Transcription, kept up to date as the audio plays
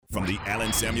From the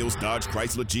Allen Samuels Dodge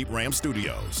Chrysler Jeep Ram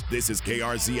Studios, this is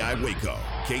KRZI Waco,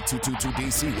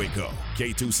 K222DC Waco,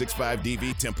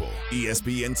 K265DV Temple,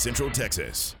 ESPN Central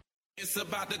Texas. It's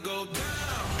about to go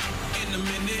down in a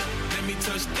minute. Let me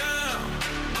touch down.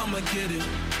 I'ma get it.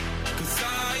 'Cause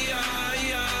I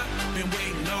been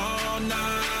waiting all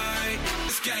night.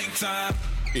 It's game time.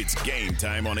 It's game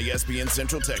time on ESPN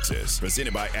Central Texas,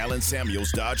 presented by Allen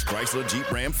Samuels Dodge Chrysler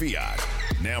Jeep Ram Fiat.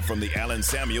 Now from the Allen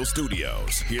Samuels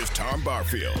Studios, here's Tom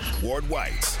Barfield, Ward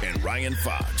White, and Ryan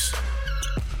Fox.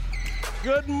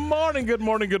 Good morning,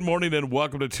 and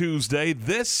welcome to Tuesday.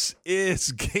 This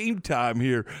is game time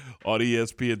here on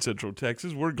ESPN Central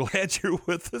Texas. We're glad you're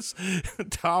with us,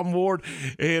 Tom, Ward,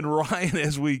 and Ryan,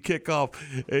 as we kick off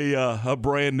a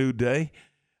brand new day.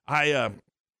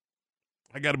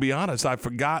 I got to be honest, I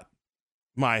forgot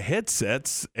my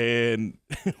headsets, and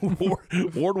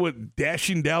Ward went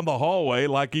dashing down the hallway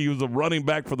like he was a running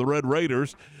back for the Red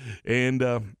Raiders, and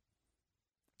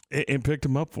picked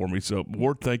them up for me. So,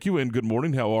 Ward, thank you, and good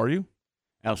morning. How are you?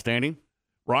 Outstanding.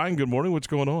 Ryan, good morning. What's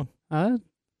going on?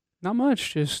 Not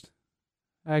much. Just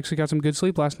I actually got some good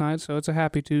sleep last night, so it's a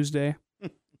happy Tuesday.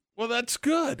 Well, that's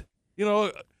good. You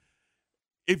know,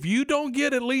 if you don't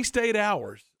get at least 8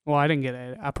 hours. Well, I didn't get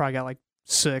 8. I probably got like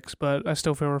 6, but I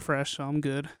still feel refreshed, so I'm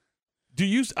good. Do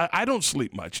you? I don't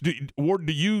sleep much. Ward,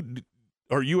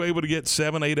 are you able to get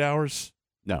 7, 8 hours?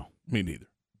 No. Me neither.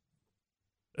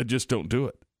 I just don't do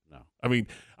it. No. I mean,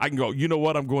 I can go, you know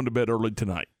what? I'm going to bed early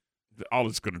tonight. All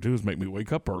it's going to do is make me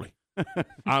wake up early.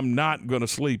 I'm not going to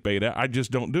sleep 8 hours. I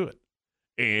just don't do it.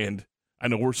 And I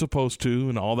know we're supposed to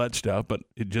and all that stuff, but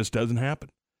it just doesn't happen.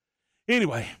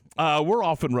 Anyway, we're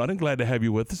off and running. Glad to have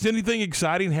you with us. Anything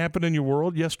exciting happened in your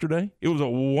world yesterday? It was a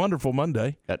wonderful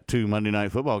Monday. Got 2 Monday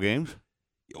night football games.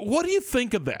 What do you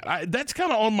think of that? That's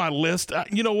kind of on my list.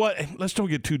 You know what? Let's don't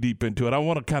get too deep into it. I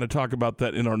want to kind of talk about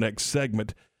that in our next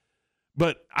segment.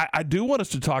 But I do want us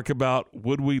to talk about,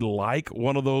 would we like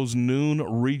one of those noon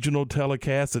regional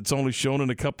telecasts that's only shown in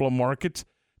a couple of markets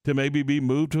to maybe be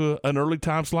moved to an early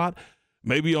time slot?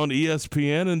 Maybe on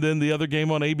ESPN and then the other game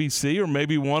on ABC, or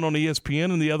maybe one on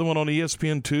ESPN and the other one on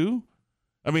ESPN2?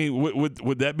 I mean,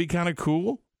 would that be kind of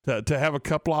cool to have a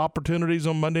couple of opportunities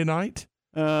on Monday night?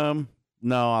 No,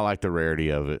 I like the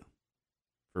rarity of it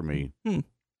for me.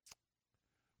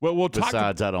 Well, we'll talk.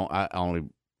 Besides, I only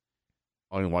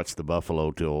watched the Buffalo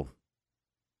till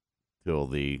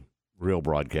the real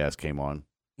broadcast came on.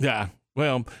 Yeah.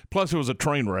 Well, plus it was a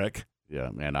train wreck.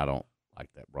 Yeah, man, I don't like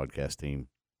that broadcast team.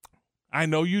 I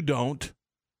know you don't.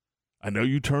 I know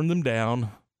you turned them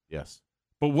down. Yes.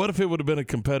 But what if it would have been a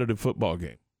competitive football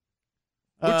game?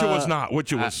 Which it was not.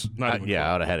 Which it was not even. Yeah,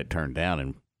 I would have had it turned down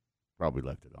and probably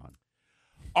left it on.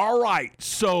 All right.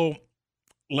 So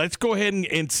let's go ahead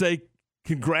and say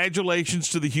congratulations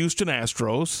to the Houston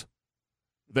Astros.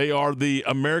 They are the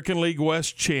American League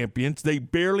West champions. They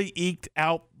barely eked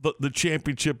out the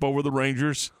championship over the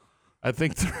Rangers. I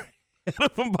think they're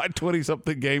ahead of them by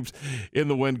 20-something games in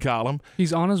the win column.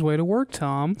 He's on his way to work,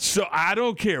 Tom. So I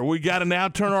don't care. We got to now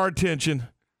turn our attention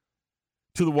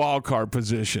to the wild card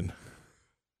position.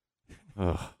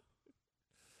 Ugh.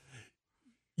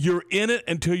 You're in it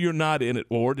until you're not in it,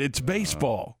 Ward. It's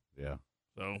baseball. Yeah.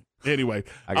 So anyway,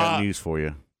 I got news for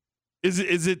you. Is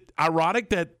it ironic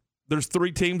that there's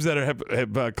 3 teams that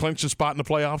have clinched a spot in the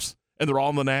playoffs, and they're all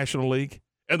in the National League,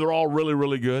 and they're all really,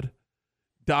 really good?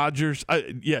 Dodgers.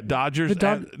 Dodgers.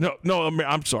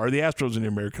 I'm sorry. The Astros in the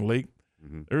American League.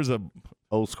 Mm-hmm. There's a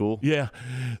old school. Yeah.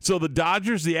 So the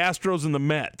Dodgers, the Astros, and the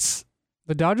Mets.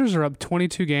 The Dodgers are up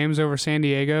 22 games over San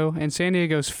Diego, and San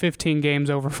Diego's 15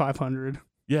 games over 500.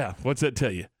 Yeah. What's that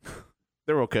tell you?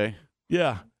 They're okay.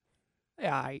 Yeah.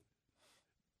 Yeah.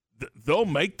 They'll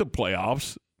make the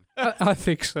playoffs. I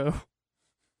think so.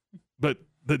 But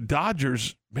the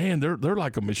Dodgers, man, they're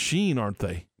like a machine, aren't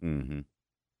they? Mm-hmm.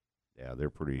 Yeah,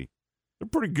 they're pretty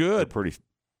good. They're pretty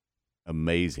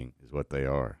amazing is what they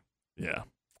are. Yeah.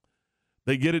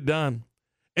 They get it done.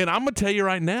 And I'm going to tell you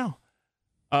right now,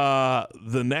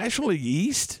 the National League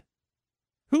East,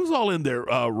 who's all in there,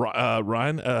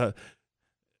 Ryan? The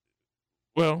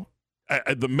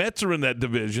Mets are in that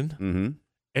division. Mm-hmm.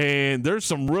 And there's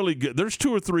some really good – there's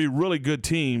 2 or 3 really good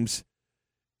teams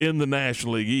in the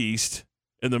National League East,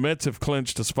 and the Mets have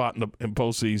clinched a spot in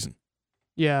postseason.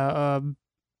 Yeah,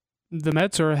 the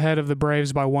Mets are ahead of the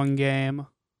Braves by 1 game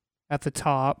at the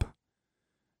top.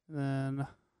 Then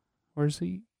where's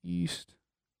the East?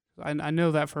 I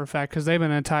know that for a fact because they've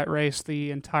been in a tight race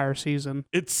the entire season.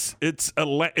 It's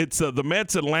the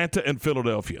Mets, Atlanta, and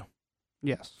Philadelphia.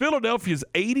 Yes. Philadelphia's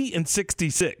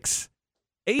 80-66.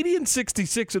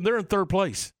 80-66, and they're in 3rd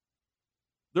place.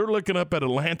 They're looking up at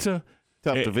Atlanta.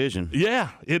 Tough division. Yeah,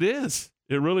 it is.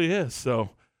 It really is. So,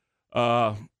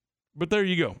 but there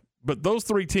you go. But those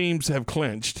three teams have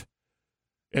clinched,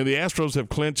 and the Astros have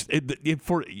clinched.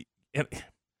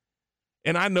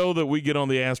 And I know that we get on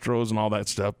the Astros and all that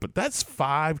stuff, but that's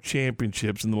 5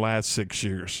 championships in the last 6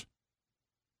 years.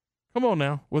 Come on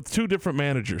now, with 2 different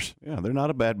managers. Yeah, they're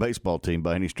not a bad baseball team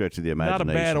by any stretch of the imagination.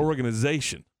 Not a bad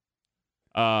organization.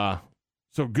 So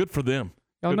good for them.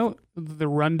 Y'all know the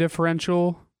run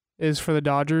differential is for the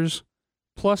Dodgers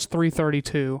plus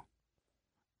 332.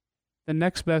 The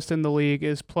next best in the league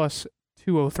is plus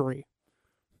 203.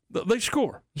 They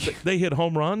score. They hit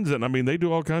home runs, and, I mean, they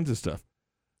do all kinds of stuff.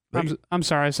 I'm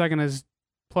sorry. Second is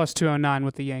plus 209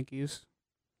 with the Yankees.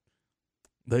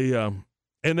 And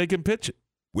they can pitch it.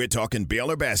 We're talking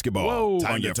Baylor basketball.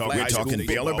 Whoa. We're talking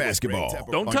Baylor basketball.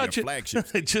 Don't touch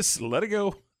it. Just let it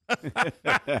go.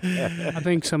 I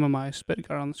think some of my spit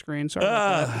got on the screen. Sorry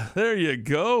about that. There you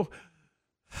go.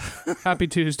 Happy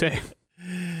Tuesday.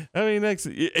 I mean,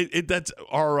 that's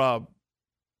our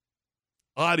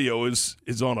audio is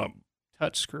on a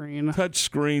touch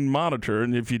screen monitor,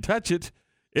 and if you touch it,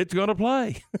 it's going to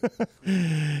play.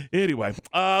 Anyway,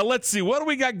 let's see. What do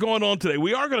we got going on today?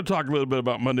 We are going to talk a little bit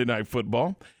about Monday Night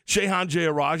Football. Shehan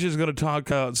Jeyarajah is going to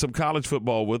talk some college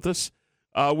football with us.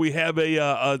 We have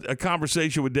a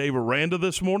conversation with Dave Aranda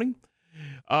this morning.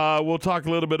 We'll talk a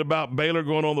little bit about Baylor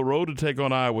going on the road to take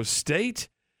on Iowa State.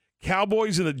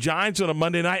 Cowboys and the Giants on a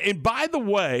Monday night. And by the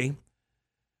way,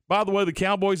 the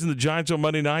Cowboys and the Giants on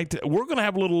Monday night, we're going to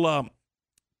have a little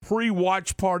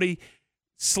pre-watch party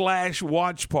 /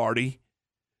 watch party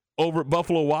over at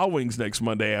Buffalo Wild Wings next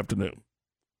Monday afternoon.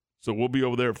 So we'll be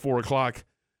over there at 4 o'clock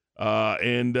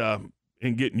and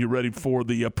getting you ready for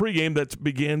the pregame that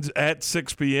begins at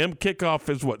 6 p.m. Kickoff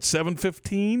is,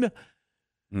 7:15?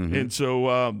 Mm-hmm. And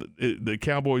so the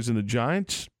Cowboys and the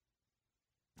Giants.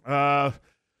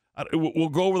 We'll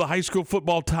go over the high school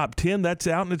football top 10. That's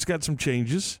out, and it's got some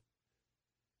changes.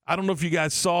 I don't know if you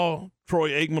guys saw Troy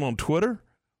Aikman on Twitter.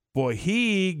 Boy,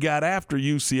 he got after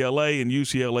UCLA and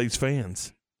UCLA's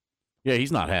fans. Yeah,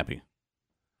 he's not happy.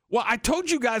 Well, I told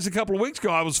you guys a couple of weeks ago,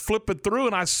 I was flipping through,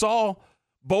 and I saw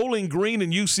Bowling Green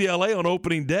and UCLA on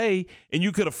opening day, and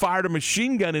you could have fired a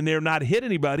machine gun in there and not hit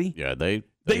anybody. Yeah, they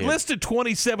listed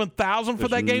 27,000 for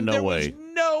that game. There was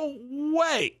no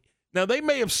way. Now, they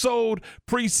may have sold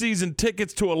preseason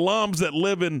tickets to alums that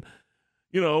live in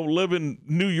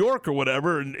New York or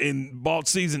whatever and bought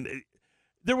season.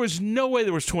 There was no way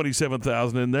there was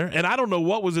 27,000 in there, and I don't know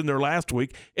what was in there last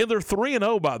week. And they're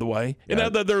 3-0, by the way. And now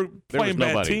that they're playing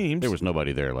bad teams. There was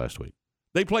nobody there last week.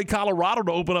 They play Colorado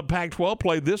to open up Pac-12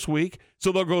 play this week,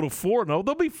 so they'll go to 4-0.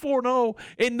 They'll be 4-0,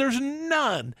 and there's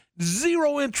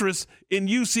zero interest in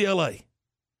UCLA.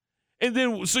 And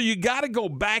then, so you got to go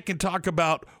back and talk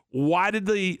about why did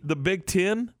the Big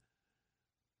Ten,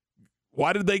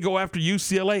 why did they go after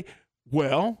UCLA?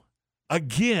 Well,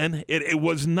 again, it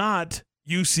was not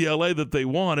UCLA that they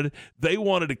wanted. They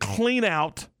wanted to clean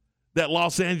out that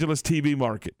Los Angeles TV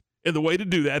market. And the way to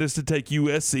do that is to take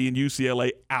USC and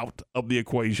UCLA out of the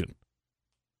equation.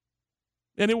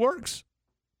 And it works.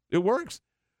 It works.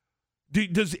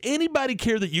 Does anybody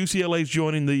care that UCLA is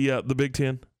joining the Big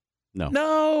Ten?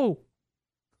 No.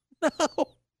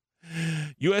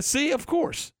 USC, of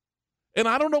course. And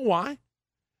I don't know why.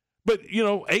 But,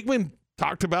 Aikman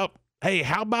talked about, hey,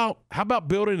 how about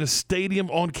building a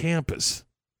stadium on campus?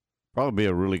 Probably be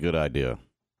a really good idea.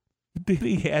 Then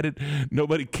he had it.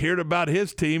 Nobody cared about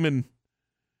his team, and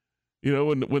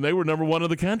when they were number one in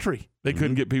the country, they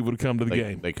couldn't get people to come to the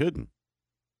game. They couldn't.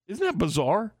 Isn't that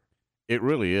bizarre? It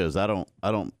really is. I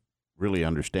don't really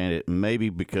understand it. Maybe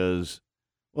because,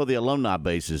 the alumni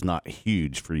base is not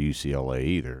huge for UCLA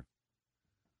either.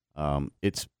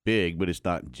 It's big, but it's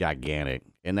not gigantic,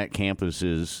 and that campus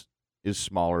is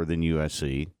smaller than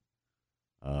USC.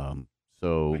 So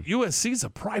USC is a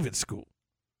private school.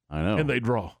 I know, and they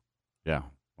draw. Yeah,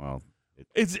 well,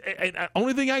 it's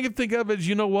only thing I can think of is,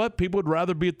 people would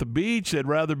rather be at the beach, they'd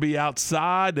rather be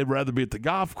outside, they'd rather be at the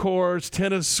golf course,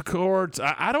 tennis courts.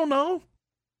 I don't know.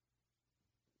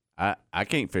 I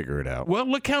can't figure it out. Well,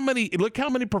 look how many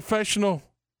professional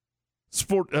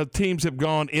sport teams have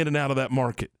gone in and out of that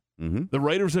market. Mm-hmm. The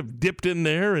Raiders have dipped in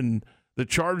there, and the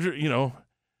Chargers,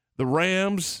 the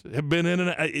Rams have been in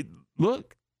and out.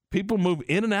 Look, people move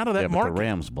in and out of that market. The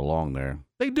Rams belong there.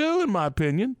 They do, in my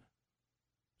opinion.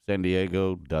 San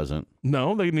Diego doesn't.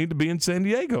 No, they need to be in San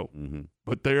Diego. Mm-hmm.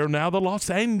 But they are now the Los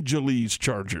Angeles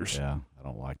Chargers. Yeah, I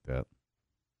don't like that.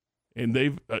 And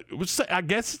they've, I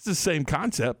guess it's the same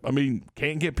concept. I mean,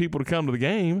 can't get people to come to the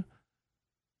game.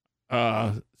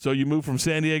 So you move from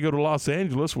San Diego to Los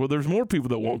Angeles, where there's more people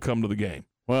that won't come to the game.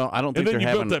 Well, I don't think and then they're you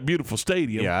having built that beautiful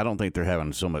stadium. Yeah, I don't think they're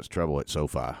having so much trouble at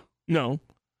SoFi. No.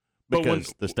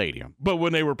 Because the stadium. But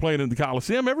when they were playing in the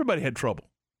Coliseum, everybody had trouble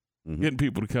getting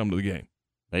people to come to the game.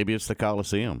 Maybe it's the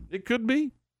Coliseum. It could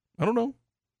be. I don't know.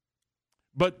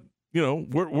 But,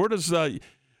 where does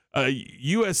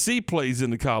USC plays in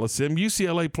the Coliseum?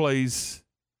 UCLA plays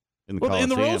in the Coliseum. In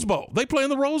the Rose Bowl. They play in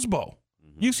the Rose Bowl.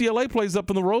 UCLA plays up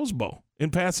in the Rose Bowl in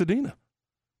Pasadena.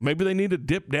 Maybe they need to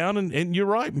dip down, and you're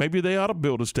right. Maybe they ought to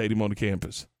build a stadium on the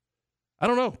campus. I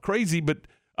don't know. Crazy, but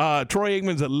Troy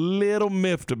Aikman's a little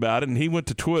miffed about it, and he went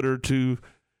to Twitter to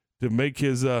make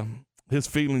his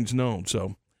feelings known.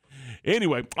 So,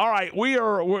 anyway, all right,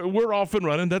 we're off and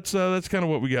running. That's kind of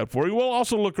what we got for you. We'll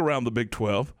also look around the Big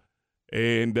 12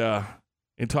 and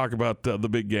talk about the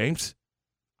big games.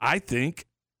 I think,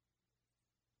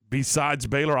 besides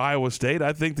Baylor, Iowa State,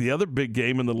 I think the other big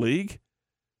game in the league,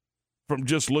 from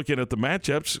just looking at the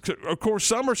matchups, of course,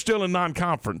 some are still in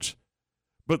non-conference.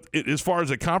 But as far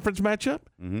as a conference matchup,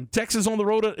 Texas on the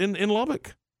road in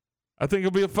Lubbock. I think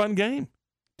it'll be a fun game.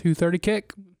 2:30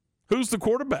 kick. Who's the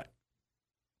quarterback?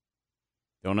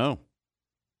 Don't know.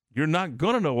 You're not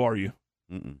going to know, are you?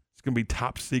 Mm-mm. It's going to be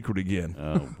top secret again.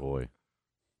 Oh, boy.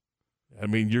 I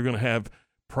mean, you're going to have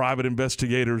private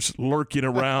investigators lurking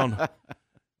around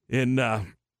in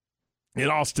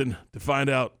Austin to find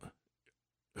out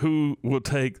who will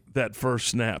take that first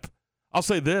snap. I'll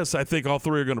say this. I think all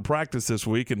three are going to practice this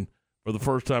week, and for the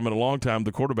first time in a long time,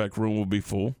 the quarterback room will be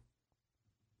full.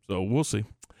 So we'll see.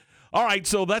 All right,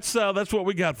 so that's what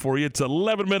we got for you. It's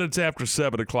 11 minutes after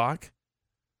 7 o'clock.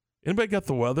 Anybody got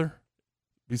the weather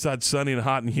besides sunny and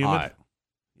hot and humid? Hot.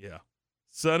 Yeah.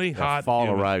 Sunny, hot, fall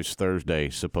humid. arrives Thursday,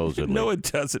 supposedly. No, it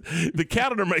doesn't. The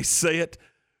calendar may say it.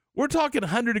 We're talking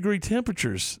 100-degree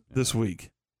temperatures this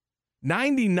week.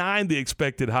 99 the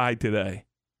expected high today.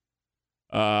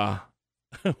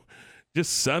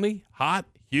 Just sunny, hot,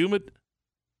 humid.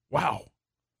 Wow.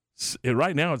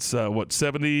 Right now it's,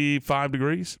 75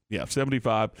 degrees? Yeah,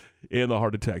 75 in the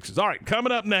heart of Texas. All right,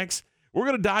 coming up next, we're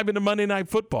going to dive into Monday Night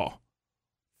Football.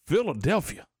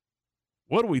 Philadelphia.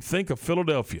 What do we think of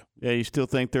Philadelphia? Yeah, you still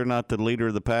think they're not the leader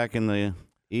of the pack in the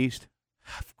East?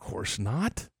 Of course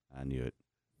not. I knew it.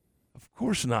 Of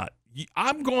course not.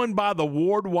 I'm going by the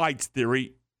Ward White's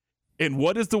theory. And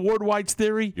what is the Ward White's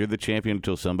theory? You're the champion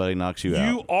until somebody knocks you out.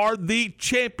 You are the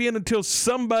champion until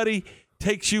somebody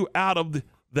takes you out of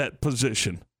that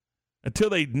position. Until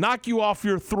they knock you off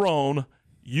your throne,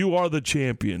 you are the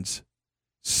champions.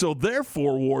 So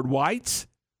therefore, Ward White's,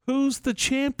 who's the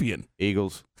champion?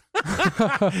 Eagles.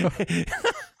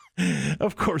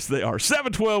 Of course they are.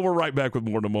 7:12, we're right back with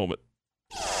more in a moment.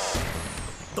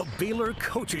 The Baylor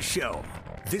Coaches Show.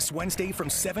 This Wednesday from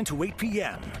 7 to 8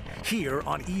 p.m. here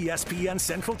on ESPN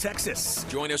Central Texas.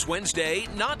 Join us Wednesday,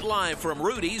 not live from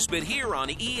Rudy's, but here on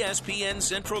ESPN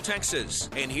Central Texas.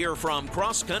 And hear from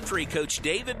cross-country coach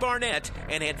David Barnett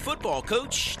and head football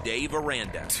coach Dave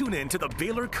Aranda. Tune in to the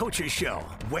Baylor Coaches Show,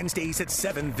 Wednesdays at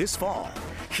 7 this fall,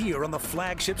 here on the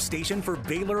flagship station for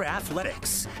Baylor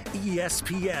Athletics,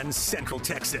 ESPN Central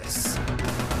Texas.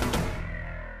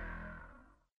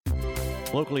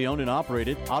 Locally owned and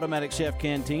operated, Automatic Chef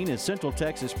Canteen is Central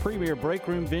Texas' premier break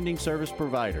room vending service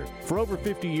provider. For over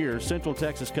 50 years, Central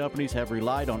Texas companies have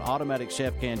relied on Automatic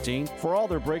Chef Canteen for all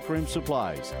their break room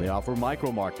supplies. They offer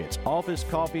micro markets, office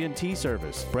coffee and tea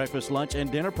service, breakfast, lunch, and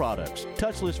dinner products,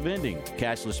 touchless vending,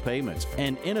 cashless payments,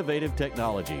 and innovative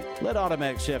technology. Let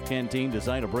Automatic Chef Canteen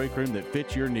design a break room that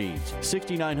fits your needs.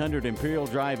 6900 Imperial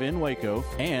Drive in Waco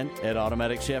and at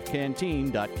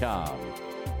AutomaticChefCanteen.com.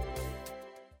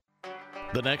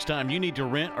 The next time you need to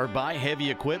rent or buy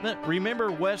heavy equipment,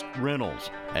 remember West Rentals.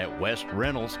 At West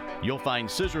Rentals, you'll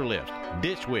find scissor lift,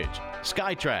 ditch witch,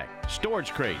 SkyTrack,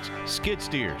 storage crates, skid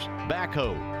steers,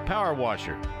 backhoe, power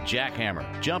washer, jackhammer,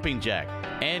 jumping jack,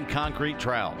 and concrete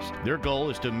trowels. Their goal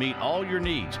is to meet all your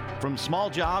needs, from small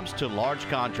jobs to large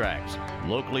contracts.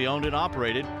 Locally owned and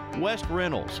operated, West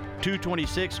Rentals,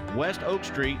 226 West Oak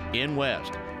Street in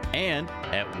West, and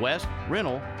at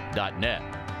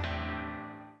westrental.net.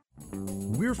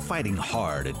 We're fighting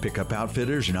hard at Pickup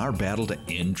Outfitters in our battle to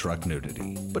end truck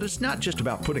nudity. But it's not just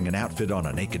about putting an outfit on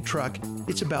a naked truck,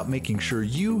 it's about making sure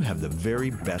you have the very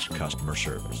best customer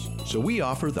service. So we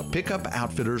offer the Pickup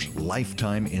Outfitters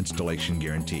Lifetime Installation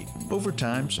Guarantee. Over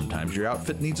time, sometimes your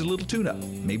outfit needs a little tune-up,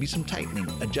 maybe some tightening,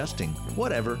 adjusting,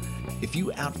 whatever. If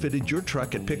you outfitted your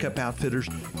truck at Pickup Outfitters,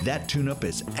 that tune-up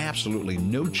is absolutely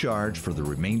no charge for the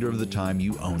remainder of the time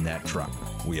you own that truck.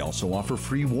 We also offer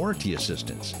free warranty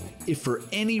assistance. If for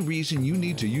any reason you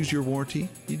need to use your warranty,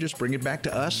 you just bring it back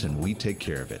to us and we take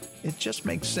care of it. It just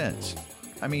makes sense.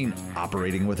 I mean,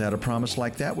 operating without a promise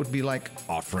like that would be like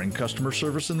offering customer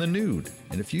service in the nude.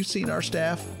 And if you've seen our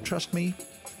staff, trust me,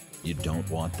 you don't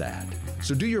want that.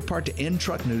 So do your part to end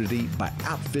truck nudity by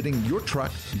outfitting your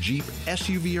truck, Jeep,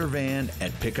 SUV, or van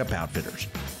at Pickup Outfitters,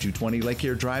 220 Lake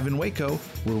Air Drive in Waco,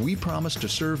 where we promise to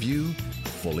serve you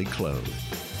fully clothed.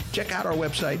 Check out our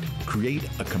website,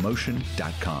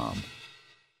 createacommotion.com.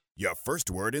 Your first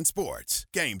word in sports.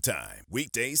 Game Time.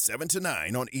 Weekdays 7 to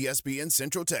 9 on ESPN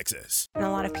Central Texas. And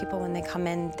a lot of people, when they come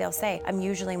in, they'll say, I'm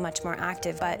usually much more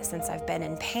active, but since I've been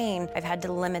in pain, I've had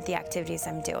to limit the activities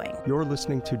I'm doing. You're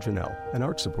listening to Janelle, an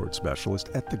arch support specialist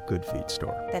at the Good Feet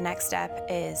store. The next step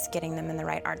is getting them in the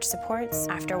right arch supports.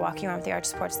 After walking around with the arch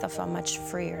supports, they'll feel much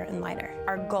freer and lighter.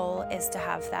 Our goal is to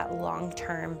have that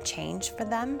long-term change for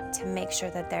them to make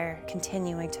sure that they're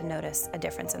continuing to notice a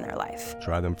difference in their life.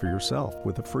 Try them for yourself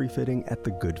with a free fitting at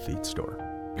the Good Feet store.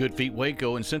 Good Feet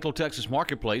Waco in Central Texas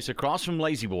Marketplace across from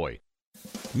Lazy Boy.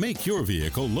 Make your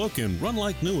vehicle look and run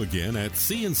like new again at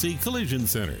CNC Collision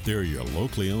Center. They're your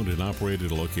locally owned and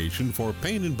operated location for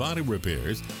paint and body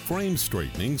repairs, frame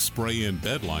straightening, spray and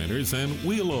bed liners, and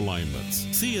wheel alignments.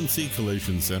 CNC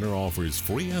Collision Center offers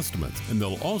free estimates, and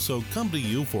they'll also come to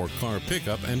you for car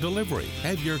pickup and delivery.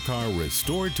 Have your car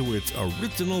restored to its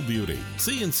original beauty.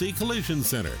 CNC Collision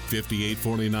Center,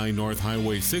 5849 North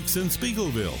Highway 6 in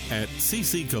Spiegelville, at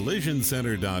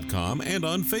cccollisioncenter.com and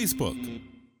on Facebook.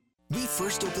 We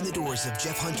first opened the doors of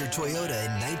Jeff Hunter Toyota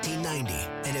in 1990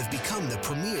 and have become the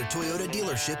premier Toyota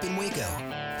dealership in Waco.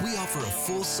 We offer a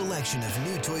full selection of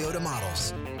new Toyota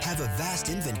models, have a vast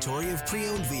inventory of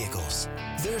pre-owned vehicles.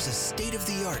 There's a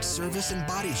state-of-the-art service and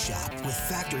body shop with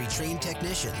factory-trained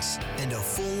technicians and a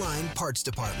full-line parts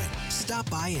department. Stop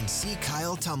by and see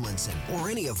Kyle Tumlinson or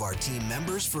any of our team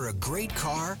members for a great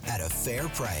car at a fair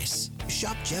price.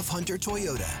 Shop Jeff Hunter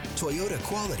Toyota. Toyota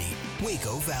quality,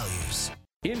 Waco values.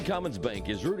 Incommons Bank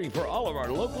is rooting for all of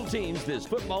our local teams this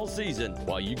football season.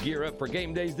 While you gear up for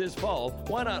game days this fall,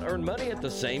 why not earn money at the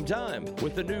same time?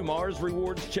 With the new Mars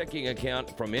Rewards checking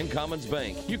account from Incommons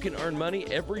Bank, you can earn money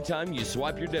every time you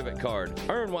swipe your debit card.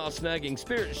 Earn while snagging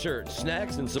Spirit shirts,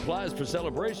 snacks, and supplies for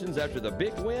celebrations after the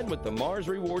big win with the Mars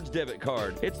Rewards debit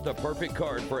card. It's the perfect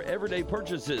card for everyday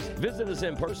purchases. Visit us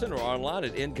in person or online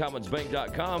at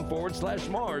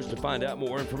incommonsbank.com/Mars to find out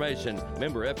more information.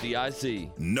 Member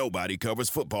FDIC. Nobody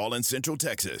covers football in Central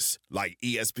Texas like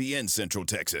ESPN Central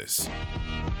Texas.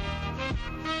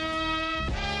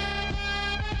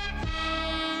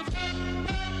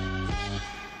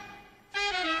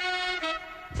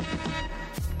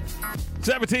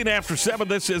 Seventeen after 7.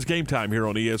 This is Game Time here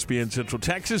on ESPN Central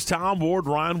Texas. Tom, Ward,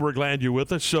 Ryan, we're glad you're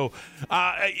with us. So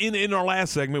in our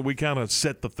last segment, we kind of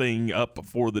set the thing up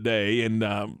for the day, and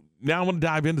now I want to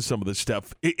dive into some of this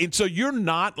stuff. And so you're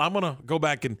not – I'm going to go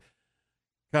back and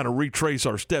kind of retrace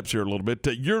our steps here a little bit.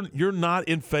 You're not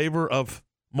in favor of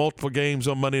multiple games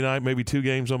on Monday night, maybe 2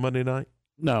 games on Monday night?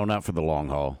 No, not for the long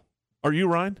haul. Are you,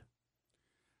 Ryan?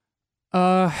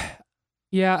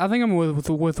 Yeah, I think I'm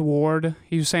with Ward.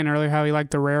 He was saying earlier how he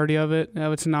liked the rarity of it.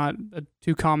 It's not a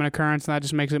too common occurrence, and that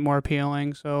just makes it more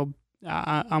appealing. So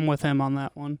I'm with him on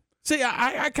that one. See,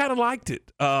 I kind of liked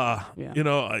it. Yeah. You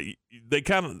know, they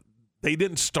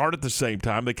didn't start at the same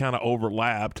time. They kind of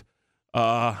overlapped.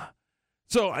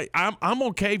 So I'm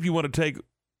okay if you want to take,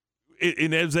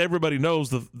 and as everybody knows,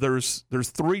 there's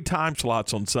 3 time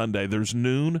slots on Sunday. There's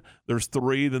noon, there's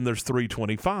 3, then there's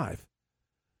 3:25.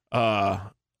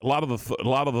 A lot of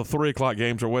the 3 o'clock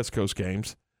games are West Coast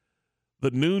games.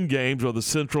 The noon games are the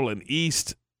Central and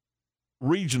East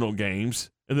regional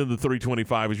games, and then the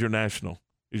 3:25 is your national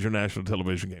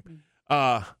television game.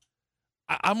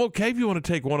 I'm okay if you want to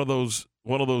take one of those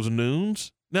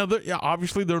noons. Now,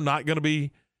 obviously, they're not going to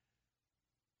be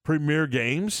premier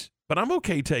games, but I'm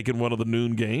okay taking one of the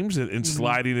noon games and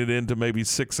sliding it into maybe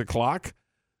 6 o'clock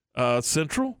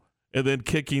Central, and then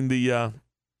kicking the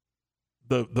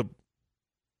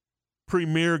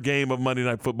premier game of Monday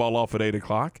Night Football off at 8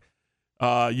 o'clock.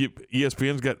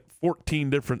 ESPN's got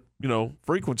 14 different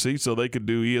frequencies, so they could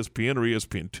do ESPN or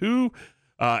ESPN2.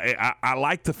 I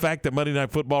like the fact that Monday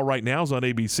Night Football right now is on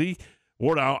ABC.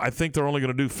 Ward, I think they're only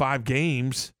going to do 5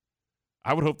 games.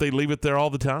 I would hope they leave it there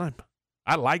all the time.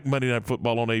 I like Monday Night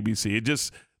Football on ABC.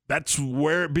 That's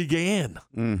where it began.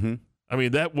 Mm-hmm. I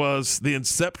mean, that was the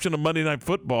inception of Monday Night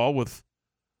Football with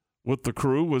the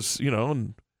crew was, and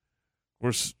of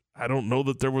course, I don't know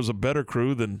that there was a better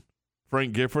crew than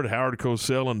Frank Gifford, Howard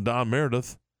Cosell, and Don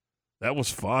Meredith. That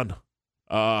was fun.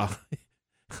 And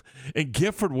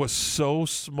Gifford was so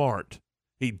smart.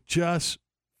 He just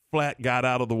flat got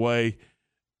out of the way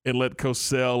and let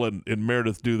Cosell and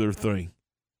Meredith do their thing.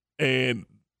 And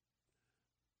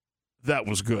that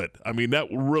was good. I mean, that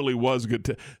really was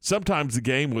good. Sometimes the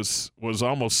game was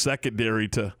almost secondary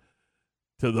to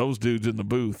those dudes in the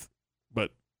booth,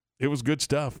 but it was good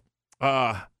stuff.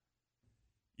 Are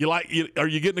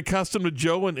you getting accustomed to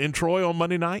Joe and Troy on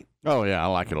Monday night? Oh yeah, I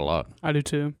like it a lot. I do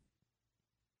too.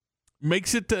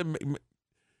 Makes it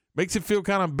feel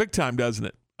kind of big time, doesn't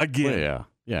it? Again, Well,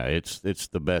 yeah. It's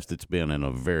the best it's been in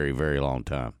a very, very long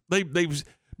time.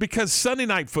 Because Sunday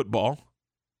night football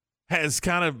has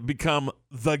kind of become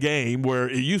the game where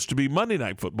it used to be Monday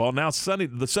night football. Now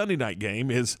the Sunday night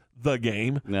game is the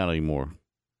game. Not anymore.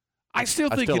 I still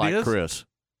think it like is. Chris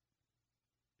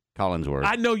Collinsworth.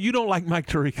 I know you don't like Mike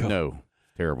Tirico. No,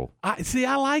 terrible. I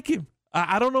like him.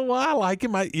 I don't know why I like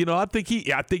him. I think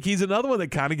he's another one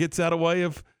that kind of gets out of the way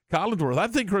of Collinsworth. I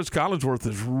think Chris Collinsworth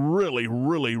is really,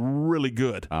 really, really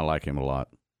good. I like him a lot.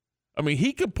 I mean,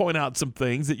 he can point out some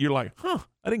things that you're like,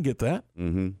 I didn't get that.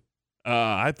 Mm-hmm.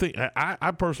 I think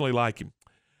I personally like him.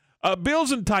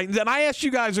 Bills and Titans, and I asked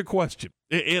you guys a question,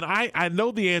 and I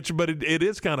know the answer, but it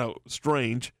is kind of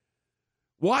strange.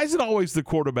 Why is it always the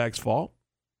quarterback's fault?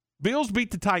 Bills beat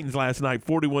the Titans last night,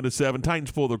 41-7.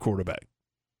 Titans pull their quarterback.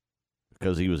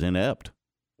 Because he was inept.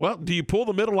 Well, do you pull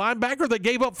the middle linebacker? They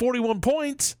gave up 41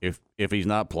 points. If he's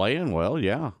not playing, well,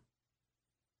 yeah.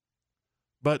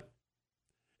 But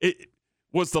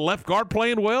was the left guard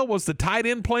playing well? Was the tight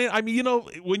end playing? I mean,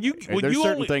 there's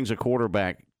certain things a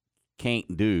quarterback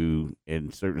can't do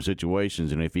in certain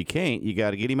situations, and if he can't, you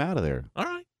got to get him out of there. All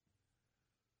right.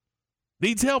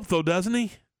 Needs help though, doesn't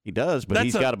he? He does, but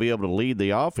he's got to be able to lead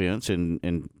the offense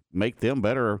and make them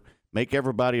better, make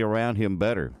everybody around him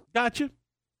better. Gotcha.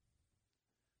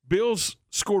 Bills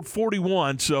scored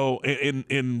 41, so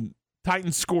in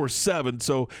Titans score 7.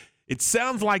 So it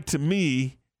sounds like to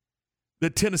me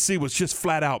that Tennessee was just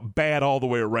flat out bad all the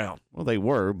way around. Well, they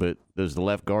were, but does the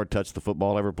left guard touch the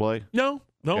football every play? No.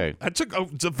 Okay.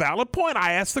 It's a valid point.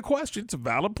 I asked the question. It's a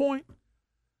valid point.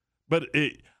 But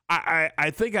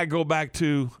I think I go back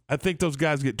to I think those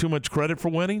guys get too much credit for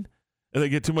winning, and they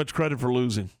get too much credit for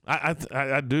losing.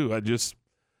 I do.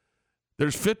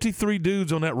 There's 53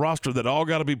 dudes on that roster that all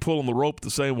got to be pulling the rope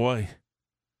the same way,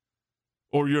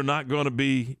 or you're not going to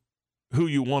be who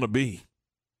you want to be.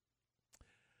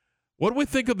 What do we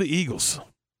think of the Eagles?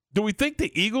 Do we think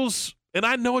the Eagles, and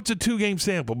I know it's a 2-game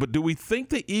sample, but do we think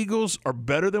the Eagles are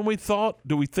better than we thought?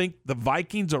 Do we think the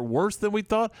Vikings are worse than we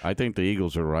thought? I think the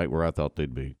Eagles are right where I thought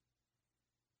they'd be.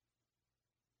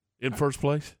 In first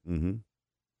place? Mm-hmm.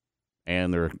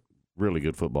 And they're a really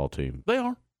good football team. They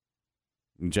are.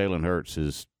 And Jalen Hurts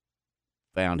has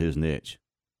found his niche.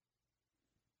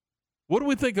 What do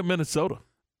we think of Minnesota?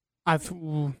 I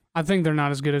think they're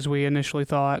not as good as we initially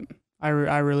thought. I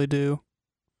really do.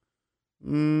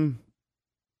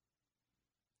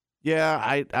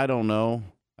 Yeah, I don't know.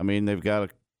 I mean, they've got a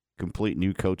complete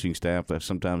new coaching staff.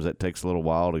 Sometimes that takes a little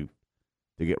while to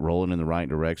get rolling in the right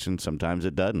direction. Sometimes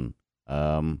it doesn't.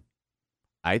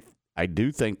 I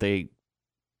do think their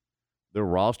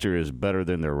roster is better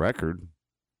than their record,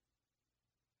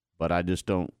 but I just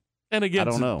don't. And again,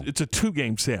 I don't know. It's a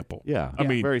 2-game sample. Yeah, I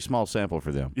mean, very small sample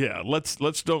for them. Yeah, let's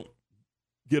don't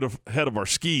get ahead of our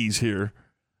skis here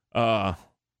on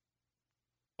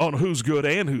who's good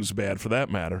and who's bad, for that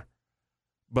matter.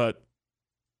 But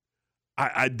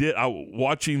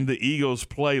watching the Eagles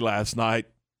play last night,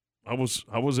 I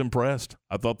was impressed.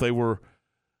 I thought they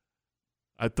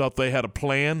had a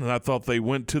plan, and I thought they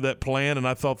went to that plan, and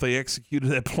I thought they executed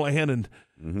that plan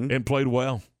and played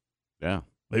well. Yeah.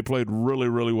 They played really,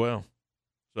 really well.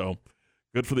 So,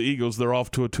 good for the Eagles. They're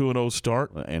off to a 2-0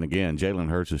 start. And again, Jalen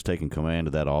Hurts has taken command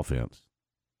of that offense.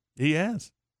 He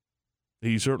has.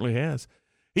 He certainly has.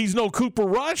 He's no Cooper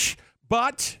Rush,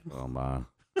 but oh my.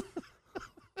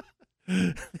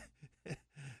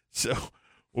 So,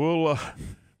 we'll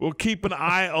keep an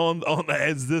eye on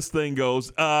as this thing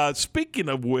goes. Speaking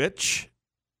of which,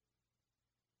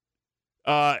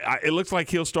 it looks like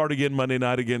he'll start again Monday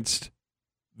night against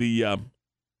the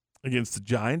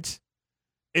Giants.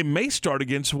 It may start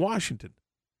against Washington.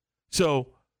 So,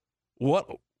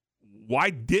 why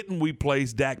didn't we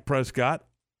place Dak Prescott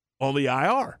on the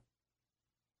IR?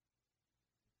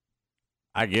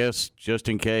 I guess just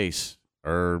in case.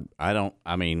 Or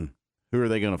who are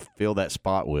they going to fill that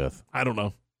spot with? I don't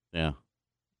know. Yeah.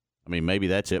 I mean, maybe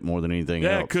that's it more than anything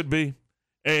else. Yeah, it could be.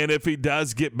 And if he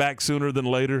does get back sooner than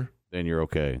later, then you're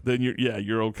okay. Then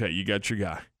you're okay. You got your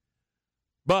guy.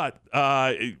 But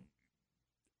no,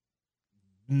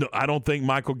 I don't think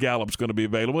Michael Gallup's going to be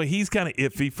available. He's kind of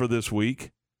iffy for this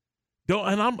week.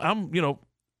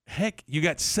 Heck, you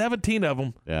got 17 of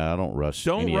them. Yeah, I don't rush.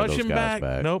 Don't rush of those him guys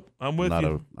back. Nope, I'm with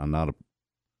you. I'm not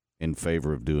in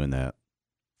favor of doing that.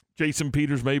 Jason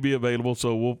Peters may be available,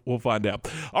 so we'll find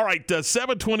out. All right,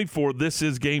 7:24. This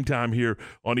is Game Time here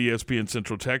on ESPN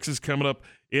Central Texas. Coming up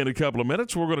in a couple of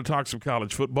minutes, we're going to talk some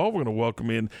college football. We're going to welcome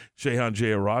in Shehan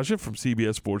Jeyarajah from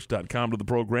CBSSports.com to the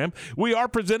program. We are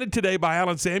presented today by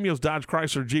Allen Samuels, Dodge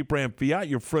Chrysler Jeep Ram Fiat,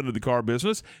 your friend of the car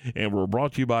business, and we're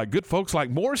brought to you by good folks like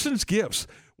Morrison's Gifts,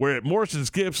 where at Morrison's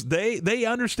Gifts, they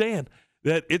understand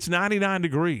that it's 99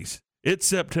 degrees. It's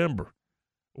September.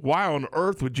 Why on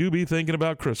earth would you be thinking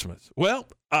about Christmas? Well,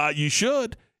 you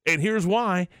should, and here's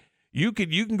why. You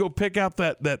can go pick out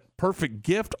that perfect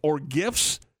gift or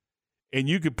gifts, and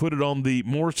you could put it on the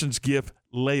Morrison's Gift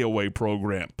layaway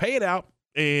program. Pay it out,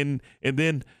 and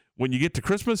then when you get to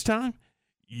Christmas time,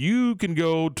 you can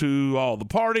go to all the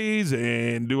parties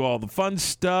and do all the fun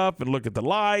stuff and look at the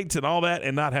lights and all that,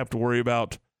 and not have to worry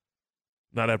about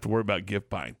gift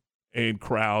buying and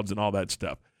crowds and all that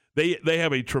stuff. They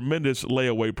have a tremendous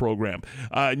layaway program,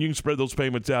 and you can spread those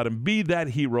payments out and be that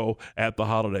hero at the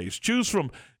holidays. Choose from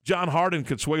John Hart and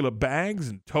Consuela bags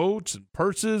and totes and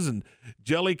purses and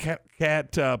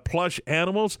Jellycat plush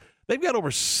animals. They've got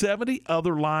over 70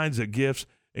 other lines of gifts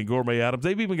and gourmet items.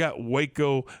 They've even got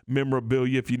Waco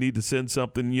memorabilia if you need to send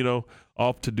something,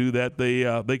 off to do that.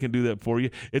 They can do that for you.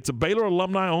 It's a Baylor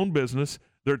alumni-owned business.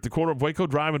 They're at the corner of Waco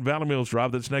Drive and Valley Mills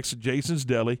Drive. That's next to Jason's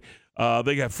Deli.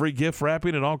 They got free gift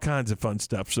wrapping and all kinds of fun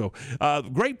stuff. So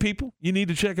great people. You need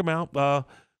to check them out.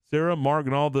 Sarah, Mark,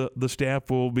 and all the staff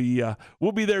will be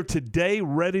there today,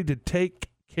 ready to take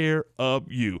care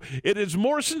of you. It is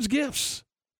Morrison's Gifts.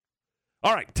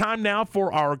 All right, time now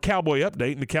for our Cowboy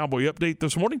Update. And the Cowboy Update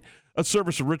this morning, a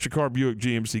service of Richard Carr Buick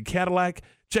GMC Cadillac.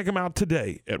 Check them out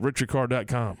today at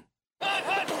richardcarr.com.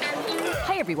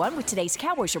 Hey everyone, with today's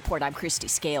Cowboys Report, I'm Christy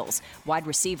Scales. Wide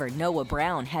receiver Noah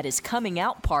Brown had his coming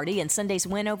out party in Sunday's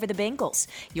win over the Bengals.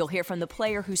 You'll hear from the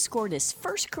player who scored his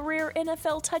first career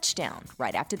NFL touchdown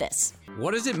right after this.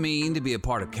 What does it mean to be a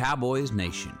part of Cowboys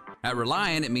Nation? At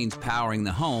Reliant, it means powering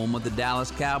the home of the Dallas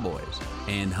Cowboys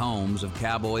and homes of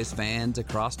Cowboys fans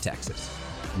across Texas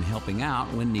and helping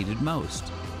out when needed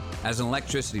most. As an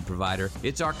electricity provider,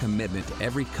 it's our commitment to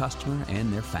every customer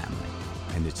and their family.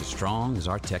 And it's as strong as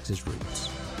our Texas roots.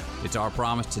 It's our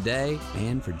promise today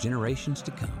and for generations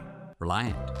to come.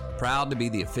 Reliant, proud to be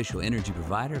the official energy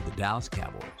provider of the Dallas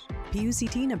Cowboys.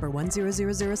 PUCT number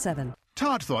 10007.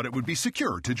 Todd thought it would be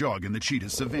secure to jog in the cheetah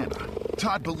savanna.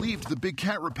 Todd believed the big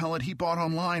cat repellent he bought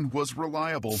online was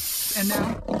reliable. And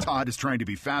now, Todd is trying to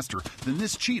be faster than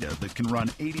this cheetah that can run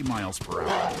 80 miles per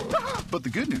hour. But the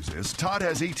good news is, Todd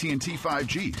has AT&T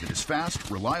 5G that is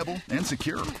fast, reliable, and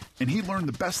secure. And he learned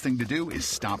the best thing to do is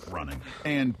stop running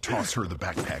and toss her the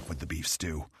backpack with the beef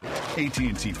stew.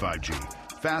 AT&T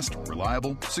 5G. Fast,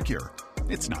 reliable, secure.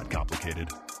 It's not complicated.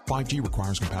 5G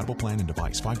requires compatible plan and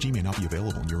device. 5G may not be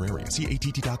available in your area. See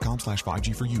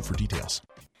att.com/5G for you for details.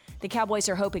 The Cowboys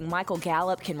are hoping Michael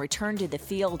Gallup can return to the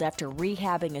field after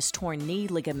rehabbing his torn knee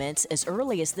ligaments as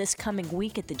early as this coming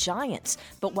week at the Giants.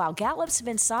 But while Gallup's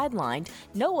been sidelined,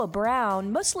 Noah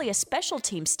Brown, mostly a special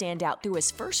team standout through his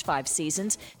first 5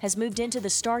 seasons, has moved into the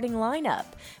starting lineup.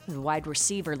 The wide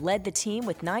receiver led the team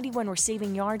with 91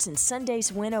 receiving yards in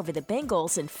Sunday's win over the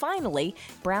Bengals, and finally,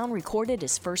 Brown recorded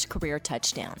his first career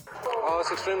touchdown. Oh,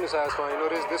 it's extremely satisfying.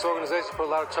 This organization put a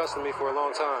lot of trust in me for a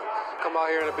long time. Come out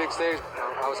here in a big stage,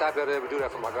 I was happy that I was able to do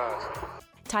that for my guys.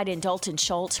 Tight end Dalton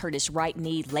Schultz hurt his right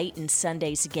knee late in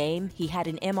Sunday's game. He had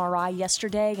an MRI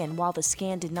yesterday, and while the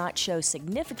scan did not show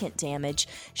significant damage,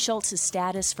 Schultz's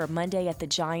status for Monday at the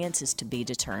Giants is to be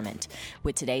determined.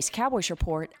 With today's Cowboys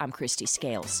Report, I'm Christy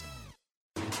Scales.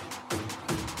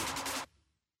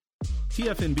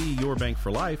 TFNB Your Bank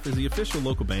for Life is the official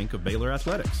local bank of Baylor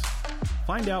Athletics.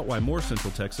 Find out why more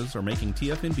Central Texas are making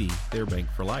TFNB their bank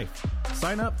for life.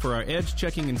 Sign up for our Edge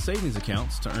checking and savings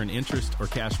accounts to earn interest or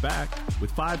cash back.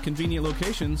 With 5 convenient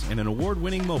locations and an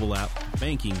award-winning mobile app,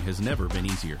 banking has never been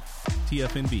easier.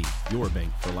 TFNB, your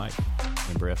bank for life.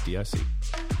 Member FDIC.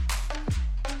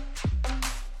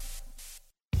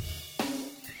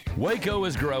 Waco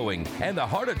is growing, and the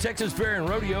Heart of Texas Fair and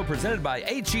Rodeo presented by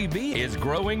HEB is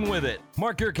growing with it.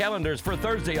 Mark your calendars for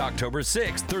Thursday, October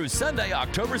 6th through Sunday,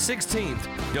 October 16th.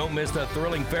 Don't miss the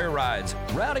thrilling fair rides,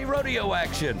 rowdy rodeo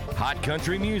action, hot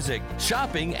country music,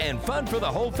 shopping, and fun for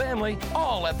the whole family,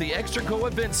 all at the Extraco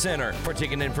Event Center. For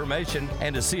ticket information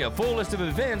and to see a full list of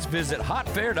events, visit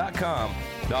hotfair.com.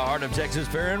 The Heart of Texas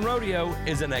Fair and Rodeo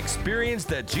is an experience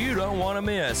that you don't want to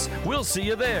miss. We'll see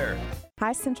you there.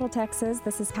 Hi, Central Texas.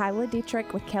 This is Kyla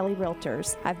Dietrich with Kelly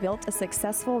Realtors. I've built a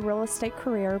successful real estate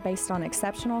career based on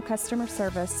exceptional customer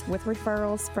service with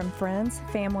referrals from friends,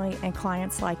 family, and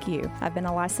clients like you. I've been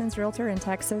a licensed realtor in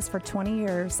Texas for 20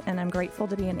 years, and I'm grateful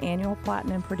to be an annual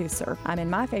platinum producer. I'm in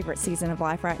my favorite season of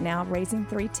life right now, raising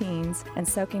 3 teens and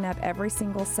soaking up every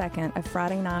single second of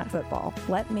Friday night football.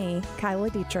 Let me,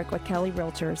 Kyla Dietrich with Kelly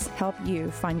Realtors, help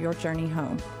you find your journey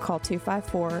home. Call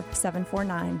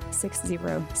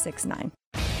 254-749-6069.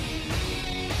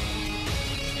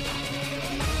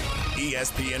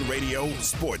 ESPN Radio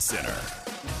Sports Center.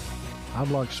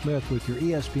 I'm Lark Smith with your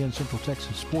ESPN Central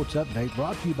Texas Sports Update,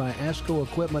 brought to you by ASCO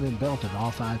Equipment in Belton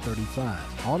off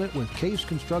I-35. On it with Case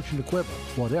Construction Equipment,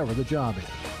 whatever the job is.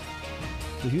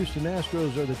 The Houston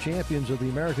Astros are the champions of the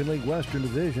American League Western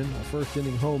Division. A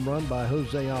first-inning home run by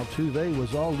Jose Altuve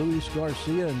was all Luis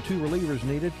Garcia, and 2 relievers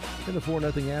needed in the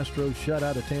 4-0 Astros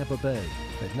shutout of Tampa Bay.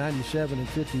 At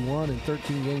 97-51 and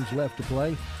 13 games left to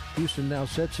play, Houston now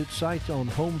sets its sights on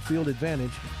home field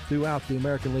advantage throughout the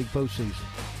American League postseason.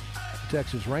 The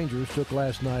Texas Rangers took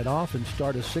last night off and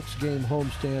start a 6-game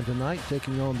homestand tonight,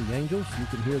 taking on the Angels. You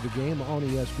can hear the game on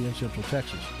ESPN Central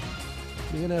Texas.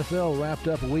 The NFL wrapped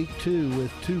up week 2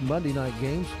 with 2 Monday night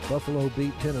games. Buffalo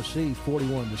beat Tennessee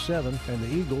 41-7, and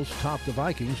the Eagles topped the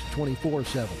Vikings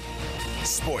 24-7.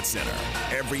 Sports Center,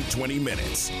 every 20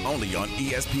 minutes, only on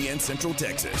ESPN Central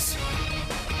Texas.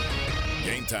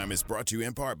 Game Time is brought to you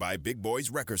in part by Big Boys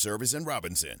Wrecker Service in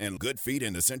Robinson and Good Feet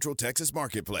in the Central Texas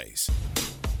Marketplace.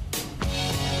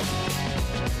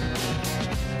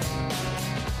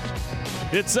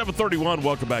 It's 7:31.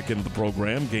 Welcome back into the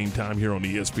program. Game Time here on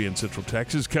ESPN Central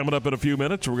Texas. Coming up in a few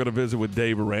minutes, we're going to visit with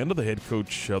Dave Aranda, the head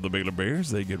coach of the Baylor Bears.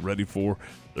 They get ready for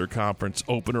their conference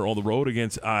opener on the road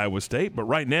against Iowa State. But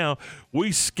right now,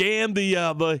 we scan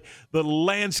the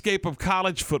landscape of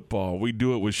college football. We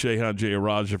do it with Shehan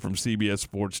Jeyarajah from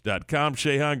CBSSports.com.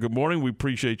 Shehan, good morning. We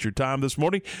appreciate your time this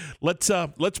morning. Let's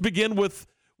begin with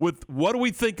what do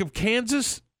we think of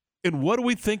Kansas and what do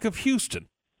we think of Houston?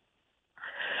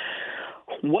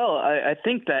 Well, I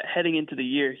think that heading into the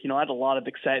year, I had a lot of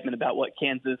excitement about what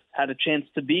Kansas had a chance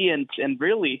to be, and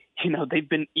really, they've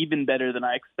been even better than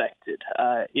I expected.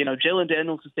 Jalen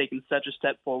Daniels has taken such a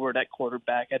step forward at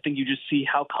quarterback. I think you just see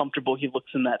how comfortable he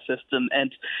looks in that system.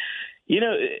 And,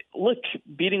 look,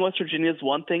 beating West Virginia is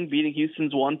one thing, beating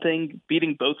Houston's one thing,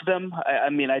 beating both of them. I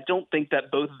don't think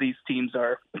that both of these teams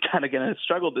are kind of going to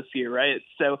struggle this year, right?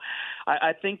 So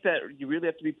I think that you really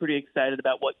have to be pretty excited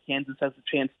about what Kansas has a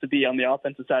chance to be on the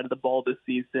offensive side of the ball this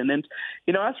season. And,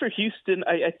 as for Houston,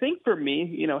 I think for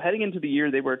me, heading into the year,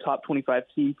 they were a top 25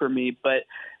 team for me, but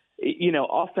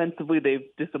offensively, they've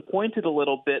disappointed a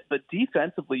little bit, but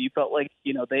defensively, you felt like,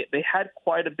 they had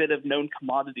quite a bit of known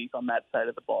commodities on that side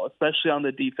of the ball, especially on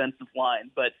the defensive line.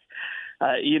 But,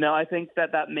 I think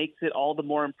that makes it all the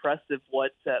more impressive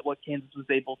what Kansas was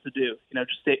able to do,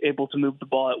 just able to move the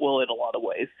ball at will in a lot of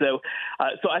ways. So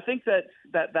I think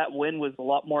that win was a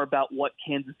lot more about what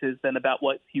Kansas is than about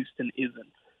what Houston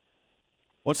isn't.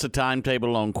 What's the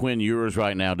timetable on Quinn Ewers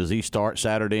right now? Does he start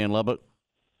Saturday in Lubbock?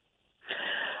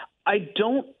 I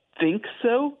don't think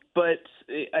so, but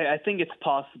I think it's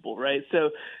possible, right? So,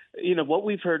 what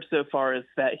we've heard so far is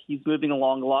that he's moving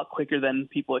along a lot quicker than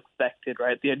people expected,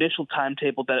 right? The initial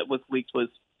timetable that it was leaked was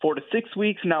 4 to 6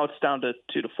 weeks. Now it's down to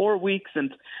 2 to 4 weeks.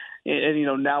 And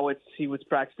now he was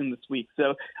practicing this week.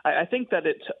 So I think that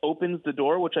it opens the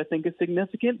door, which I think is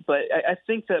significant. But I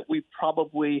think that it's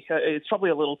probably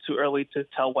a little too early to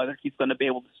tell whether he's going to be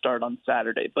able to start on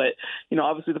Saturday. But,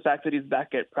 obviously the fact that he's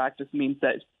back at practice means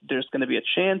that there's going to be a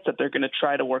chance that they're going to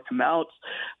try to work him out.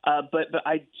 But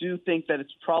I do think that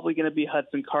it's probably going to be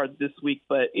Hudson Card this week.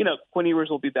 But, Quinn Ewers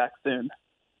will be back soon.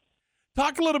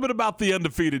 Talk a little bit about the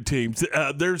undefeated teams.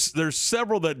 There's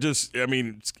several that just,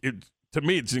 to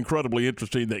me, it's incredibly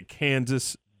interesting that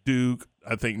Kansas, Duke,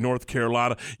 I think North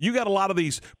Carolina, you got a lot of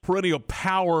these perennial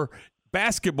power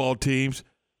basketball teams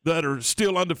that are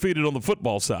still undefeated on the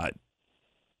football side.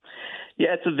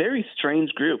 Yeah, it's a very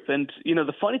strange group. And,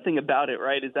 the funny thing about it,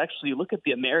 right, is actually you look at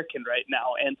the American right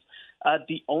now, and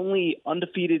the only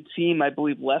undefeated team, I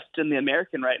believe, left in the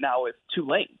American right now is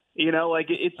Tulane.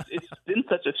 It's been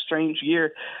such a strange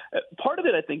year. Part of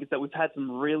it, I think, is that we've had some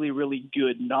really, really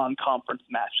good non-conference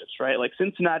matchups, right? Like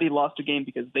Cincinnati lost a game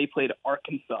because they played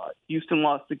Arkansas. Houston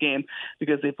lost a game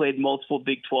because they played multiple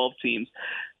Big 12 teams.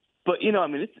 But,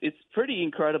 it's pretty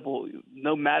incredible,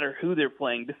 no matter who they're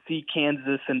playing, to see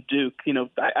Kansas and Duke.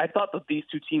 I thought that these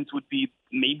two teams would be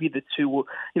maybe the two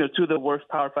of the worst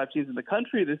Power 5 teams in the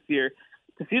country this year.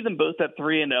 to see them both at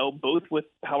 3-0, both with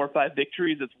Power 5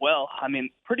 victories as well. I mean,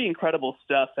 pretty incredible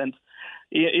stuff. And,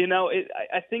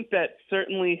 I think that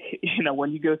certainly,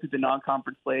 when you go through the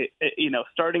non-conference play,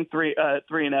 starting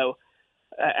 3-0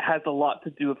 has a lot to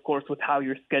do, of course, with how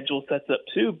your schedule sets up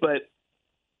too. But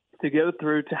to go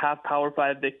through to have Power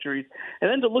 5 victories, and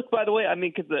then to look, by the way, I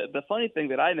mean, because the funny thing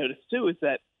that I noticed too is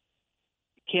that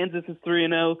Kansas is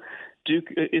 3-0, Duke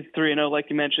is 3-0, like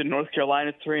you mentioned, North Carolina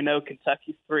is 3-0,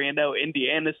 Kentucky's 3-0,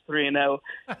 Indiana's 3-0,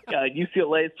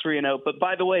 UCLA is 3-0. But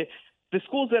by the way, the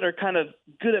schools that are kind of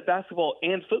good at basketball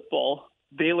and football,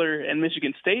 Baylor and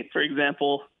Michigan State, for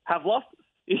example, have losses.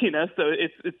 So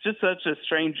it's just such a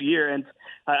strange year, and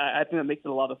I think that makes it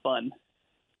a lot of fun.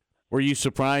 Were you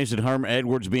surprised at Herm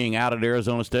Edwards being out at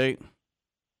Arizona State?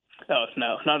 Oh,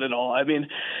 no, not at all. I mean,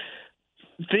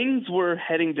 things were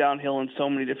heading downhill in so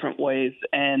many different ways.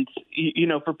 And,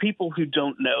 for people who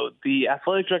don't know, the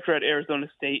athletic director at Arizona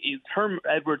State is Herm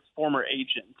Edwards' former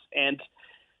agent. And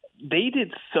they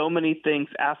did so many things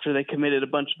after they committed a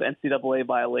bunch of NCAA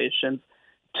violations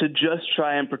to just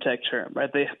try and protect Herm, right?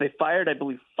 They fired, I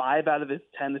believe, 5 out of his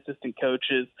 10 assistant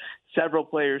coaches. Several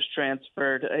players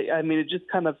transferred. I mean, it just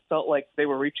kind of felt like they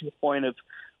were reaching the point of,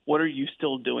 what are you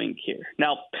still doing here?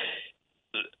 Now,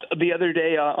 the other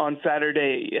day on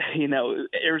Saturday,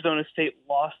 Arizona State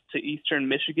lost to Eastern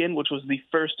Michigan, which was the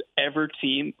first ever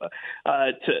team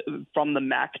from the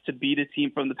MAC to beat a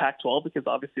team from the Pac-12, because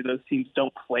obviously those teams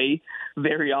don't play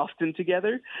very often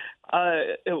together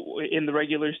in the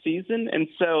regular season. And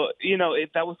so,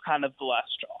 that was kind of the last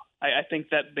straw. I think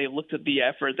that they looked at the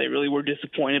effort. They really were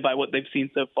disappointed by what they've seen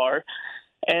so far.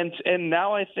 And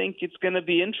now I think it's going to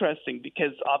be interesting,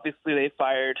 because obviously they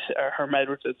fired Herm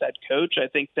Edwards as head coach. I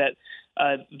think that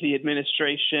the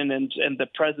administration and the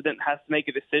president has to make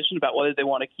a decision about whether they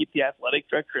want to keep the athletic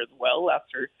director as well,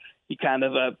 after he kind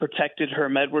of protected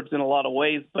Herm Edwards in a lot of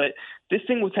ways. But this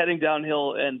thing was heading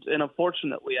downhill, and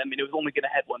unfortunately, I mean, it was only going to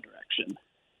head one direction.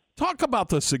 Talk about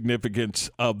the significance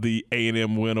of the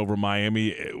A&M win over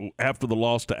Miami after the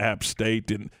loss to App State,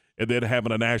 and then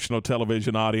having a national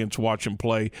television audience watch him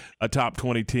play a top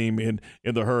 20 team in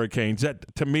the Hurricanes.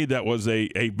 That, to me, that was a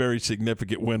very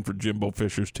significant win for Jimbo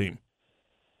Fisher's team.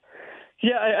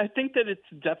 Yeah, I think that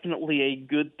it's definitely a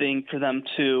good thing for them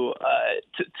to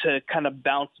kind of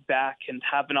bounce back and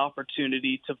have an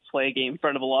opportunity to play a game in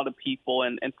front of a lot of people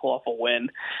and pull off a win.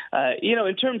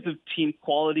 In terms of team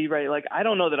quality, right, like, I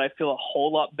don't know that I feel a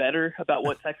whole lot better about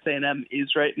what Texas A&M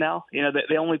is right now.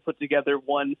 They only put together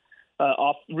one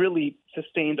really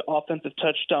sustained offensive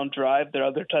touchdown drive. Their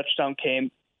other touchdown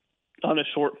came on a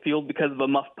short field because of a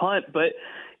muff punt. But,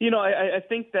 I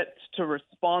think that to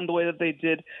respond the way that they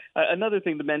did, another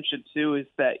thing to mention, too, is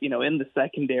that, in the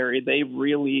secondary, they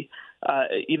really,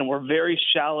 were very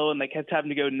shallow, and they kept having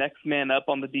to go next man up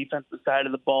on the defensive side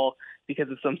of the ball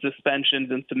because of some suspensions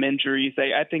and some injuries.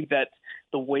 I think that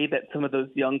the way that some of those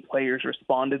young players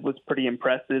responded was pretty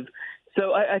impressive.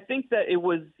 So I think that it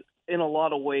was, in a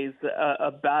lot of ways,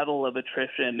 a battle of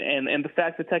attrition, and the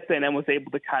fact that Texas A&M was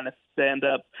able to kind of stand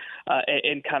up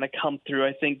and kind of come through,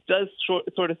 I think, does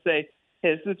sort of say,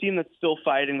 hey, this is a team that's still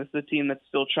fighting, this is a team that's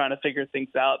still trying to figure things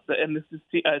out, and this is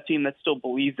a team that still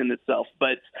believes in itself.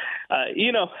 But,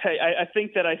 I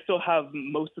think that I still have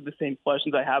most of the same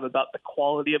questions I have about the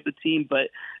quality of the team, but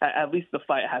at least the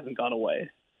fight hasn't gone away.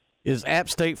 Is App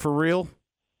State for real?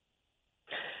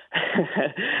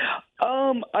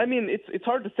 I mean, it's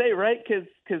hard to say, right?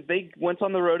 Because they went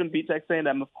on the road and beat Texas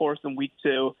A&M, of course, in week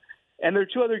 2. And their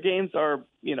 2 other games are,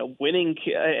 winning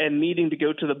and needing to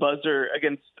go to the buzzer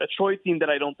against a Troy team that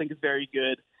I don't think is very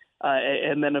good.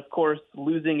 And then, of course,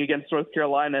 losing against North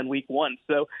Carolina in week 1.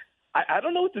 So I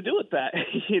don't know what to do with that.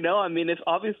 I mean,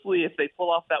 if they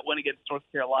pull off that win against North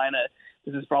Carolina,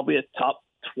 this is probably a top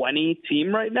 20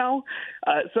 team right now.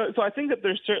 So I think that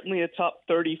there's certainly a top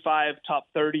 35, top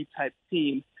 30 type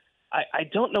team. I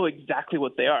don't know exactly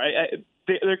what they are.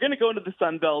 They're going to go into the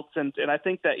Sun Belt, and I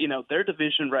think that, their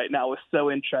division right now is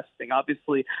so interesting.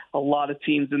 Obviously, a lot of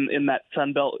teams in that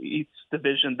Sun Belt East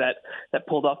division that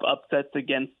pulled off upsets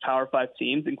against Power 5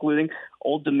 teams, including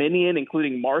Old Dominion,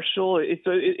 including Marshall. It's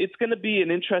going to be an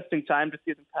interesting time to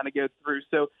see them kind of go through.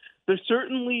 So they're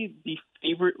certainly the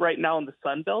favorite right now in the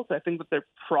Sun Belt. I think that they're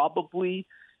probably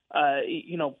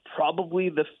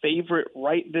the favorite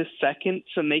right this second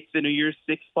to make the New Year's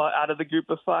Six spot out of the group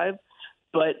of 5.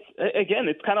 But again,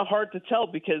 it's kind of hard to tell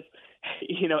because,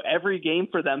 every game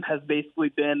for them has basically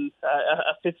been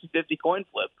a 50-50 coin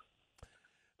flip.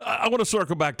 I want to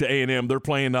circle back to A&M. They're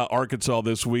playing Arkansas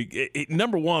this week.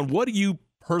 Number one, what do you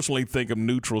personally think of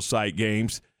neutral site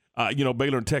games?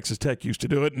 Baylor and Texas Tech used to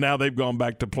do it, and now they've gone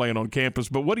back to playing on campus.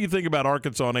 But what do you think about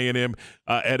Arkansas and A&M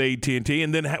at AT&T?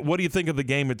 And then what do you think of the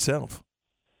game itself?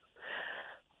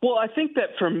 Well, I think that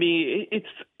for me,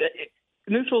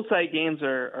 neutral site games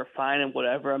are fine and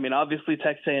whatever. I mean, obviously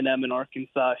Texas A&M and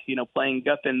Arkansas, playing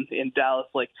up in Dallas,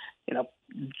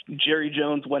 Jerry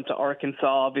Jones went to Arkansas.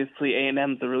 Obviously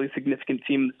A&M is a really significant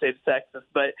team in the state of Texas.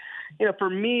 But, for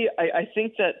me, I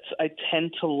think that I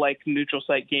tend to like neutral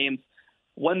site games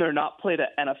when they're not played at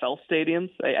NFL stadiums.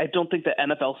 I don't think that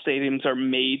NFL stadiums are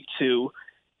made to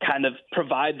kind of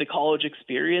provide the college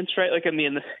experience, right?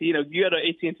 You go to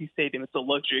AT&T Stadium, it's a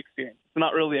luxury experience. It's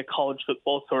not really a college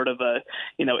football sort of a,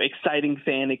 exciting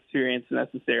fan experience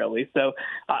necessarily. So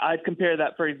I'd compare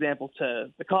that, for example,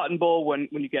 to the Cotton Bowl when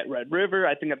you get Red River.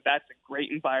 I think that's a great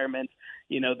environment.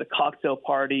 The cocktail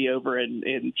party over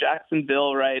in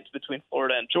Jacksonville, right, between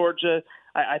Florida and Georgia.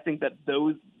 I think that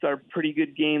those are pretty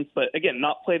good games, but again,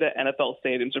 not played at NFL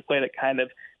stadiums or played at kind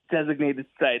of designated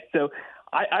sites. So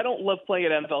I don't love playing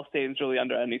at NFL stadiums really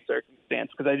under any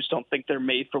circumstance because I just don't think they're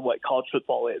made for what college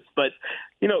football is. But,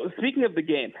 speaking of the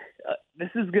game, this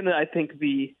is going to, I think,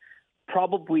 be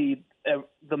probably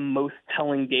the most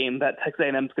telling game that Texas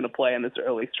A&M is going to play in this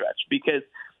early stretch because,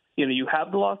 you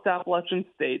have the loss to Appalachian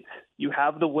State, you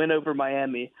have the win over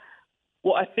Miami.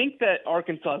 Well, I think that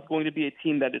Arkansas is going to be a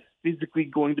team that is physically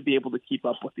going to be able to keep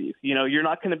up with these. You're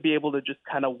not going to be able to just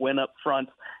kind of win up front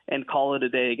and call it a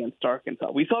day against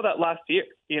Arkansas. We saw that last year,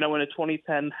 in a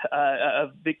 2010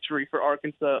 victory for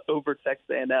Arkansas over Texas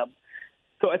A&M.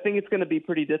 So I think it's going to be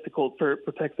pretty difficult for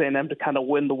Texas A&M to kind of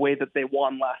win the way that they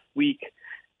won last week.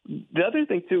 The other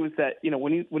thing, too, is that,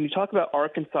 when you talk about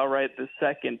Arkansas right this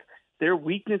second, their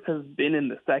weakness has been in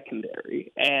the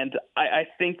secondary. And I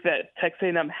think that Texas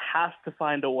A&M has to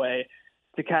find a way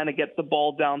to kind of get the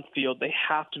ball downfield. They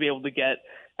have to be able to get,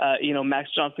 Max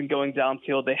Johnson going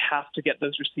downfield. They have to get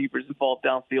those receivers involved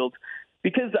downfield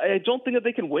because I don't think that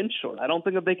they can win short. I don't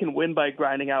think that they can win by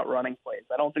grinding out running plays.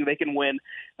 I don't think they can win,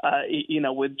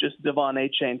 with just Devon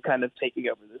Achane kind of taking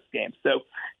over this game. So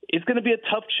it's going to be a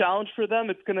tough challenge for them.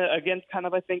 It's going to, again, kind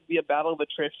of, I think, be a battle of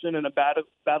attrition and a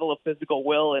battle of physical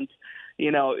will. And,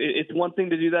 it's one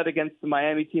thing to do that against the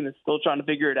Miami team that's still trying to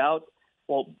figure it out.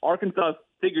 Well, Arkansas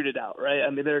figured it out, right? I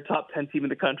mean, they're a top 10 team in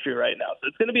the country right now. So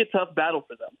it's going to be a tough battle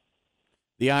for them.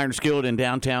 The Iron Skillet in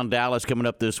downtown Dallas coming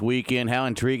up this weekend. How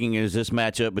intriguing is this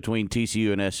matchup between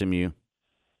TCU and SMU?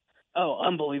 Oh,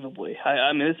 unbelievably.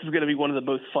 I mean, this is going to be one of the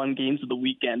most fun games of the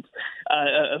weekend.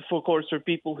 Of course, for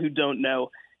people who don't know,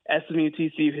 SMU,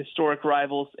 TCU, historic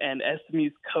rivals, and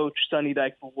SMU's coach, Sonny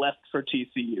Dykes, left for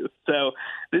TCU. So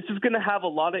this is going to have a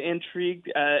lot of intrigue.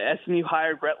 SMU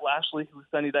hired Brett Lashley, who was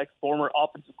Sonny Dykes' former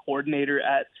offensive coordinator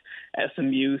at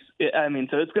SMU.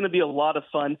 So it's going to be a lot of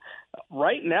fun.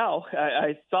 Right now,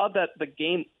 I saw that the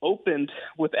game opened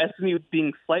with SMU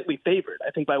being slightly favored,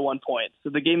 I think by 1 point. So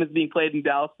the game is being played in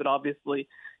Dallas, but obviously,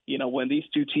 when these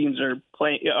two teams are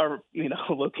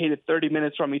located 30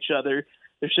 minutes from each other,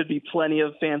 there should be plenty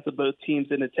of fans of both teams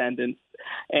in attendance.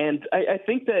 And I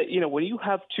think that, when you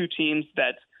have two teams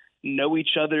that know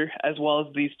each other as well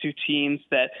as these two teams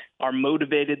that are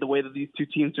motivated the way that these two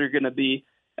teams are going to be,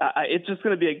 it's just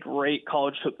going to be a great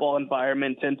college football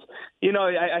environment. And,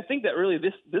 I think that really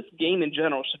this game in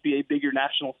general should be a bigger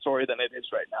national story than it is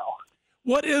right now.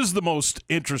 What is the most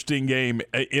interesting game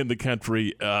in the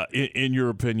country, in your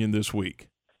opinion, this week?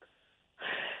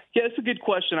 Yeah, that's a good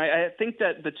question. I think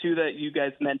that the two that you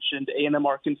guys mentioned, A&M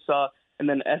Arkansas and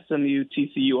then SMU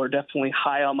TCU, are definitely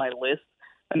high on my list.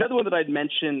 Another one that I'd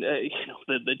mentioned,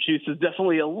 the juice is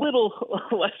definitely a little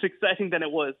less exciting than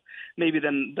it was, maybe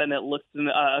than it looked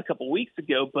a couple weeks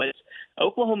ago. But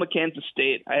Oklahoma, Kansas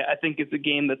State, I think is a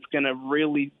game that's going to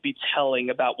really be telling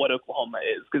about what Oklahoma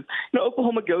is. Because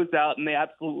Oklahoma goes out and they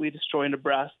absolutely destroy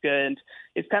Nebraska, and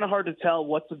it's kind of hard to tell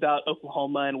what's about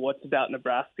Oklahoma and what's about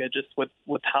Nebraska, just with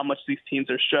how much these teams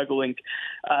are struggling.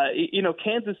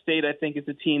 Kansas State, I think, is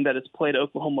a team that has played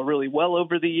Oklahoma really well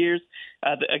over the years.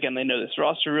 Again, they know this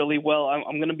roster really well.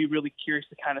 I'm going to be really curious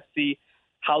to kind of see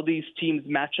how these teams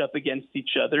match up against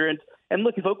each other. And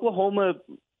look, if Oklahoma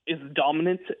is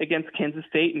dominant against Kansas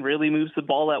State and really moves the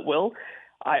ball at will,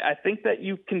 I think that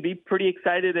you can be pretty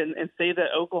excited and say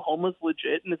that Oklahoma's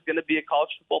legit and is going to be a college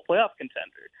football playoff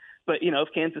contender. But, if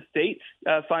Kansas State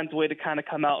finds a way to kind of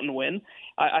come out and win,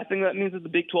 I think that means that the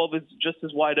Big 12 is just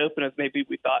as wide open as maybe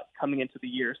we thought coming into the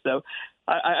year. So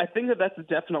I think that that's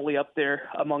definitely up there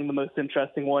among the most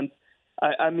interesting ones.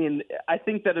 I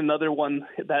think that another one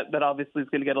that obviously is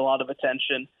going to get a lot of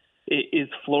attention is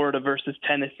Florida versus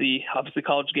Tennessee. Obviously,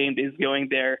 College Game Day is going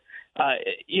there.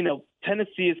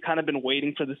 Tennessee has kind of been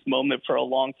waiting for this moment for a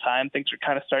long time. Things are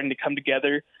kind of starting to come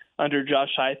together under Josh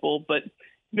Heupel. But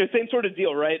same sort of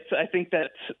deal, right? So I think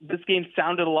that this game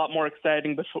sounded a lot more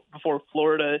exciting before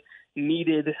Florida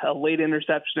needed a late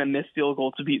interception and missed field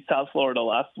goal to beat South Florida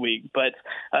last week. But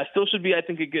still should be, I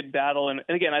think, a good battle. And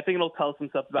again, I think it'll tell us some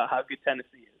stuff about how good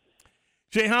Tennessee is.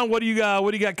 Shehan, what do you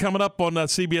got coming up on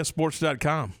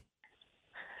CBSSports.com?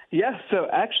 Yeah, so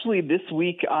actually this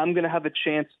week I'm going to have a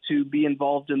chance to be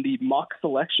involved in the mock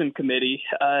selection committee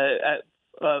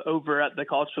over at the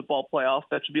College Football Playoff.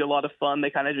 That should be a lot of fun. They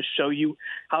kind of just show you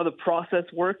how the process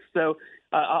works. So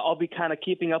I'll be kind of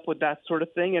keeping up with that sort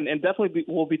of thing, and definitely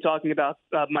we'll be talking about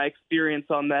my experience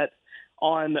on that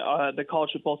on the College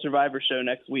Football Survivor Show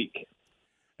next week.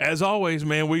 As always,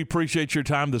 man, we appreciate your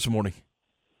time this morning.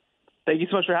 Thank you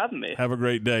so much for having me. Have a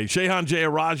great day. Shehan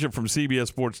Jeyarajah from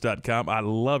CBSSports.com. I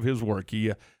love his work.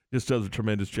 He just does a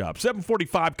tremendous job.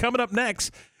 7:45 coming up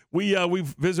next. We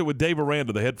visit with Dave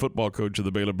Aranda, the head football coach of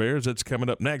the Baylor Bears. That's coming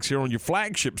up next here on your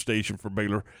flagship station for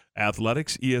Baylor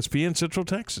Athletics, ESPN Central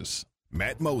Texas.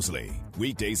 Matt Mosley,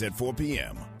 weekdays at 4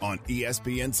 p.m. on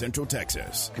ESPN Central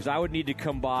Texas. Because I would need to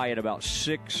come by at about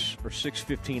 6 or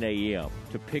 6:15 a.m.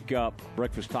 to pick up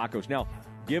breakfast tacos. Now,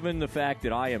 given the fact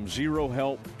that I am zero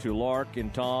help to Lark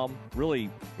and Tom, really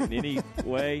in any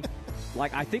way,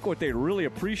 I think what they'd really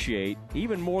appreciate,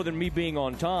 even more than me being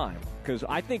on time, because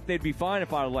I think they'd be fine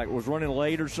if I was running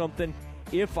late or something,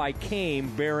 if I came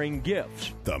bearing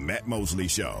gifts. The Matt Mosley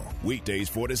Show, weekdays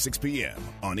 4 to 6 p.m.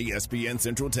 on ESPN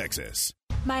Central Texas.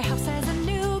 My house has a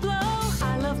new glow.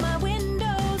 I love my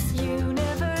windows.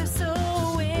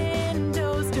 Universal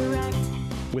Windows Direct.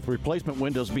 With replacement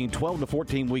windows being 12 to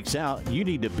 14 weeks out, you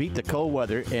need to beat the cold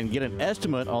weather and get an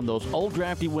estimate on those old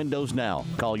drafty windows now.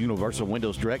 Call Universal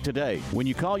Windows Direct today. When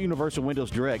you call Universal Windows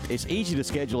Direct, it's easy to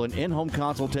schedule an in-home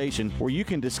consultation where you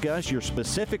can discuss your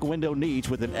specific window needs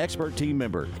with an expert team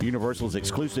member. Universal's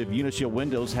exclusive Unishield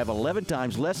windows have 11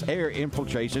 times less air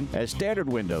infiltration as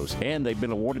standard windows, and they've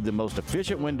been awarded the most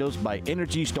efficient windows by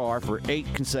Energy Star for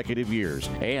 8 consecutive years.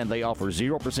 And they offer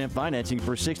 0% financing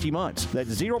for 60 months. That's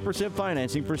 0%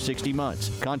 financing for 60 months.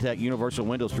 Contact Universal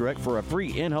Windows Direct for a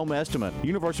free in-home estimate.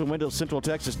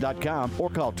 UniversalWindowsCentralTexas.com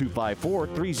or call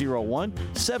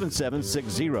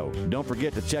 254-301-7760. Don't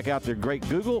forget to check out their great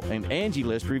Google and Angie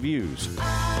List reviews.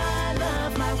 I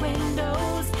love my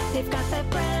windows. They've got that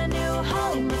brand new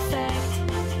home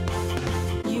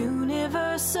effect.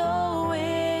 Universal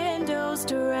Windows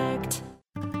Direct.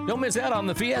 Don't miss out on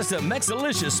the Fiesta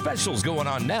Mexalicious specials going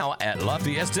on now at La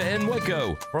Fiesta in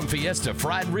Waco. From Fiesta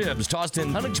fried ribs tossed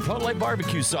in honey chipotle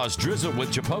barbecue sauce drizzled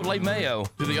with chipotle mayo,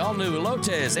 to the all-new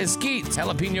elotes, esquites,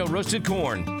 jalapeno roasted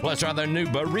corn, plus our new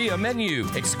birria menu.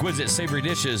 Exquisite savory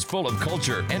dishes full of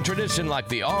culture and tradition like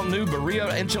the all-new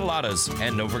birria enchiladas.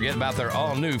 And don't forget about their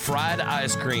all-new fried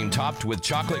ice cream topped with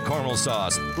chocolate caramel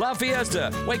sauce. La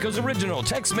Fiesta, Waco's original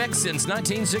Tex-Mex since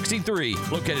 1963.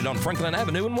 Located on Franklin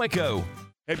Avenue in Waco.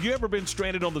 Have you ever been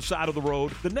stranded on the side of the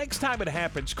road? The next time it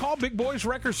happens, call Big Boys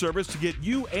Wrecker Service to get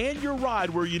you and your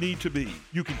ride where you need to be.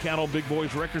 You can count on Big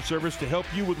Boys Wrecker Service to help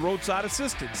you with roadside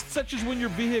assistance, such as when your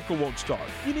vehicle won't start,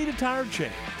 you need a tire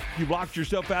change, you locked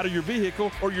yourself out of your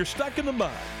vehicle, or you're stuck in the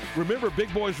mud. Remember,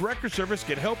 Big Boys Wrecker Service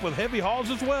can help with heavy hauls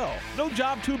as well. No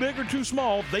job too big or too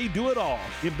small, they do it all.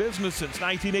 In business since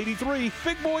 1983,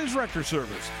 Big Boys Wrecker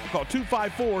Service. Call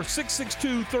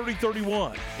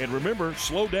 254-662-3031. And remember,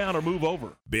 slow down or move over.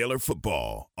 Baylor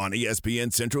football on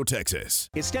ESPN Central Texas.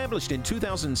 Established in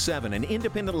 2007 and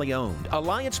independently owned,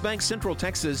 Alliance Bank Central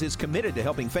Texas is committed to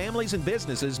helping families and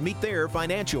businesses meet their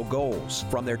financial goals.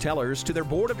 From their tellers to their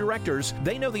board of directors,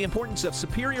 they know the importance of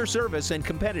superior service and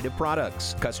competitive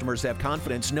products. Customers have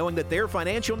confidence knowing that their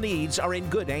financial needs are in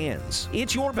good hands.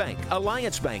 It's your bank,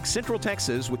 Alliance Bank Central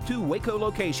Texas, with 2 Waco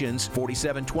locations,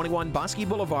 4721 Bosque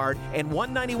Boulevard and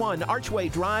 191 Archway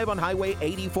Drive on Highway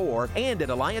 84, and at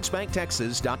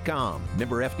AllianceBankTexas.com.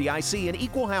 Member FDIC and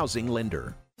equal housing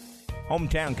lender.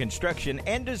 Hometown Construction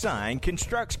and Design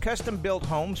constructs custom-built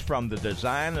homes from the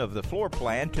design of the floor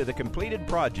plan to the completed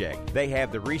project. They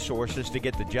have the resources to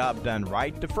get the job done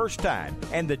right the first time,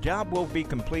 and the job will be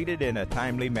completed in a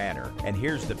timely manner. And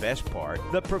here's the best part.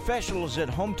 The professionals at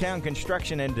Hometown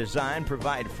Construction and Design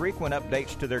provide frequent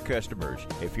updates to their customers.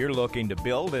 If you're looking to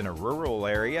build in a rural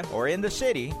area or in the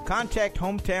city, contact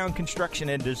Hometown Construction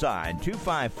and Design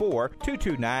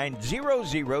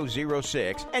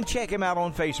 254-229-0006 and check him out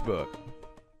on Facebook.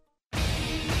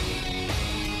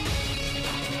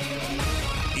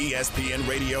 ESPN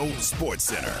Radio Sports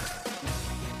Center.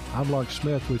 I'm Lark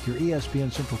Smith with your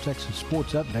ESPN Central Texas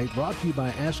Sports Update, brought to you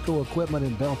by ASCO Equipment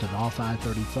in Belton off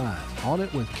I-35. On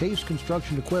it with Case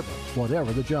Construction Equipment,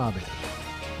 whatever the job is.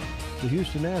 The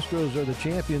Houston Astros are the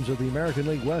champions of the American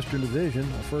League Western Division.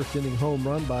 A first-inning home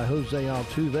run by Jose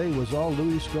Altuve was all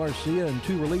Luis Garcia, and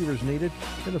 2 relievers needed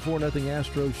in the 4-0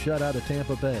 Astros shutout of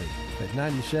Tampa Bay. At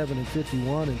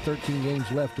 97-51 and 13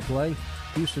 games left to play,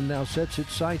 Houston now sets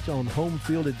its sights on home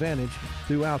field advantage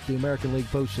throughout the American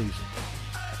League postseason.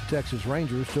 The Texas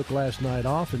Rangers took last night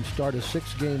off and start a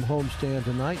 6-game homestand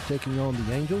tonight, taking on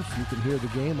the Angels. You can hear the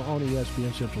game on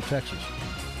ESPN Central Texas.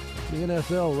 The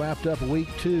NFL wrapped up week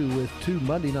 2 with 2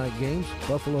 Monday night games.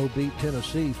 Buffalo beat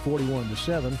Tennessee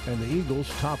 41-7, and the Eagles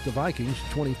topped the Vikings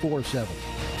 24-7.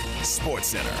 Sports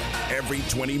Center, every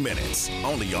 20 minutes,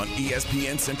 only on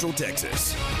ESPN Central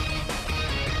Texas.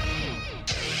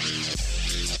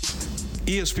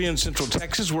 ESPN Central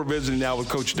Texas. We're visiting now with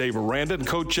Coach Dave Aranda. And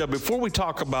Coach, before we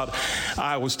talk about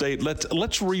Iowa State,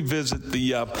 let's revisit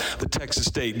the Texas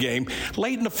State game.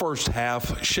 Late in the first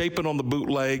half, Shapen on the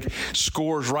bootleg,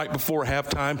 scores right before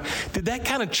halftime. Did that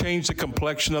kind of change the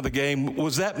complexion of the game?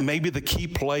 Was that maybe the key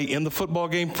play in the football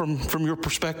game from your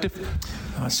perspective?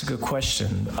 That's a good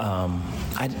question.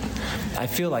 I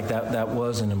feel like that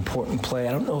was an important play.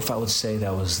 I don't know if I would say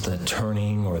that was the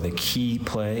turning or the key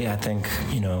play. I think,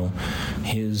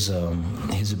 his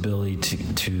ability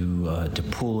to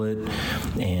pull it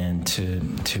and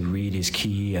to read his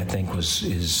key, I think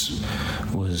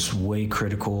was way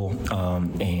critical,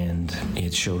 and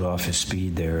it showed off his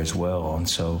speed there as well. And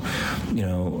so,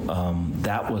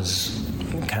 that was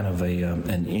kind of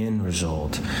an end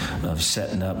result of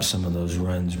setting up some of those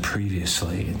runs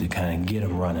previously to kind of get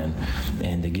them running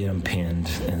and to get them pinned,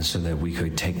 and so that we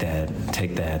could take that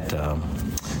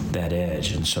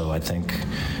edge. And so I think,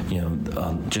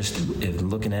 just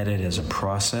looking at it as a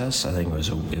process, I think it was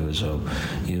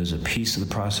a piece of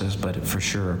the process, but for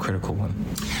sure a critical one.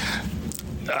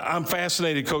 I'm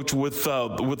fascinated, Coach, with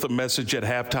the message at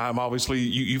halftime. Obviously,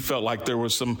 you felt like there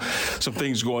was some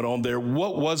things going on there.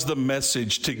 What was the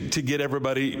message to get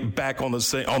everybody back on the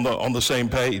same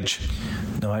page?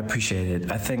 No, I appreciate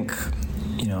it. I think,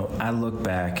 I look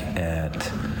back at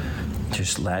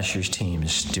just last year's team,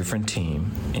 it's a different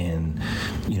team, and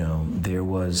there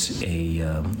was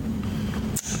a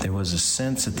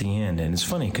sense at the end, and it's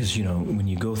funny because when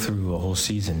you go through a whole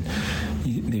season,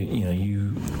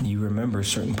 you remember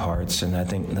certain parts, and I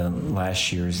think the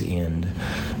last year's end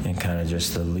and kind of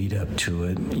just the lead up to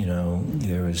it,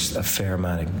 there was a fair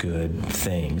amount of good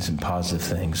things and positive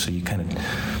things. So you kind of,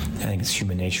 I think it's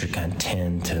human nature to kind of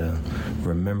tend to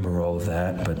remember all of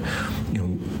that. But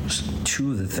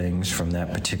two of the things from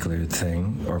that particular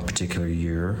thing or particular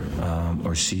year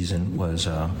or season was.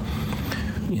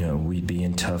 We'd be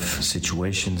in tough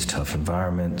situations, tough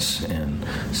environments, and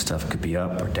stuff could be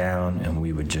up or down, and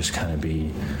we would just kind of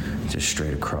be just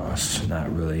straight across,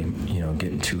 not really,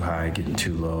 getting too high, getting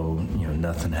too low,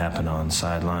 nothing happened on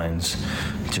sidelines,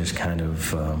 just kind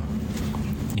of,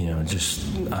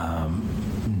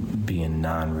 being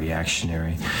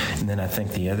non-reactionary. And then I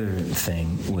think the other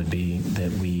thing would be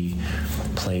that we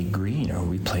played green, or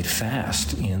we played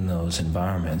fast in those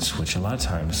environments, which a lot of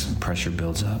times pressure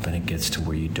builds up and it gets to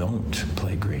where you don't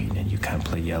play green and you kind of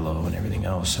play yellow and everything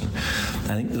else. And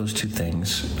I think those two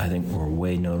things were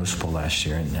way noticeable last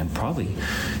year, and probably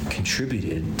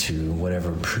contributed to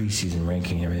whatever preseason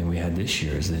ranking and everything we had this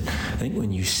year. Is that I think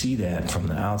when you see that from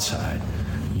the outside,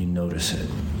 you notice it.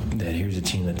 That here's a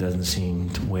team that doesn't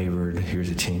seem wavered. Here's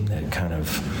a team that kind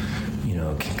of,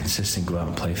 can consistently go out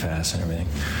and play fast and everything.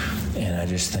 And I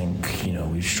just think,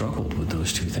 we've struggled with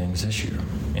those two things this year.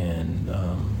 And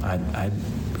I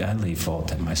leave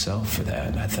fault at myself for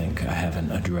that. I think I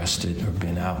haven't addressed it or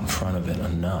been out in front of it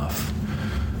enough,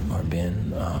 or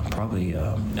been probably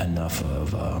enough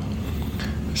of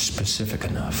specific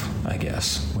enough, I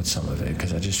guess, with some of it,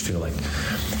 because I just feel like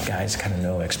guys kind of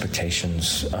know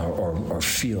expectations or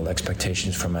feel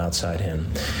expectations from outside in,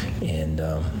 and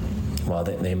while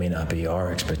they may not be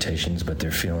our expectations, but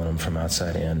they're feeling them from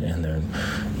outside in, and they're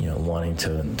wanting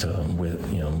to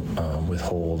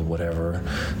withhold whatever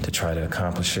to try to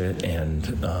accomplish it.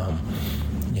 And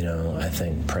I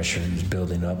think pressure is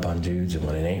building up on dudes, and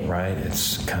when it ain't right,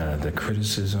 it's kind of the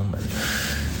criticism.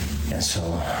 And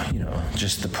so,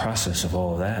 just the process of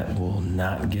all of that will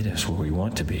not get us where we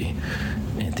want to be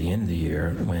at the end of the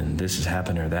year, when this is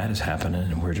happening or that is happening,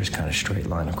 and we're just kind of straight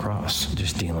line across,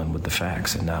 just dealing with the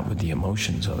facts and not with the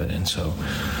emotions of it. And so,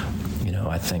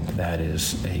 I think that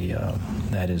is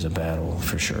a battle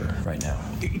for sure right now.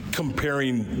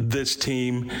 Comparing this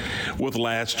team with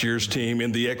last year's team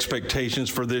and the expectations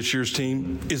for this year's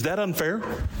team, is that unfair?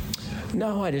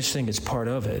 No, I just think it's part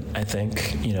of it. I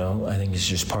think it's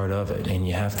just part of it, and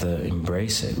you have to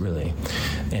embrace it, really.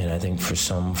 And I think for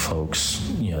some folks,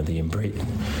 the embrace,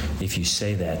 if you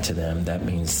say that to them, that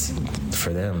means,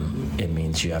 for them, it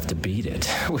means you have to beat it,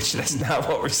 which that's not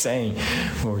what we're saying.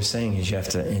 What we're saying is you have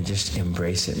to just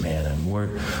embrace it, man. And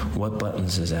what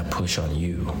buttons does that push on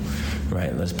you,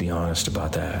 right? Let's be honest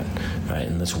about that, right?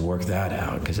 And let's work that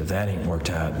out, because if that ain't worked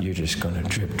out, you're just going to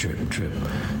drip, drip, drip,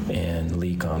 and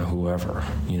leak on whoever,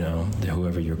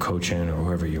 whoever you're coaching or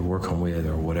whoever you're working with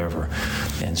or whatever.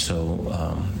 And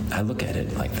so I look at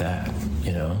it like that,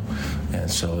 and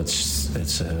so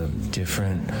it's a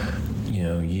different,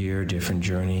 year, different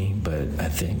journey, but I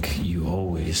think you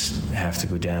always have to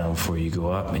go down before you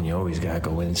go up, and you always got to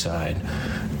go inside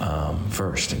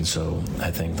first. And so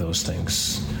I think those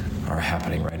things are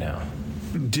happening right now.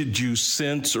 Did you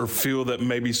sense or feel that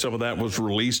maybe some of that was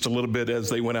released a little bit as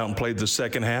they went out and played the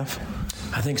second half?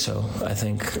 I think so. I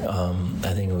think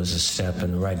it was a step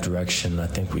in the right direction. I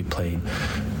think we played,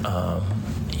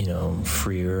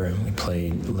 freer, and we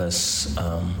played less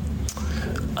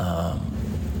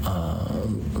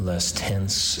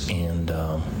tense, and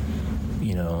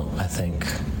I think.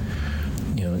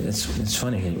 It's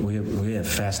funny. We had a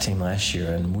fast team last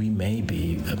year, and we may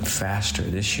be faster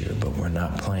this year, but we're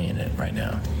not playing it right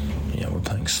now. We're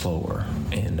playing slower,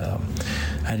 and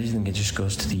I just think it just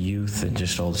goes to the youth and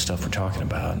just all the stuff we're talking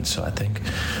about. And so I think,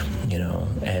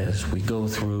 as we go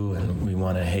through and we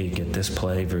want to, get this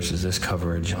play versus this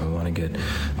coverage, and we want to get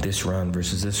this run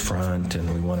versus this front,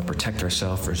 and we want to protect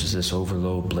ourselves versus this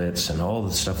overload blitz, and all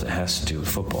the stuff that has to do with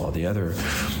football. The other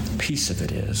piece of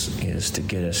it is to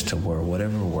get us to where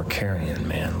whatever we're carrying,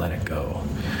 man, let it go.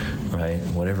 Right?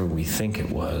 Whatever we think it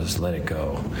was, let it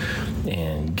go,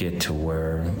 and get to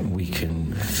where we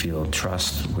can feel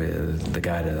trust with the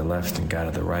guy to the left and guy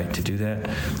to the right to do that,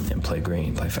 and play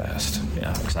green, play fast.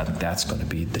 Yeah, because I think that's going to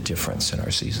be the difference in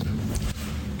our season.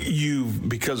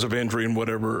 Because of injury and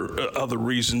whatever other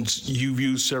reasons, you've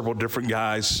used several different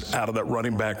guys out of that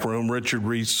running back room. Richard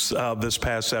Reese this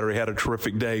past Saturday had a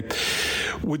terrific day.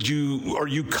 Are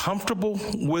you comfortable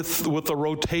with a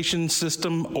rotation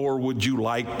system, or would you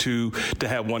like to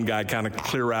have one guy kind of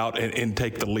clear out and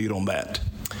take the lead on that?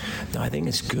 No, I think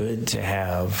it's good to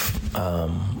have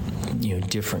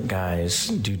different guys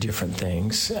do different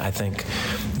things. I think,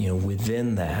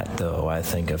 within that, though, I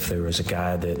think if there was a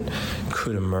guy that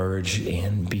could emerge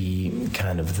and be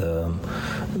kind of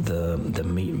the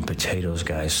meat and potatoes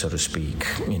guy, so to speak,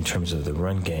 in terms of the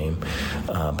run game,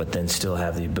 but then still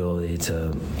have the ability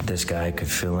to, this guy could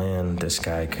fill in, this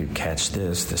guy could catch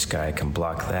this guy can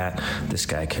block that, this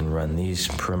guy can run these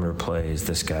perimeter plays,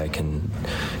 this guy can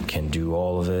do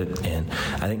all of it. And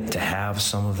I think to have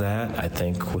some of that, I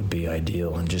think would be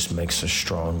ideal and just makes us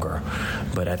stronger.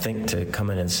 But I think to come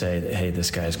in and say that, hey,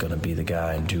 this guy's going to be the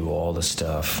guy and do all the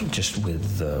stuff, just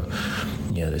with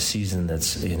the season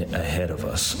that's ahead of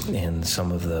us, and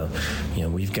some of the,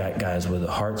 we've got guys with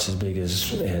hearts as big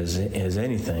as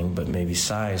anything, but maybe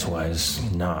size-wise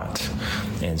not.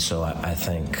 And so I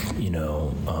think,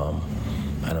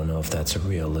 I don't know if that's a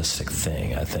realistic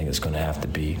thing. I think it's going to have to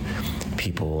be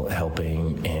people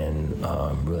helping and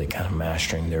really kind of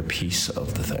mastering their piece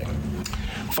of the thing.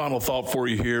 Final thought for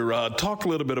you here. Talk a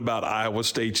little bit about Iowa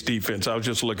State's defense. I was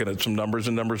just looking at some numbers,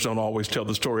 and numbers don't always tell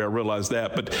the story. I realize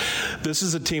that. But this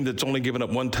is a team that's only given up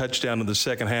one touchdown in the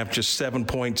second half, just 7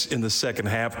 points in the second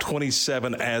half,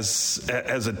 27 as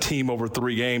a team over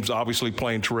 3 games, obviously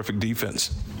playing terrific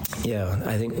defense. Yeah,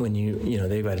 I think when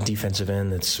they've got a defensive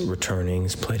end that's returning,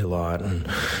 has played a lot and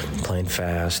playing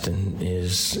fast and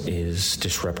is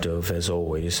disruptive as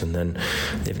always. And then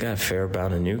they've got a fair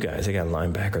amount of new guys. They got a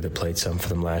linebacker that played some for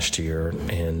them last year,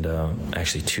 and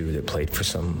actually 2 that played for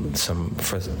some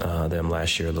for them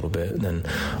last year a little bit. And then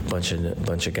a bunch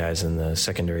of guys in the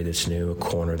secondary that's new, a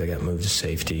corner that got moved to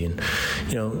safety, and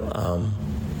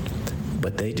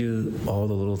but they do all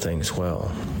the little things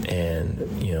well. And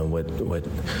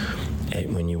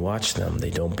when you watch them, they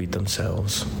don't beat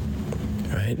themselves,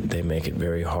 right? They make it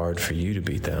very hard for you to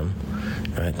beat them,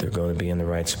 right? They're going to be in the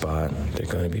right spot. They're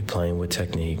going to be playing with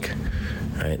technique,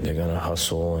 right? They're going to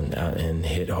hustle and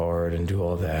hit hard and do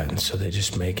all that. And so they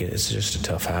just make it, it's just a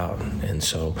tough out. And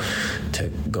so to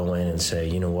go in and say,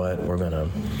 you know what, we're going to,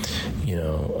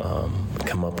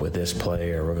 come up with this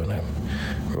play, or we're going to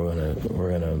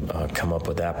come up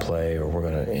with that play, or we're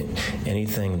going to,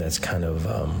 anything that's kind of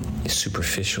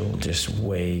superficial just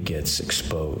way gets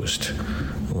exposed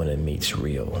when it meets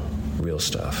real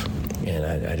stuff. And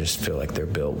I just feel like they're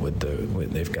built with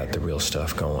they've got the real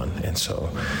stuff going. And so,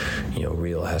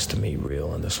 real has to meet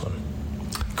real in this one.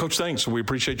 Coach, thanks. We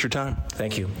appreciate your time.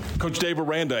 Thank you. Coach Dave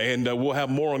Aranda, and we'll have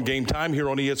more on Game Time here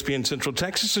on ESPN Central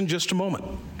Texas in just a moment.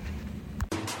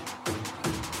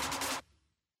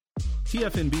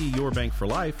 TFNB Your Bank for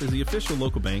Life is the official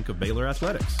local bank of Baylor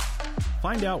Athletics.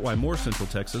 Find out why more Central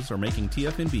Texas are making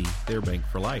TFNB their bank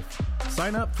for life.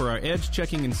 Sign up for our Edge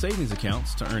checking and savings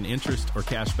accounts to earn interest or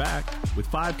cash back. With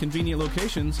 5 convenient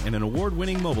locations and an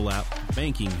award-winning mobile app,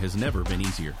 banking has never been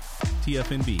easier.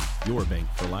 TFNB, your bank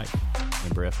for life.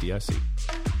 Member FDIC.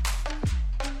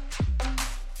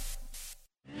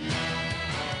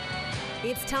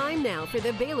 It's time now for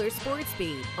the Baylor Sports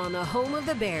Beat on the home of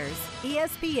the Bears,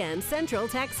 ESPN Central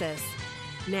Texas.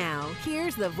 Now,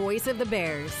 here's the voice of the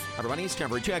Bears. Everybody, it's time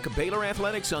for a check of Baylor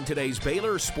Athletics on today's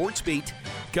Baylor Sports Beat.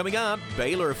 Coming up,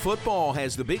 Baylor football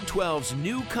has the Big 12's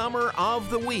newcomer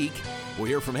of the week. We'll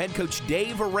hear from head coach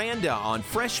Dave Aranda on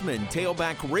freshman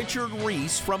tailback Richard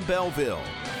Reese from Belleville.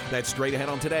 That's straight ahead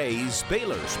on today's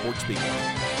Baylor Sports Beat.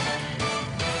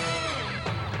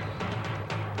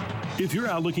 If you're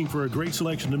out looking for a great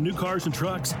selection of new cars and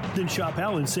trucks, then shop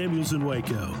Allen Samuels in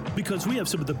Waco. Because we have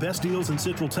some of the best deals in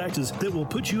Central Texas that will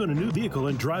put you in a new vehicle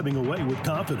and driving away with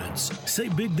confidence.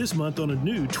 Save big this month on a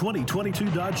new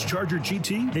 2022 Dodge Charger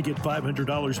GT and get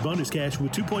 $500 bonus cash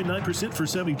with 2.9% for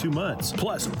 72 months.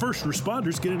 Plus, first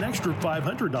responders get an extra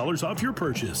 $500 off your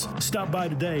purchase. Stop by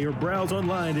today or browse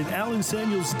online at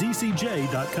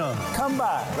AllenSamuelsDCJ.com. Come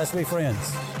by. Let's be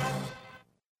friends.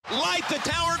 Light the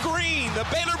tower green. The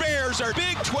Baylor Bears are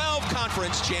Big 12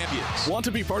 Conference champions. Want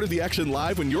to be part of the action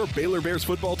live when your Baylor Bears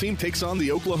football team takes on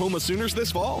the Oklahoma Sooners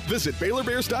this fall? Visit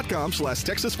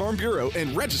BaylorBears.com/Texas Farm Bureau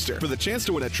and register for the chance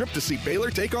to win a trip to see Baylor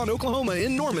take on Oklahoma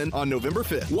in Norman on November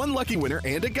 5th. One lucky winner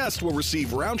and a guest will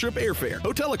receive round-trip airfare,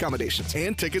 hotel accommodations,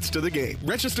 and tickets to the game.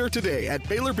 Register today at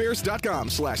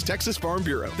BaylorBears.com/Texas Farm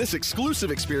Bureau. This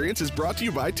exclusive experience is brought to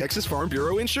you by Texas Farm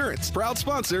Bureau Insurance, proud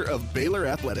sponsor of Baylor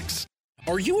Athletics.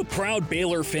 Are you a proud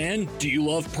Baylor fan? Do you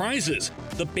love prizes?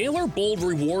 The Baylor Bold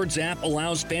Rewards app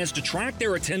allows fans to track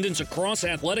their attendance across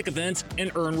athletic events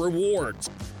and earn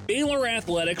rewards. Baylor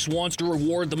Athletics wants to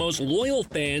reward the most loyal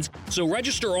fans, so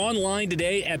register online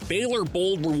today at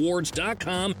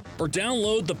BaylorBoldRewards.com or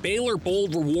download the Baylor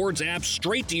Bold Rewards app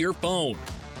straight to your phone.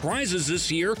 Prizes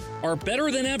this year are better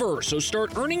than ever, so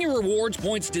start earning your rewards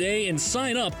points today and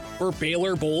sign up for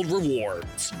Baylor Bold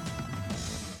Rewards.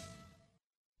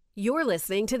 You're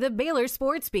listening to the Baylor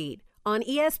Sports Beat on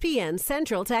ESPN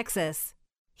Central Texas.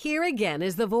 Here again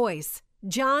is the voice,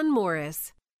 John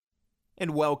Morris.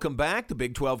 And welcome back. The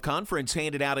Big 12 Conference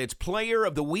handed out its Player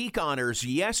of the Week honors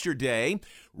yesterday.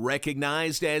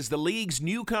 Recognized as the league's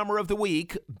newcomer of the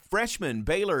week, freshman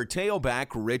Baylor tailback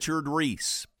Richard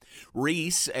Reese.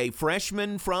 Reese, a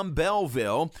freshman from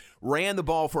Belleville, ran the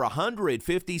ball for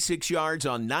 156 yards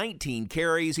on 19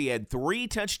 carries. He had 3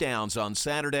 touchdowns on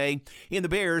Saturday in the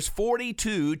Bears'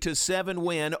 42-7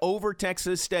 win over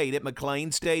Texas State at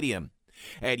McLean Stadium.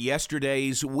 At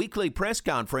yesterday's weekly press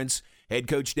conference, head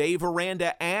coach Dave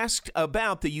Aranda asked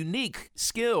about the unique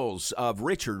skills of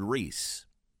Richard Reese.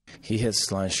 He hits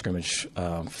the line of scrimmage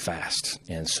fast,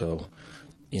 and so,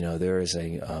 there is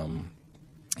a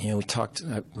we've talked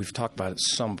about it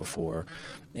some before,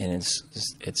 and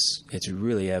it's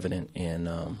really evident in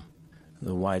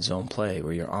the wide zone play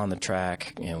where you're on the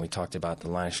track, and we talked about the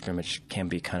line of scrimmage can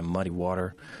be kind of muddy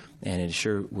water, and it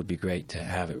sure would be great to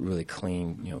have it really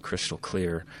clean, crystal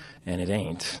clear, and it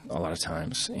ain't a lot of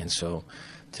times. And so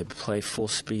to play full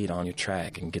speed on your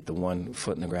track and get the one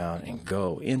foot in the ground and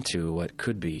go into what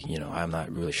could be, I'm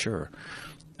not really sure,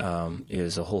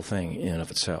 is a whole thing in and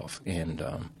of itself. And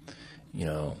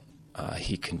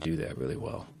he can do that really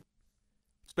well.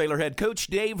 It's Baylor head coach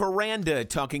Dave Aranda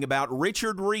talking about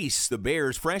Richard Reese, the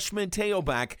Bears' freshman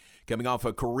tailback, coming off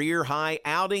a career-high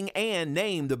outing and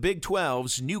named the Big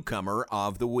 12's newcomer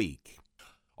of the week.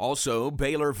 Also,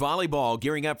 Baylor volleyball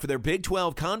gearing up for their Big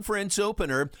 12 conference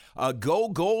opener, a Go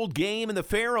Gold game in the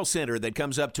Farrell Center that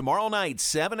comes up tomorrow night,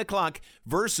 7 o'clock,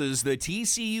 versus the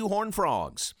TCU Horned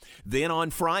Frogs. Then on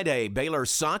Friday, Baylor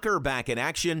soccer back in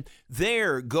action,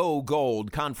 their Go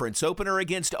Gold conference opener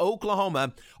against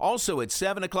Oklahoma, also at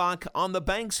 7 o'clock on the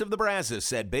banks of the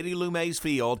Brazos at Betty Lou Mays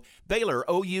Field. Baylor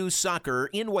OU soccer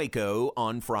in Waco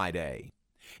on Friday.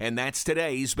 And that's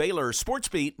today's Baylor Sports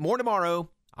Beat. More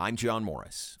tomorrow. I'm John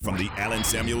Morris. From the Allen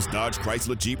Samuels Dodge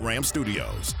Chrysler Jeep Ram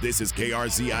Studios, this is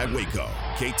KRZI Waco,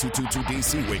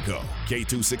 K222DC Waco,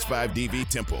 K265DV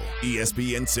Temple,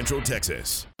 ESPN Central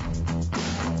Texas.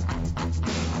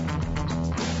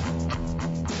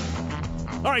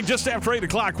 All right, just after 8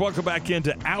 o'clock, welcome back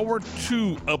into hour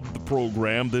 2 of the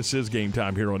program. This is Game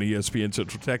Time here on ESPN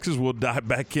Central Texas. We'll dive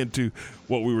back into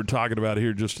what we were talking about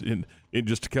here just in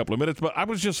just a couple of minutes. But I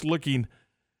was just looking,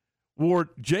 Ward,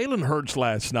 Jalen Hurts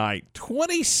last night,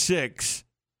 26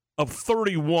 of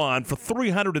 31 for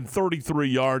 333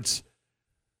 yards.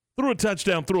 Threw a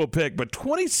touchdown, threw a pick, but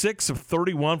 26 of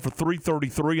 31 for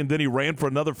 333, and then he ran for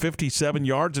another 57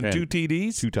 yards and 2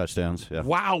 TDs. 2 touchdowns, yeah.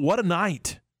 Wow, what a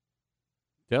night.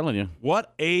 Telling you.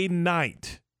 What a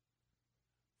night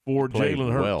for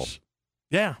Jalen Hurts. Well.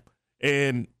 Yeah,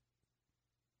 and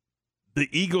the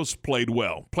Eagles played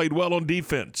well on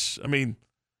defense. I mean,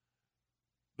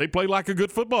 they played like a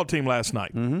good football team last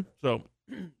night. Mm-hmm. So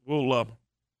we'll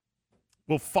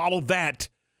follow that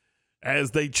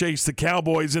as they chase the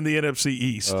Cowboys in the NFC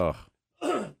East.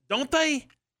 Don't they?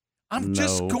 I'm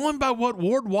just going by what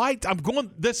Ward White.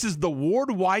 This is the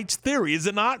Ward White's theory, is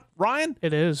it not, Ryan?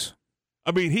 It is. I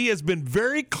mean, he has been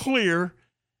very clear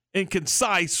and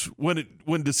concise when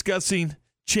discussing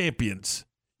champions.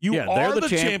 They're the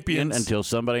champions until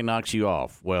somebody knocks you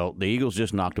off. Well, the Eagles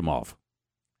just knocked them off.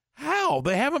 How?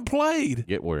 They haven't played.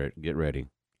 Get ready.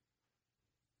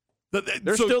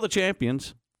 They're still the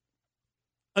champions.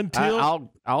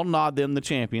 Until I'll nod them the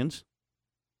champions.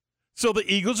 So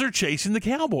the Eagles are chasing the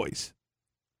Cowboys.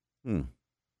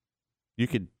 You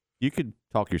could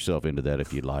talk yourself into that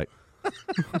if you'd like.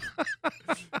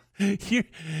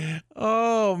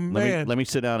 Oh man! Let me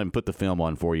sit down and put the film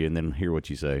on for you, and then hear what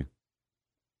you say.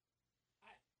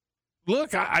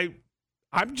 Look,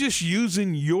 I'm just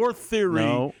using your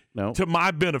theory to my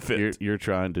benefit. You're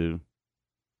trying to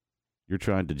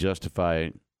justify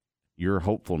your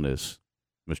hopefulness,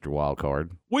 Mr.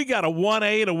 Wildcard. We got a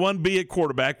 1A and a 1B at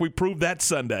quarterback. We proved that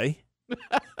Sunday.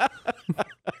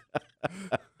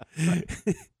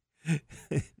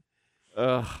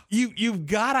 You've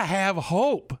got to have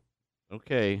hope.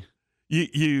 Okay.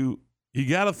 You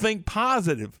got to think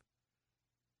positive.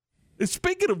 And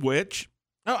speaking of which,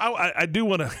 I do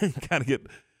want to kind of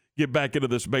get back into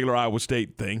this Baylor Iowa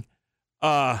State thing.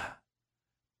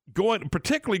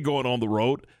 Particularly going on the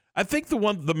road. I think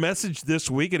the message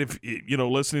this week, and if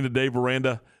listening to Dave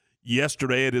Aranda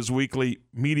yesterday at his weekly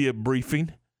media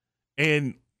briefing,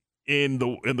 and in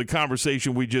the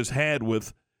conversation we just had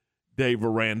with Dave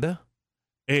Aranda,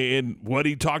 and what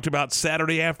he talked about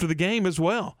Saturday after the game as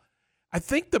well. I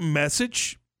think the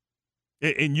message,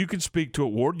 and you can speak to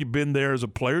it, Ward. You've been there as a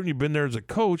player and you've been there as a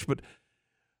coach, but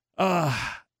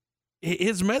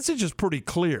his message is pretty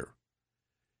clear.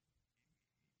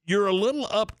 You're a little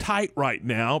uptight right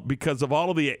now because of all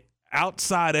of the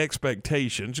outside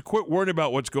expectations. Quit worrying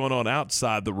about what's going on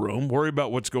outside the room. Worry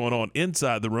about what's going on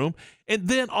inside the room. And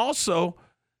then also,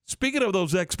 speaking of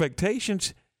those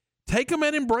expectations, take them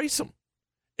and embrace them.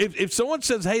 If someone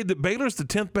says, hey, that Baylor's the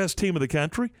 10th best team of the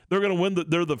country, they're going to win.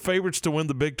 They're the favorites to win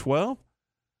the Big 12.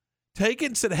 Take it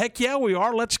and say, heck yeah, we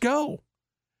are. Let's go.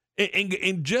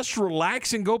 And just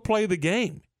relax and go play the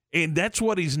game. And that's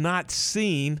what he's not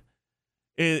seen.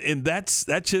 And that's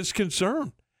his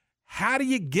concern. How do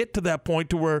you get to that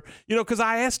point to where, because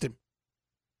I asked him,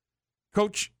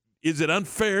 Coach, is it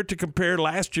unfair to compare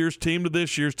last year's team to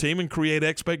this year's team and create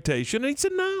expectation? And he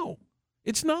said, no,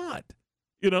 it's not.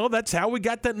 That's how we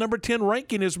got that number 10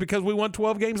 ranking, is because we won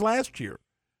 12 games last year.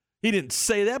 He didn't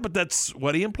say that, but that's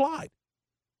what he implied.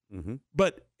 Mm-hmm.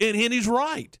 But and he's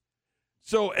right.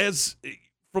 So as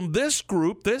from this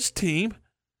group, this team,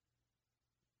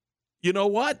 you know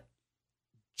what?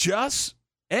 Just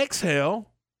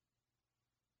exhale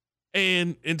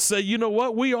and say, you know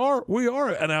what? We are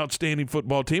an outstanding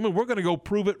football team, and we're going to go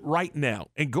prove it right now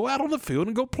and go out on the field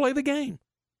and go play the game.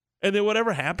 And then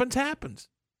whatever happens, happens.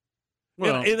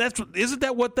 Well, and isn't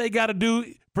that what they got to do,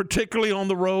 particularly on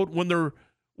the road when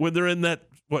they're in that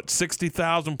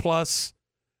 60,000 plus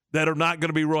that are not going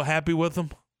to be real happy with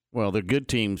them? Well, the good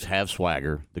teams have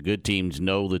swagger. The good teams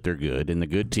know that they're good, and the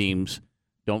good teams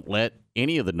don't let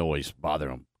any of the noise bother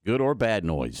them, good or bad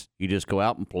noise. You just go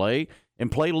out and play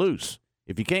loose.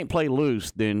 If you can't play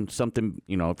loose, then something,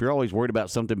 if you're always worried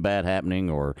about something bad happening,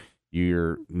 or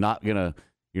you're not going to,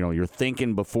 you're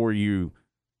thinking before you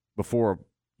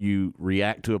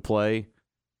react to a play,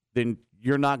 then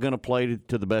you're not going to play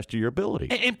to the best of your ability.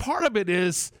 And part of it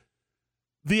is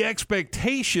the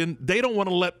expectation. They don't want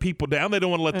to let people down. They don't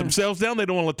want to let themselves down. They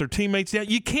don't want to let their teammates down.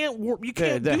 You can't do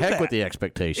that. The heck with the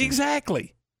expectation.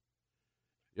 Exactly.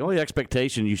 The only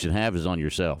expectation you should have is on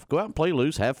yourself. Go out and play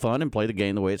loose, have fun, and play the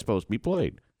game the way it's supposed to be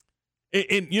played.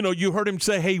 And you heard him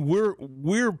say, hey,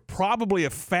 we're probably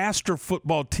a faster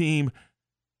football team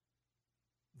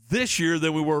this year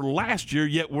than we were last year,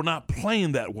 yet we're not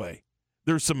playing that way.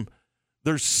 There's some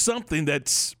there's something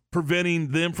that's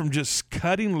preventing them from just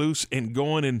cutting loose and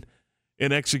going and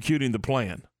executing the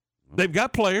plan. They've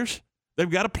got players. They've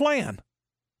got a plan.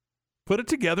 Put it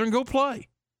together and go play.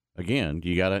 Again,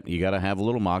 you gotta have a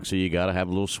little moxie. You gotta have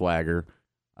a little swagger,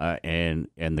 and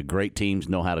the great teams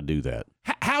know how to do that.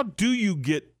 How do you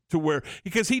get to where?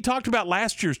 Because he talked about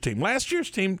last year's team. Last year's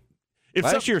team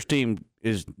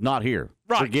is not here.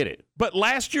 Right. Forget it. But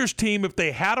last year's team, if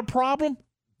they had a problem,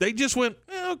 they just went,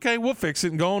 okay, we'll fix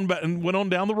it, and went on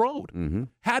down the road. Mm-hmm.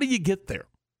 How do you get there?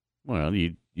 Well,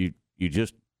 you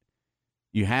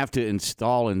have to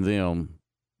install in them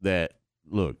that,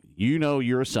 look, you know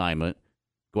your assignment.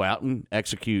 Go out and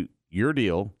execute your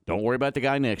deal. Don't worry about the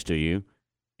guy next to you,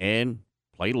 and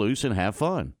play loose and have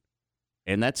fun.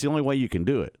 And that's the only way you can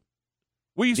do it.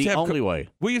 We used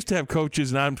to have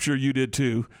coaches, and I'm sure you did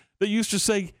too, that used to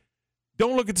say,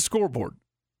 don't look at the scoreboard.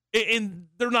 And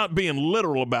they're not being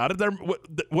literal about it.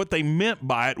 What they meant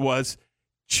by it was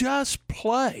just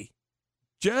play.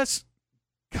 Just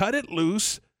cut it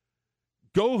loose.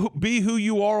 Go be who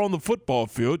you are on the football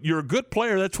field. You're a good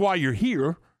player. That's why you're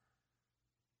here.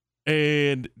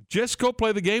 And just go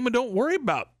play the game and don't worry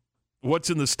about what's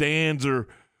in the stands or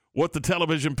what the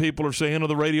television people are saying or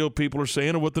the radio people are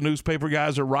saying or what the newspaper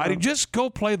guys are writing. Just go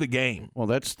play the game. Well,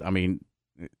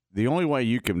 the only way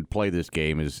you can play this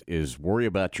game is worry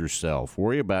about yourself.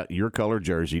 Worry about your color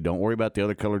jersey. Don't worry about the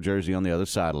other color jersey on the other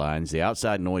sidelines. The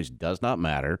outside noise does not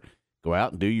matter. Go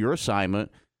out and do your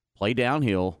assignment. Play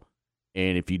downhill.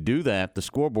 And if you do that, the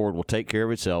scoreboard will take care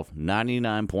of itself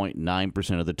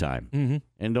 99.9% of the time. Mm-hmm.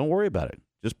 And don't worry about it.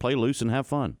 Just play loose and have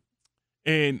fun.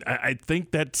 And I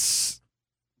think that's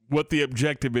what the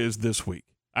objective is this week.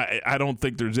 I don't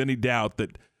think there's any doubt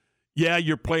that, yeah,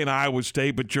 you're playing Iowa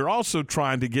State, but you're also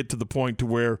trying to get to the point to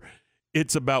where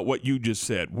it's about what you just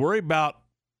said. Worry about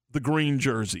the green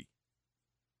jersey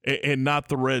and not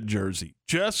the red jersey.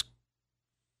 Just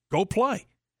go play.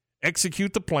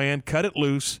 Execute the plan. Cut it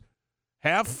loose.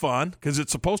 Have fun, because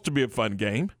it's supposed to be a fun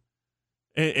game,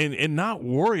 and not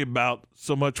worry about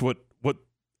so much what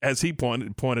as he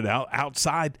pointed out,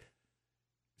 outside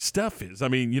stuff is. I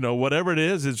mean, whatever it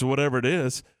is whatever it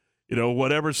is.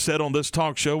 Whatever's said on this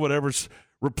talk show, whatever's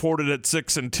reported at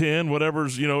 6 and 10,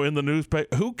 whatever's, in the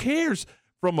newspaper, who cares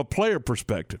from a player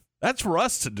perspective? That's for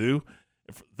us to do.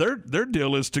 Their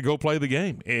deal is to go play the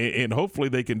game, and hopefully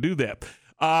they can do that.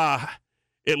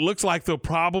 It looks like they'll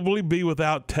probably be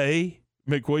without Tay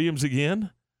McWilliams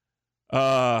again.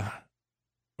 I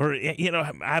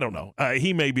don't know.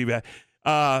 He may be back.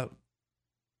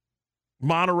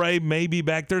 Monterey may be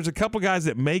back. There's a couple guys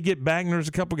that may get back, and there's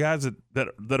a couple guys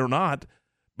that are not.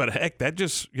 But heck, that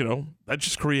just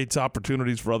creates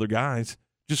opportunities for other guys.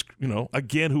 Just,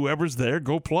 again, whoever's there,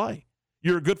 go play.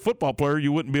 You're a good football player.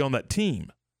 You wouldn't be on that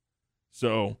team.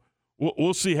 So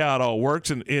we'll see how it all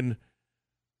works. And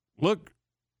look,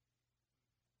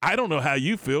 I don't know how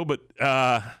you feel, but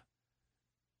the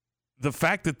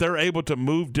fact that they're able to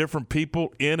move different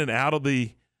people in and out of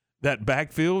that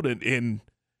backfield and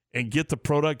get the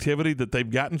productivity that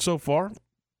they've gotten so far, it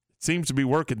seems to be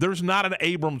working. There's not an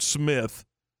Abram Smith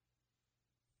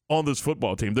on this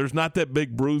football team. There's not that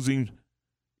big bruising,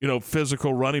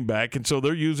 physical running back, and so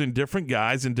they're using different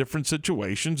guys in different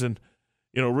situations. And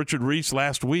Richard Reese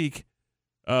last week,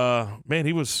 man,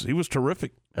 he was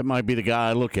terrific. That might be the guy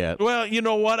I look at. Well, you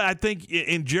know what? I think,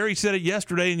 and Jerry said it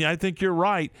yesterday, and I think you're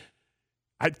right.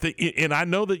 I think, and I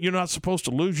know that you're not supposed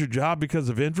to lose your job because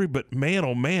of injury, but man,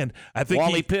 oh man, I think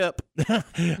Wally Pipp.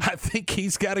 I think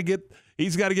he's got to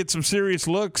get some serious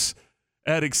looks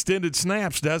at extended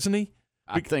snaps, doesn't he?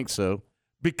 I think so.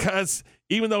 Because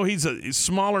even though he's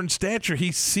smaller in stature,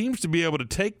 he seems to be able to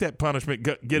take that punishment,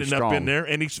 getting up in there,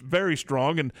 and he's very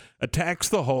strong and attacks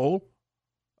the hole.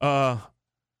 I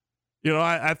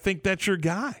think that's your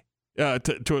guy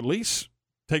to at least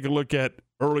take a look at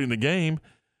early in the game.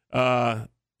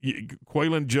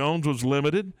 Quaylen Jones was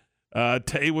limited.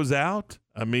 Tay was out.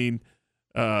 I mean,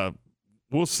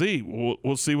 we'll see.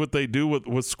 We'll see what they do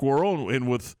with Squirrel and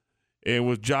with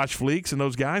Josh Fleeks and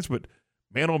those guys. But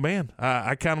man, oh man,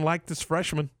 I kind of like this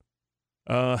freshman.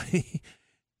 I think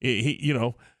he's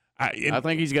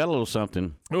got a little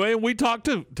something. Well, we talked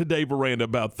to Dave Aranda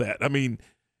about that. I mean,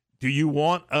 do you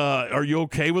want? Are you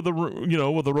okay with the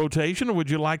rotation, or would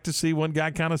you like to see one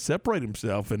guy kind of separate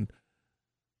himself? And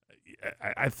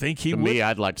I think he would. Me,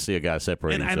 I'd like to see a guy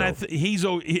separate himself. And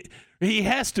he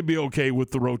has to be okay with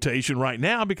the rotation right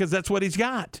now because that's what he's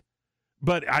got.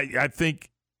 But I think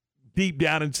deep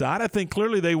down inside, I think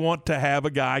clearly they want to have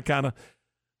a guy kind of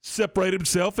separate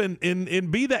himself and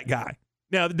be that guy.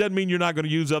 Now, that doesn't mean you're not going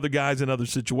to use other guys in other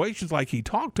situations like he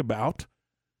talked about.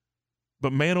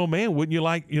 But man, oh man, wouldn't you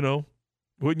like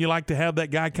to have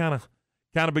that guy kind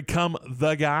of become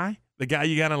the guy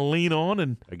you got to lean on?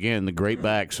 And again, the great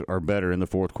backs are better in the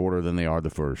fourth quarter than they are the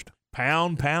first.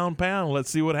 Pound. Let's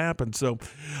see what happens. So,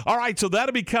 all right, so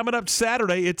that'll be coming up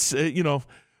Saturday. It's,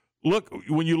 look,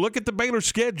 when you look at the Baylor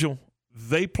schedule,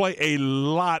 they play a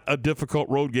lot of difficult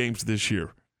road games this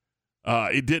year.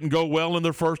 It didn't go well in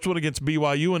their first one against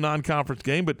BYU, a non-conference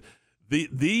game, but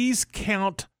these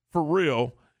count for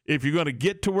real. If you're going to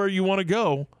get to where you want to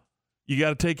go, you got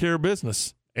to take care of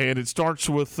business. And it starts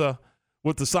with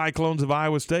the Cyclones of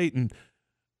Iowa State. And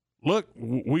look,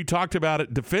 we talked about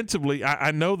it defensively.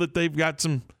 I know that they've got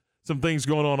some things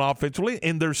going on offensively,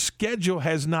 and their schedule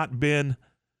hasn't been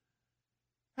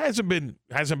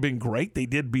great. They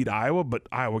did beat Iowa, but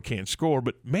Iowa can't score.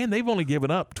 But man, they've only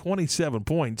given up 27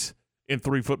 points in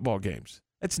 3 football games.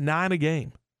 That's 9 a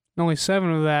game. Only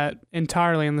 7 of that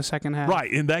entirely in the second half.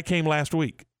 Right, and that came last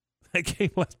week.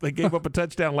 They gave up a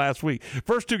touchdown last week.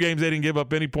 First 2 games, they didn't give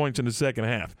up any points in the second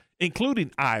half,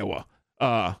 including Iowa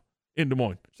in Des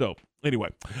Moines. So anyway,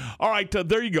 all right,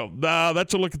 there you go.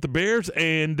 That's a look at the Bears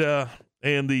and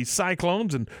the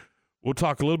Cyclones, and we'll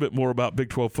talk a little bit more about Big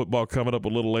 12 football coming up a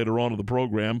little later on in the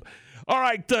program. All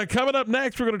right, coming up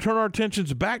next, we're going to turn our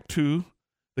attentions back to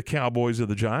the Cowboys and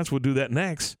the Giants. We'll do that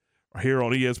next here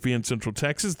on ESPN Central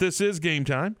Texas. This is Game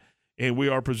Time, and we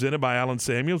are presented by Allen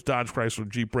Samuels, Dodge Chrysler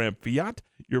Jeep Ram Fiat,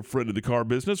 your friend of the car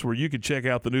business, where you can check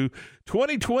out the new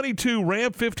 2022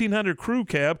 Ram 1500 Crew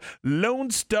Cab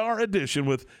Lone Star Edition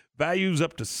with values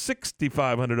up to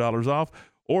 $6,500 off,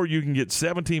 or you can get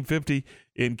 $1,750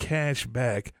 in cash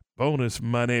back. Bonus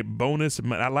money.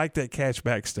 I like that cash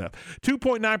back stuff.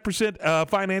 2.9%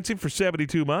 financing for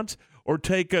 72 months, or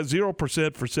take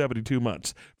 0% for 72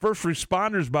 months. First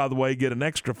responders, by the way, get an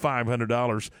extra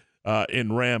 $500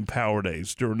 in Ram Power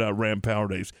Days, during Ram Power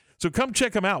Days. So come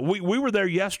check them out. We were there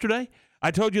yesterday.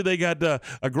 I told you they got a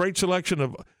great selection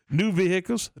of new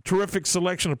vehicles, a terrific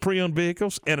selection of pre-owned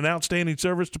vehicles, and an outstanding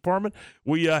service department.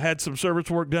 We had some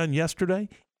service work done yesterday,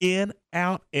 in,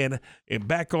 out, and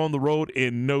back on the road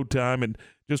in no time, and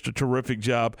just a terrific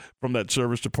job from that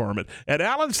service department. At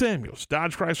Allen Samuels,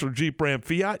 Dodge Chrysler Jeep Ram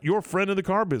Fiat, your friend in the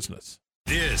car business.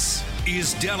 This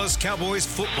is Dallas Cowboys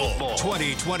football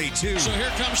 2022. So here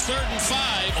comes 3rd and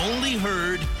 5. Only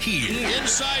heard here.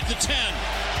 Inside the 10.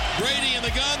 Brady in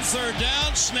the gun, 3rd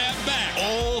down, snap back.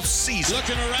 All season.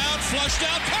 Looking around, flushed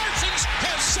out. Parsons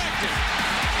has sacked him.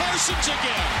 Parsons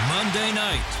again. Monday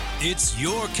night, it's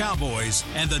your Cowboys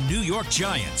and the New York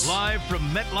Giants. Live from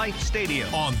MetLife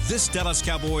Stadium. On this Dallas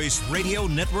Cowboys radio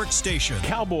network station.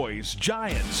 Cowboys,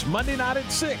 Giants, Monday night at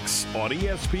 6 on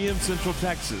ESPN Central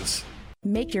Texas.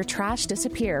 Make your trash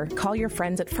disappear. Call your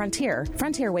friends at Frontier.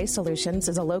 Frontier Waste Solutions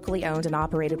is a locally owned and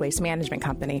operated waste management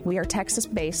company. We are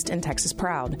Texas-based and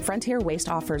Texas-proud. Frontier Waste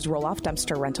offers roll-off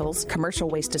dumpster rentals, commercial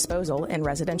waste disposal, and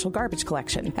residential garbage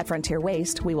collection. At Frontier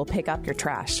Waste, we will pick up your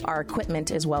trash. Our equipment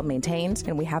is well-maintained,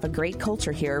 and we have a great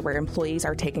culture here where employees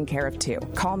are taken care of, too.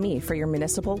 Call me for your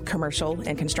municipal, commercial,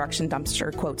 and construction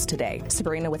dumpster quotes today.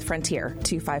 Sabrina with Frontier,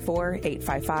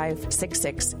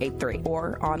 254-855-6683,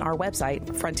 or on our website,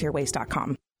 frontierwaste.com.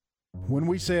 When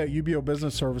we say at UBO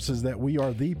Business Services that we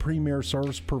are the premier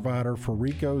service provider for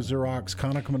Ricoh, Xerox,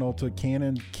 Konica Minolta,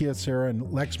 Canon, Kyocera, and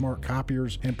Lexmark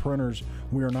copiers and printers,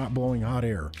 we are not blowing hot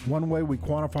air. One way we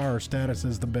quantify our status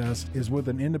as the best is with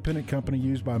an independent company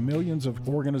used by millions of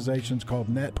organizations called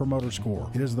Net Promoter Score.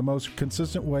 It is the most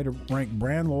consistent way to rank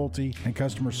brand loyalty and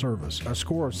customer service. A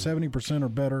score of 70% or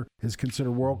better is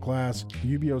considered world-class.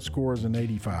 UBO score is an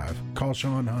 85. Call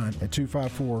Sean Hunt at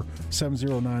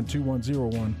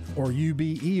 254-709-2101 or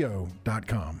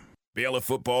ubeo.com. Baylor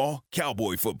football,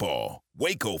 Cowboy football,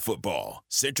 Waco football,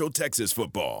 Central Texas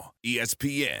football,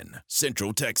 ESPN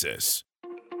Central Texas.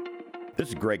 This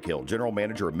is Greg Hill, General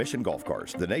Manager of Mission Golf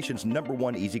Cars, the nation's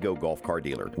 #1 E-Z-GO golf car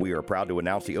dealer. We are proud to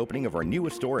announce the opening of our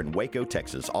newest store in Waco,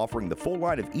 Texas, offering the full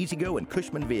line of E-Z-GO and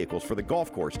Cushman vehicles for the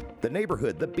golf course, the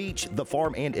neighborhood, the beach, the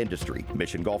farm, and industry.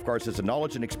 Mission Golf Cars has the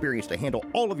knowledge and experience to handle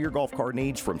all of your golf car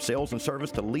needs, from sales and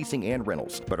service to leasing and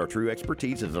rentals. But our true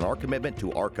expertise is in our commitment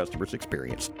to our customers'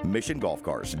 experience. Mission Golf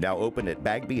Cars, now open at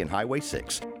Bagby and Highway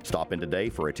 6. Stop in today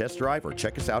for a test drive or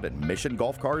check us out at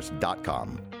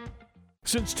missiongolfcars.com.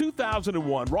 Since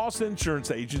 2001, Ross Insurance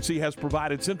Agency has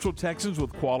provided Central Texans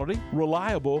with quality,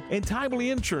 reliable, and timely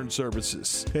insurance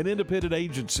services. An independent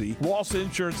agency, Ross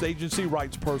Insurance Agency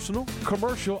writes personal,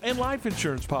 commercial, and life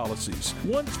insurance policies,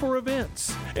 once for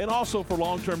events, and also for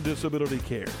long-term disability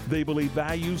care. They believe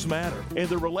values matter, and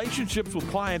their relationships with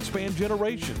clients span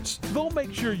generations. They'll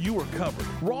make sure you are covered.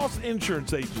 Ross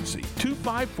Insurance Agency,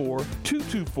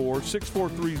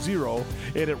 254-224-6430,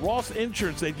 and at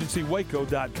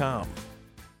rossinsuranceagencywaco.com.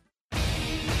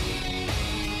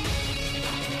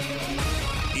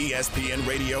 ESPN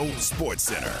Radio Sports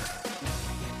Center.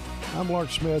 I'm Lark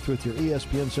Smith with your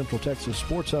ESPN Central Texas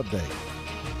Sports Update.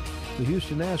 The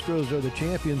Houston Astros are the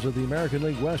champions of the American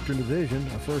League Western Division.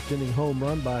 A first-inning home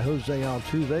run by Jose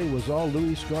Altuve was all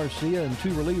Luis Garcia, and 2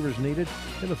 relievers needed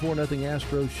in the 4-0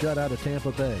 Astros shutout of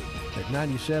Tampa Bay. At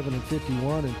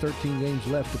 97-51 and 13 games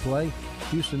left to play,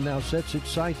 Houston now sets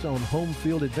its sights on home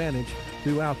field advantage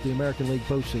throughout the American League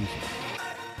postseason.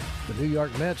 The New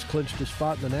York Mets clinched a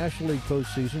spot in the National League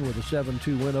postseason with a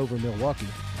 7-2 win over Milwaukee.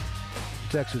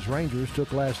 The Texas Rangers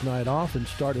took last night off and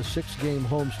start a 6-game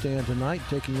homestand tonight,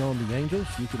 taking on the Angels.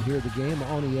 You can hear the game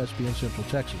on ESPN Central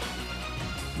Texas.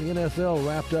 The NFL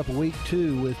wrapped up week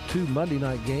 2 with 2 Monday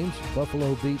night games.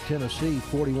 Buffalo beat Tennessee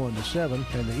 41-7,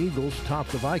 and the Eagles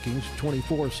topped the Vikings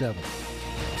 24-7.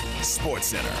 Sports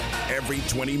Center, every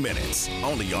 20 minutes,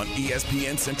 only on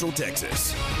ESPN Central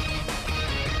Texas.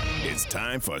 It's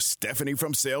time for Stephanie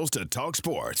from Sales to Talk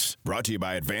Sports. Brought to you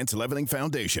by Advanced Leveling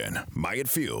Foundation, Myatt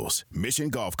Fuels, Mission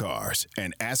Golf Cars,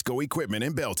 and ASCO Equipment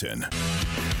in Belton.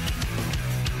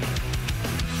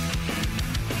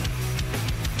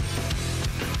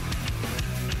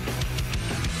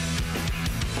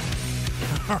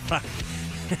 All right.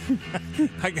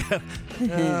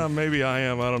 Maybe I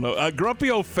am. I don't know. A grumpy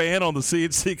old fan on the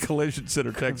CNC Collision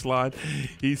Center text line.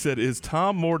 He said, "Is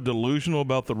Tom more delusional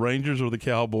about the Rangers or the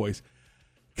Cowboys?"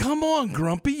 Come on,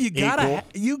 Grumpy. You gotta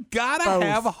Both.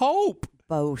 have hope.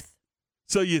 Both.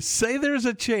 So you say there's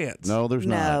a chance? No, there's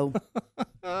not.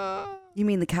 No. You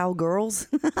mean the Cowgirls?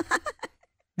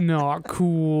 Not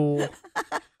cool.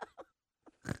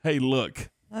 Hey, look.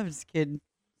 I'm just kidding.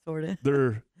 Sort of.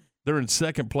 They're in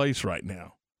second place right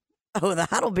now. Oh,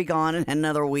 that'll be gone in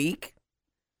another week.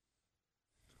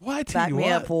 Well, I tell Back you me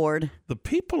what, up, Ward. the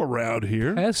people around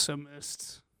here.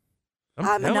 Pessimists. I'm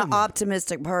an telling you.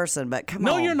 optimistic person, but come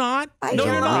No, on. you're not. I No,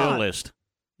 am. you're not. Realist.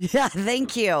 Yeah,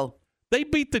 thank you. They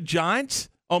beat the Giants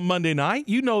on Monday night.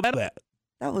 You know that.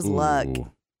 That was luck.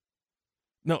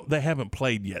 No, they haven't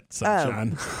played yet,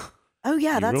 Sunshine. Oh,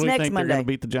 yeah, You that's really next think Monday. they're going to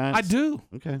beat the Giants? I do.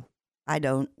 Okay. I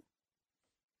don't.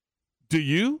 Do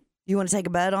you? You want to take a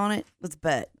bet on it? Let's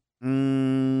bet.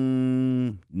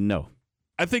 No.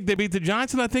 I think they beat the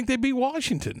Giants, and I think they beat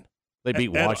Washington. They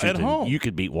beat At Washington. home. You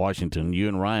could beat Washington. You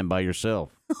and Ryan by yourself.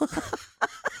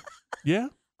 Yeah?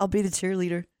 I'll be the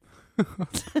cheerleader.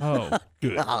 Oh,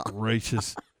 good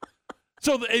gracious.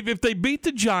 So if they beat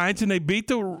the Giants and they beat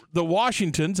the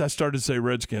Washingtons, I started to say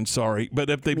Redskins, sorry, but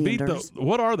if they Commanders. beat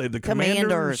what are they, the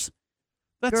Commanders?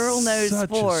 That's Girl knows such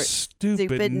sport. a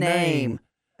stupid name.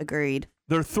 Agreed.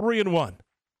 They're 3-1.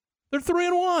 They're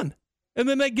 3-1. And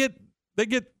then they get the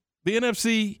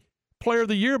NFC Player of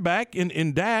the Year back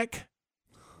in Dak.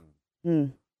 No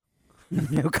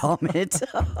comment.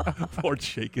 Ford's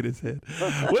shaking his head.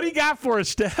 What do you got for us,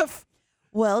 Steph?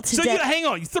 Well, So today, hang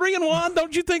on, 3-1.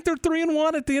 Don't you think they're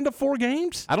 3-1 at the end of 4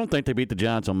 games? I don't think they beat the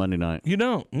Giants on Monday night. You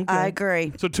don't. Okay. I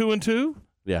agree. So 2-2.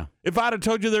 Yeah. If I'd have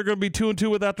told you they're going to be 2-2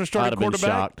 without their I'd starting have been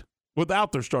quarterback, shocked.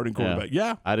 without their starting quarterback,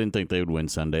 yeah. I didn't think they would win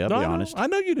Sunday. I'll be honest. I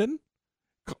know you didn't.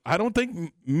 I don't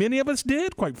think many of us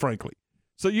did, quite frankly.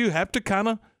 So you have to kind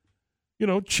of,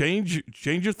 change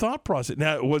your thought process.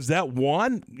 Now, was that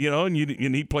one,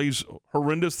 and he plays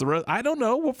horrendous the rest? I don't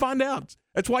know. We'll find out.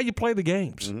 That's why you play the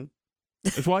games. Mm-hmm.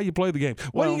 That's why you play the game.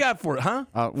 What do you got for it, huh?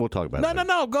 We'll talk about it.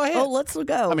 No. Go ahead. Oh, let's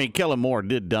go. I mean, Kellen Moore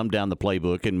did dumb down the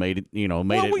playbook and made it,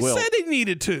 we said he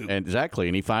needed to. Exactly,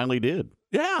 and he finally did.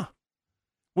 Yeah.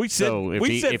 We said,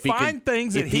 So find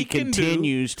things that he can do. If he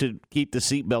continues to keep the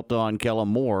seatbelt on Kellen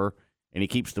Moore and he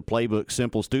keeps the playbook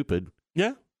simple, stupid,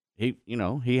 yeah, he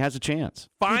has a chance.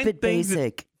 Keep it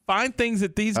basic. Find things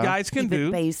that these guys can Keep do.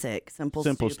 it basic. Simple,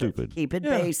 stupid. Keep it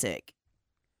basic.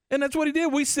 And that's what he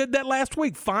did. We said that last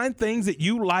week. Find things that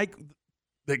you like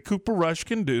that Cooper Rush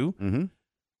can do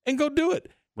and go do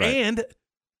it. Right. And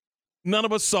none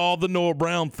of us saw the Noah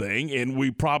Brown thing, and we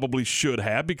probably should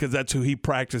have because that's who he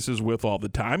practices with all the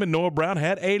time. And Noah Brown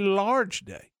had a large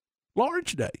day.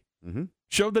 Mm-hmm.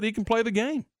 Showed that he can play the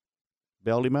game.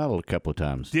 Bailed him out a couple of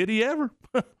times. Did he ever?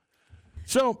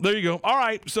 So there you go. All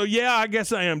right. So yeah, I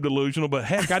guess I am delusional, but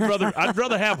heck, I'd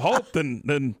rather have hope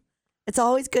than It's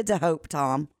always good to hope,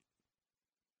 Tom.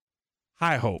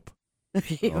 High hope. Oh,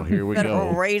 here we go.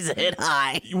 Raise it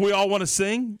high. We all want to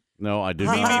sing? No, I do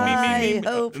not. I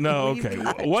hope No, we okay.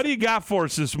 rise. What do you got for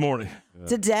us this morning?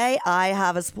 Today, I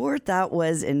have a sport that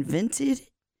was invented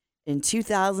in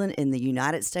 2000 in the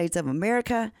United States of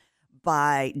America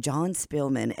by John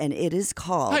Spillman, and it is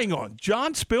called... Hang on.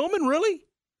 John Spillman, really?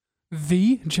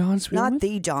 The John Spillman? Not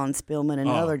the John Spillman,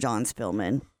 another John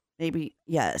Spillman. Maybe,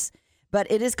 yes. But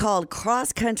it is called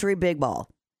cross-country big ball.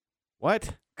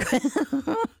 What?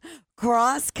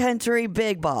 Cross-country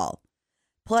big ball.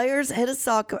 Players hit a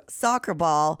soccer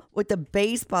ball with a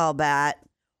baseball bat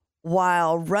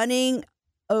while running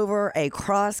over a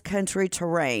cross-country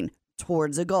terrain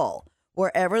towards a goal.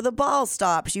 Wherever the ball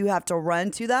stops, you have to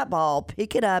run to that ball,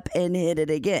 pick it up, and hit it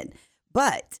again.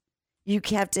 But you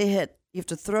have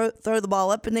to throw the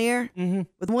ball up in the air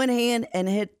with one hand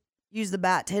and use the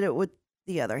bat to hit it with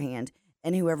the other hand.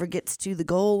 And whoever gets to the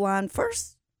goal line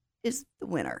first is the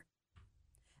winner.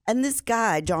 And this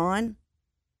guy, John.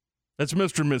 That's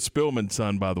Mr. and Miss Spillman's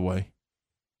son, by the way.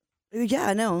 Yeah,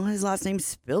 I know. His last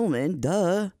name's Spillman.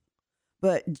 Duh.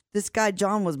 But this guy,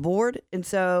 John, was bored. And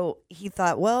so he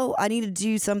thought, well, I need to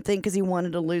do something because he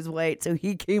wanted to lose weight. So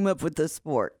he came up with this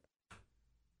sport.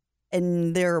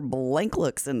 And there are blank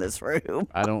looks in this room.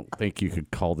 I don't think you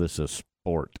could call this a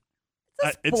sport.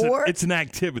 It's a sport. It's an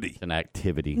activity. It's an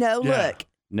activity. No, look.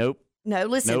 Nope. No,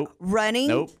 listen. Nope. Running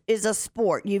Nope. is a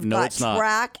sport. You've No, got it's not.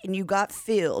 track and you've got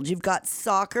field. You've got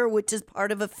soccer, which is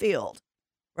part of a field,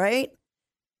 right?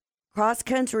 Cross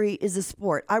country is a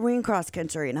sport. I ran cross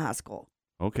country in high school.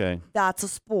 Okay. That's a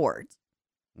sport.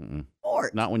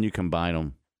 Sport. Not when you combine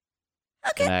them.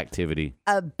 Okay. An activity.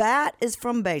 A bat is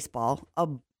from baseball. A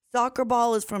soccer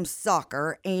ball is from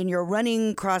soccer, and you're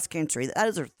running cross country.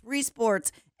 Those are three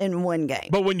sports in one game.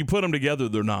 But when you put them together,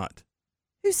 they're not.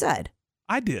 Who said?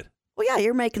 I did. Well, yeah,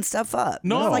 you're making stuff up.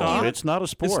 No, it's not a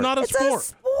sport. It's not a It's sport. a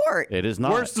sport. It is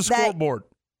not. Where's the scoreboard?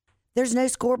 There's no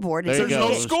scoreboard. There you There's go.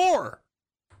 no score.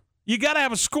 You got to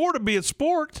have a score to be a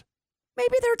sport.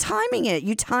 Maybe they're timing it.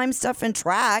 You time stuff in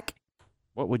track.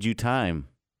 What would you time?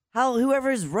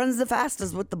 Whoever runs the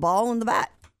fastest with the ball and the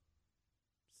bat.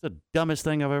 It's the dumbest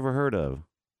thing I've ever heard of.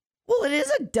 Well, it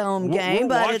is a dumb We're game,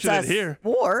 but it's watching a it here.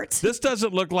 sport. This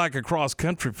doesn't look like a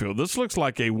cross-country field. This looks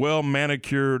like a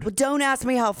well-manicured... But don't ask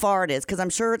me how far it is, because I'm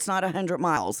sure it's not 100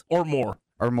 miles. Or more.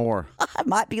 It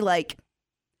might be like,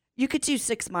 you could do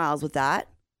 6 miles with that.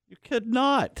 You could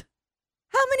not.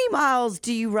 How many miles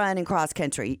do you run in cross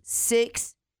country?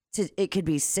 6. It could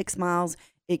be 6 miles.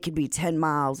 It could be 10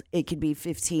 miles. It could be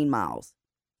 15 miles.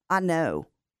 I know.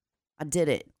 I did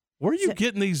it. Where are you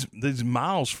getting these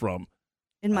miles from?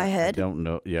 In my head. I don't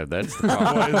know. Yeah, that's the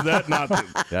problem. Is that not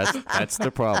That's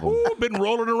the problem. Ooh, been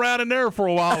rolling around in there for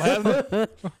a while, haven't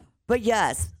it? But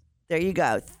yes, there you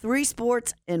go. 3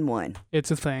 sports in one. It's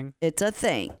a thing. It's a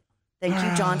thing. Thank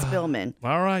you, John Spillman.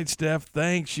 All right, Steph.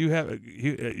 Thanks.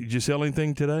 Did you sell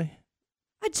anything today?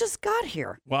 I just got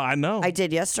here. Well, I know. I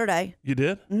did yesterday. You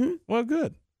did? Mm-hmm. Well,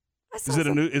 good. I saw Is it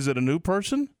some- a new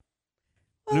person?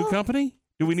 New company?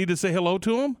 Do we need to say hello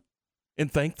to them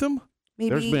and thank them? Maybe.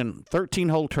 There's been 13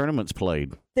 whole tournaments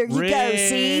played. There you go.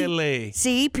 See? Really?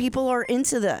 See, people are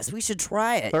into this. We should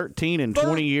try it. 13 in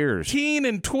 20 years. 13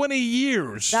 in 20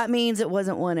 years. That means it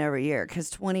wasn't one every year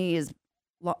because 20 is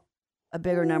a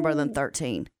bigger number than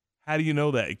 13. How do you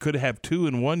know that? It could have 2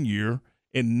 in 1 year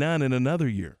and none in another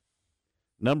year.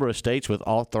 Number of states with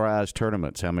authorized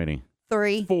tournaments. How many?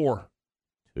 3. 4.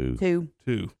 2.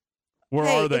 2. Where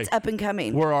Hey, are they? it's up and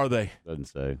coming. Where are they? Doesn't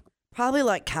say. Probably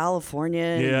like California.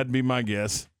 and- Yeah, that'd be my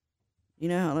guess. You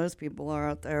know how those people are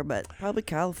out there, but probably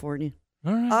California.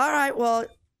 All right. All right. Well,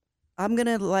 I'm going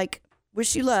to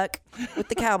wish you luck with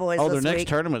the Cowboys Oh, this their next week.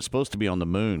 tournament's supposed to be on the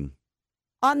moon.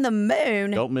 On the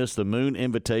moon. Don't miss the Moon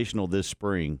Invitational this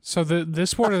spring. So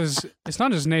this sport is, it's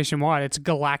not just nationwide, it's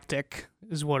galactic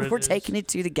is what it is. We're taking it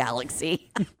to the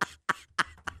galaxy.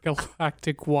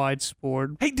 Galactic-wide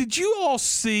sport. Hey, did you all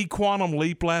see Quantum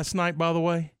Leap last night, by the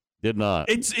way? Did not.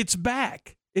 It's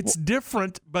back. It's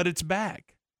different, but it's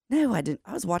back. No, I didn't.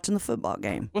 I was watching the football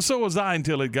game. Well, so was I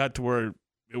until it got to where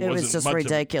it wasn't was just much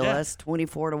ridiculous.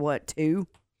 24 to what? 2?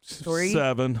 3?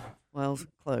 7. Well,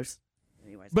 close.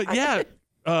 Anyways. But yeah,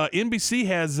 NBC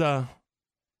has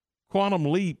Quantum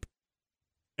Leap,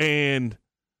 and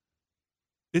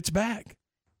it's back.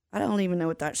 I don't even know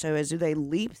what that show is. Do they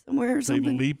leap somewhere or They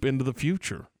something? leap into the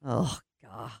future. Oh,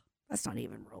 God. That's not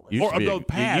even realistic. Used to be no, it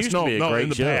past. used to be a No, great in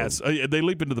the show. past. They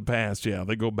leap into the past. Yeah,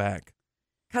 they go back.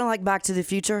 Kind of like Back to the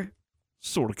Future.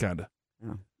 Sort of, kind of.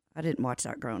 Oh, I didn't watch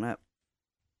that growing up.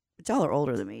 But y'all are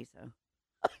older than me, so.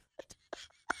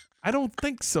 I don't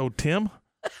think so, Tim.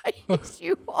 Yes,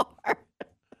 you are.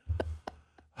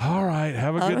 All right.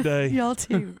 Have a good day. Y'all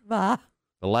too. Bye.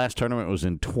 The last tournament was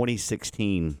in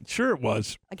 2016. Sure it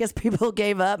was. I guess people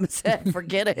gave up and said,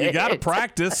 forget it. You got to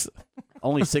practice.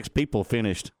 Only 6 people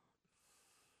finished.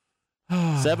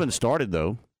 7 started,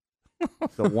 though.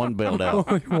 So 1 bailed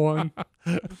out. Only 1.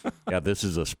 Yeah, this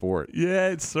is a sport. Yeah,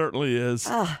 it certainly is.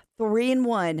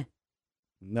 3-1.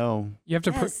 No. You have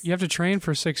to you have to train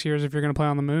for 6 years if you're going to play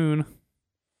on the moon.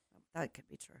 That could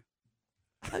be true.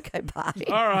 Okay, bye.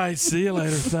 All right, see you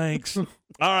later. Thanks. All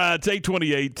right, take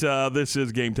 28. This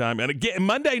is Game Time. And again,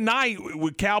 Monday night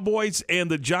with Cowboys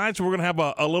and the Giants, we're going to have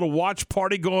a little watch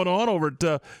party going on over at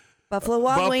Buffalo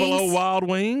Wild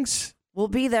Wings. We'll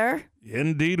be there.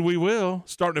 Indeed, we will.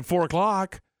 Starting at 4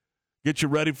 o'clock. Get you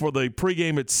ready for the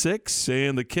pregame at 6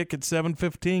 and the kick at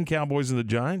 7:15, Cowboys and the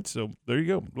Giants. So there you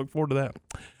go. Look forward to that.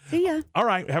 See ya. All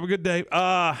right, have a good day.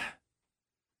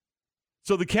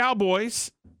 So the Cowboys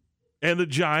and the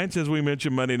Giants, as we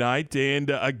mentioned Monday night,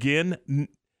 and again,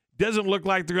 doesn't look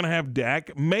like they're going to have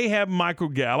Dak. May have Michael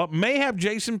Gallup. May have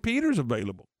Jason Peters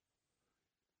available.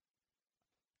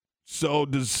 So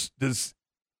does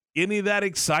any of that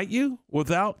excite you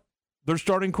without their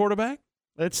starting quarterback?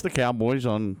 It's the Cowboys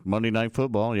on Monday Night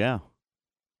Football, yeah.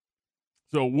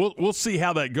 So we'll see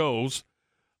how that goes.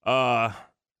 But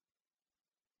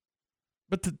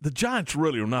the Giants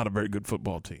really are not a very good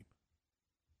football team.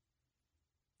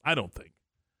 I don't think.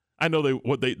 I know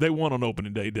they won on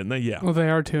opening day, didn't they? Yeah. Well, they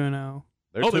are 2-0.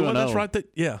 They're 2-0. They won. That's right.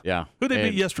 Yeah. Who they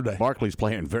beat yesterday? Barkley's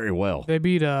playing very well. They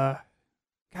beat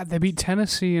they beat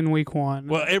Tennessee in week 1.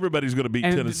 Well, everybody's going to beat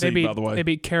Tennessee, by the way. They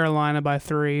beat Carolina by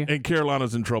 3. And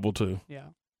Carolina's in trouble too. Yeah.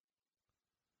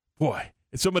 Boy,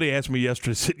 somebody asked me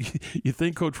yesterday, said, "You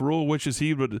think Coach Rule wishes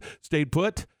he would have stayed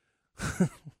put?"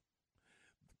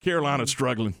 Carolina's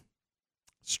struggling.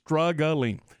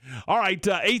 All right,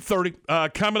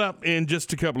 8:30 coming up in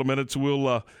just a couple of minutes.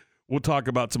 We'll talk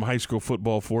about some high school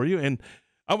football for you, and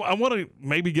I want to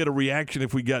maybe get a reaction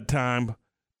if we got time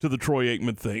to the Troy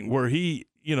Aikman thing, where he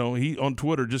on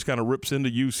Twitter just kind of rips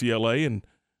into UCLA. And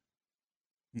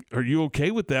are you okay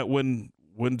with that when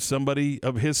somebody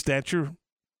of his stature?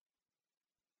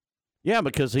 Yeah,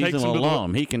 because he's an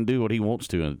alum. He can do what he wants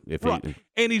to.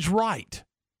 And he's right.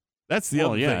 That's the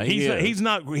other thing. He's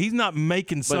not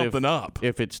making something up.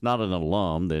 If it's not an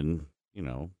alum, then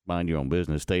mind your own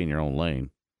business, stay in your own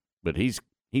lane. But he's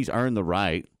earned the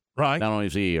right. Right. Not only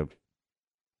is he a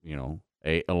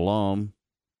alum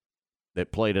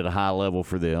that played at a high level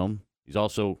for them, he's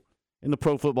also in the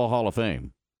Pro Football Hall of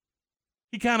Fame.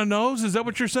 He kind of knows. Is that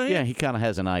what you're saying? Yeah, he kind of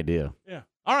has an idea. Yeah.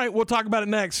 All right, we'll talk about it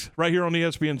next, right here on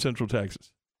ESPN Central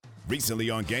Texas. Recently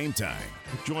on Game Time.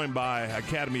 Joined by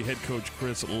Academy head coach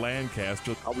Chris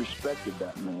Lancaster. I respected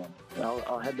that man.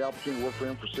 I had the opportunity to work for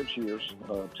him for 6 years,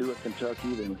 2 at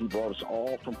Kentucky. Then he brought us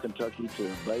all from Kentucky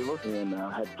to Baylor, and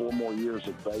I had 4 more years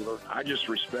at Baylor. I just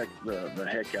respect the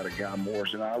heck out of Guy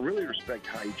Morris, and I really respect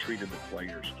how he treated the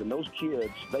players. And those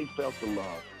kids, they felt the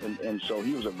love. And so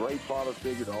he was a great father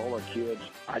figure to all our kids.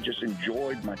 I just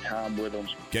enjoyed my time with them.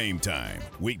 Game Time,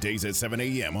 weekdays at 7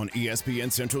 a.m. on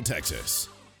ESPN Central Texas.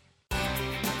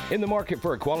 In the market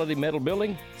for a quality metal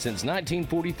building? Since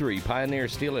 1943, Pioneer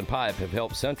Steel and Pipe have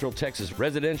helped Central Texas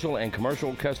residential and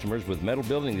commercial customers with metal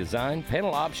building design,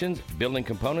 panel options, building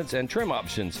components, and trim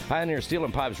options. Pioneer Steel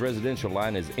and Pipe's residential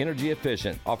line is energy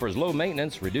efficient, offers low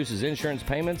maintenance, reduces insurance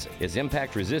payments, is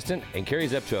impact resistant, and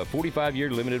carries up to a 45-year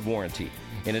limited warranty.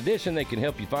 In addition, they can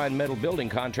help you find metal building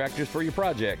contractors for your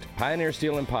project. Pioneer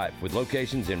Steel and Pipe, with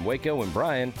locations in Waco and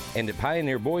Bryan, and at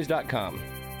pioneerboys.com.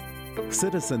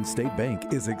 Citizens State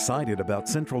Bank is excited about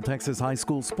Central Texas high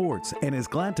school sports and is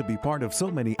glad to be part of so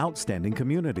many outstanding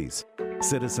communities.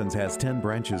 Citizens has 10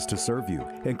 branches to serve you,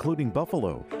 including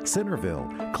Buffalo, Centerville,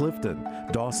 Clifton,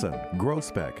 Dawson,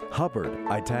 Groesbeck, Hubbard,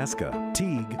 Itasca,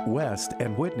 Teague, West,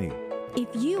 and Whitney. If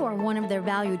you are one of their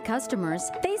valued customers,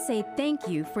 they say thank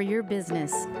you for your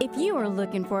business. If you are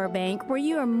looking for a bank where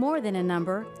you are more than a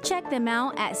number, check them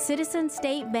out at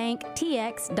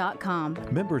citizenstatebanktx.com.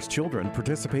 Members' children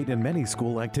participate in many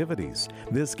school activities.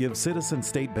 This gives Citizen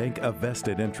State Bank a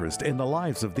vested interest in the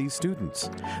lives of these students.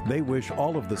 They wish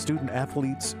all of the student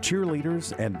athletes,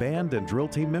 cheerleaders, and band and drill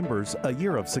team members a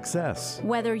year of success.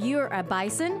 Whether you're a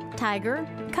bison, tiger,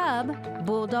 cub,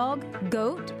 bulldog,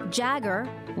 goat, jagger,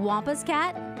 Wampus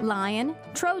cat, lion,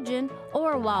 Trojan,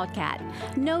 or wildcat,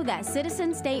 know that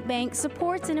Citizen State Bank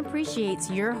supports and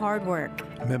appreciates your hard work.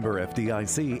 Member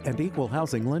FDIC and equal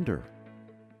housing lender.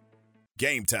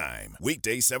 Game Time,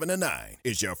 weekdays 7 to 9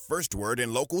 is your first word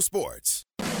in local sports.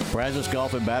 Brazos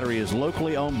Golf and Battery is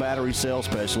locally owned battery sales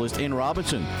specialist in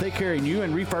Robinson. They carry new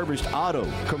and refurbished auto,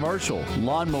 commercial,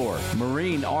 lawnmower,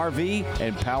 marine, RV,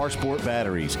 and power sport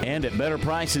batteries, and at better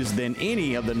prices than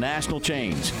any of the national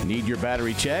chains. Need your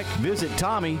battery checked? Visit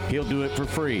Tommy. He'll do it for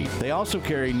free. They also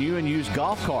carry new and used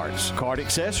golf carts, cart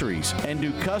accessories, and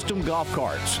do custom golf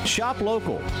carts. Shop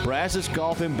local. Brazos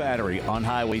Golf and Battery on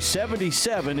Highway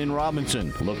 77 in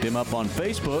Robinson. Look them up on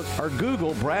Facebook or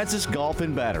Google Brazos Golf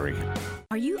and Battery.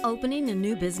 Are you opening a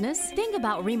new business? Think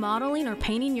about remodeling or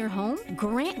painting your home?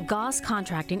 Grant Goss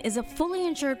Contracting is a fully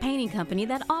insured painting company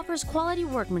that offers quality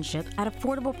workmanship at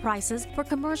affordable prices for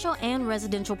commercial and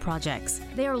residential projects.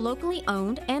 They are locally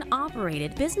owned and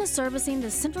operated, business servicing the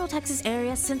Central Texas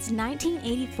area since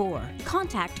 1984.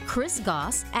 Contact Chris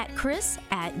Goss at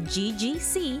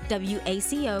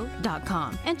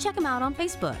chris@ggcwaco.com and check him out on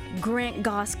Facebook. Grant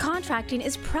Goss Contracting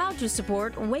is proud to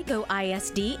support Waco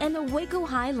ISD and the Waco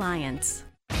High Lions.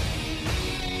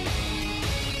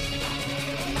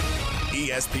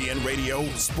 ESPN Radio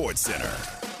Sports Center.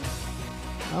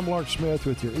 I'm Mark Smith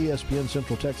with your ESPN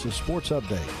Central Texas Sports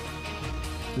Update.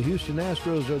 The Houston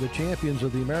Astros are the champions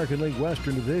of the American League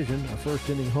Western Division. A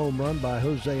first-inning home run by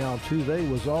Jose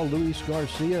Altuve was all Luis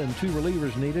Garcia and two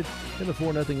relievers needed in the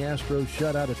 4-0 Astros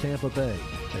shutout of Tampa Bay.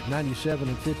 At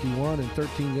 97-51 and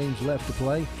 13 games left to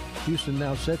play, Houston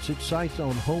now sets its sights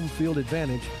on home field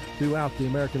advantage throughout the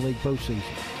American League postseason.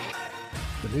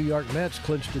 The New York Mets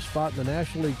clinched a spot in the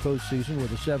National League postseason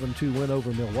with a 7-2 win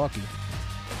over Milwaukee.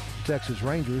 Texas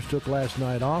Rangers took last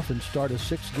night off and start a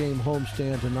 6-game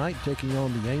homestand tonight, taking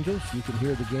on the Angels. You can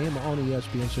hear the game on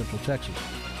ESPN Central Texas.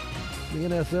 The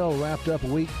NFL wrapped up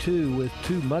week 2 with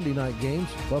 2 Monday night games.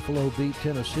 Buffalo beat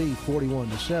Tennessee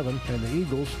 41-7, and the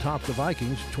Eagles topped the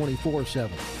Vikings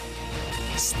 24-7.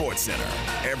 Sports Center,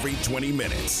 every 20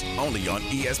 minutes, only on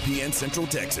ESPN Central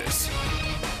Texas.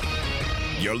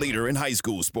 Your leader in high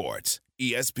school sports,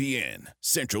 ESPN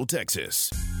Central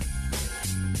Texas.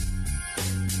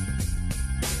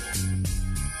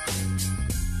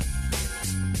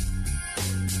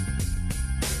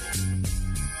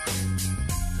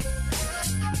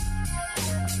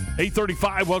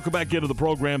 .835, welcome back into the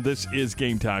program. This is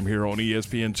Game Time here on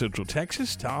ESPN Central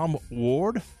Texas. Tom,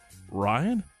 Ward,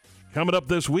 Ryan. Coming up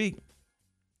this week,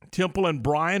 Temple and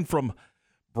Bryan from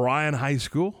Bryan High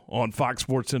School on Fox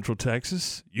Sports Central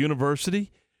Texas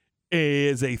University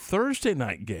is a Thursday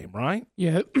night game, right?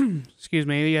 Yeah, excuse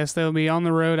me. Yes, they'll be on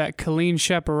the road at Killeen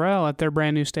Chaparral at their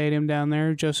brand new stadium down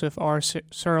there, Joseph R.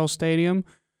 Searle Stadium.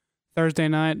 Thursday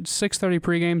night, 6:30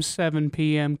 pregame, 7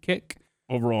 p.m. kick.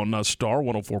 Over on Star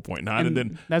 104.9. And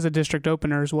then that's a district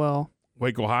opener as well.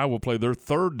 Waco High will play their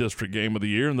third district game of the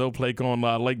year, and they'll play on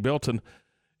Lake Belton.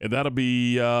 And that'll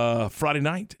be Friday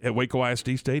night at Waco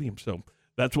ISD Stadium. So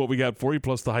that's what we got for you,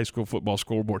 plus the high school football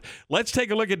scoreboard. Let's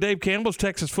take a look at Dave Campbell's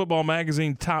Texas Football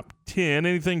Magazine Top 10.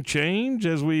 Anything change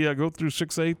as we go through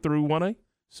 6A through 1A?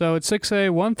 So at 6A,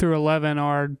 1 through 11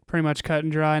 are pretty much cut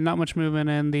and dry. Not much movement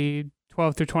in the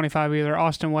 12 through 25 either.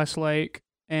 Austin Westlake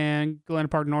and Glen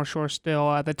Park North Shore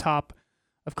still at the top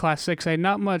of Class 6A.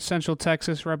 Not much Central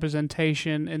Texas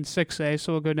representation in 6A,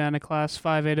 so we'll go down to Class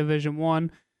 5A Division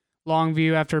 1.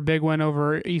 Longview, after a big win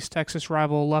over East Texas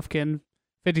rival Lufkin,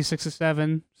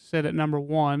 56-7, sit at number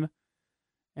 1.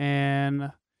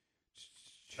 And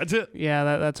that's it. Yeah,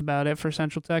 that's about it for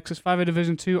Central Texas. 5A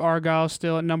Division 2, Argyle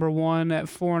still at number 1 at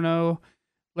 4-0.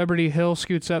 Liberty Hill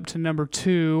scoots up to number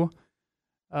 2.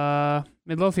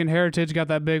 Midlothian Heritage got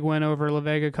that big win over La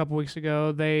Vega a couple weeks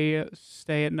ago. They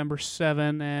stay at number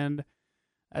 7, and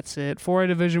that's it. 4A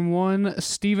Division 1,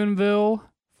 Stephenville,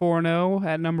 4-0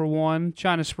 at number 1.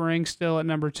 China Springs still at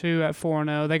number 2 at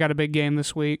 4-0. They got a big game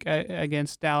this week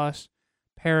against Dallas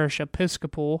Parish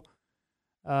Episcopal.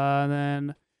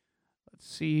 Then let's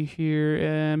see here.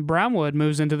 And Brownwood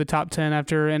moves into the top 10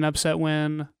 after an upset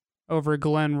win over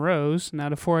Glen Rose. Now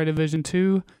to 4A Division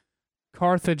 2.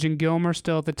 Carthage and Gilmer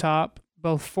still at the top,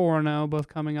 both 4-0, both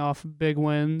coming off big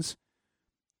wins.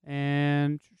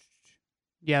 And,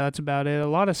 yeah, that's about it. A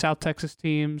lot of Southeast Texas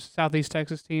teams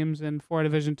in 4A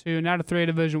Division 2. Now to 3A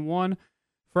Division 1.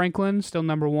 Franklin, still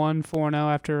number 1, 4-0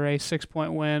 after a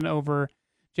 6-point win over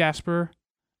Jasper.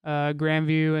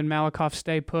 Grandview and Malakoff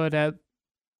stay put at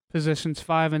positions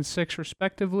 5 and 6,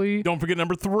 respectively. Don't forget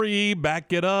number 3,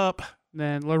 back it up.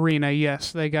 Then Lorena,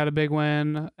 yes, they got a big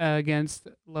win against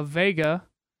La Vega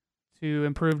to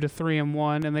improve to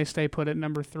 3-1, and they stay put at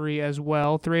number 3 as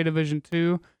well. 3A Division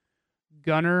 2,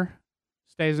 Gunner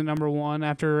stays at number 1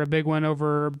 after a big win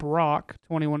over Brock,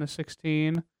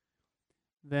 21-16.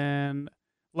 Then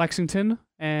Lexington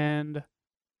and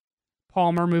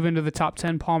Palmer move into the top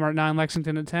 10. Palmer at 9,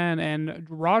 Lexington at 10, and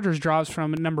Rogers drops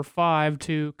from number 5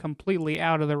 to completely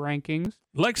out of the rankings.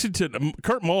 Lexington,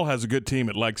 Kurt Mull has a good team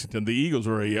at Lexington. The Eagles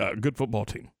are a good football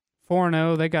team.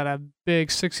 4-0, they got a big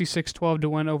 66-12 to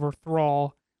win over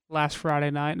Thrall last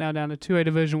Friday night. Now down to 2A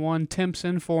Division I.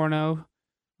 Timpson, 4-0,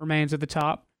 remains at the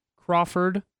top.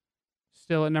 Crawford,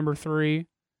 still at number 3.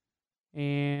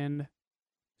 And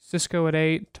Cisco at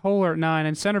 8. Toller at 9.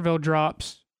 And Centerville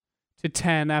drops to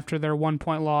 10 after their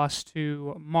 1-point loss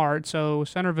to Mart. So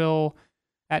Centerville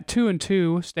at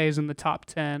 2-2 stays in the top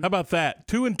 10. How about that?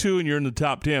 2-2 and you're in the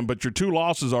top 10, but your 2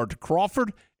 losses are to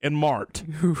Crawford and Mart.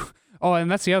 Oh,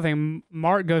 and that's the other thing.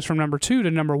 Mart goes from number 2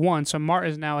 to number 1, so Mart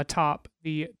is now atop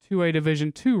the 2A Division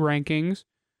II rankings,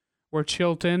 where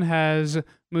Chilton has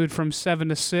moved from 7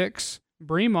 to 6.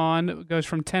 Bremond goes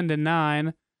from 10 to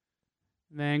 9.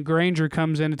 Then Granger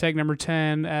comes in to take number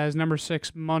 10 as number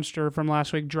 6 Munster from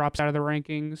last week drops out of the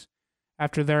rankings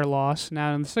after their loss.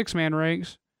 Now in the 6-man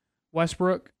ranks,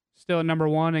 Westbrook still at number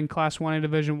 1 in Class 1A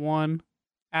Division I.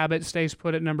 Abbott stays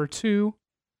put at number 2.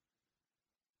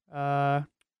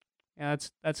 Yeah,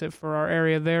 that's it for our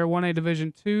area there. 1A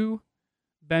Division II,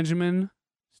 Benjamin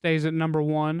stays at number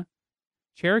 1.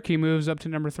 Cherokee moves up to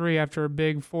number 3 after a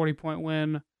big 40-point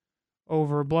win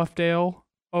over Bluffdale.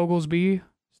 Oglesby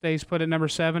stays put at number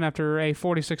 7 after a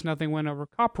 46-0 win over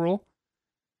Copperell.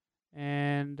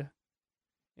 And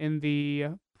in the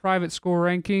private school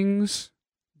rankings,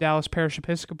 Dallas Parish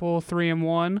Episcopal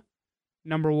 3-1,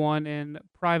 number 1 in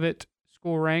private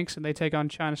school ranks, and they take on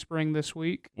China Spring this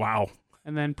week. Wow.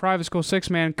 And then private school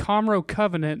 6-man, Comro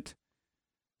Covenant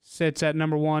sits at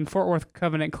number 1. Fort Worth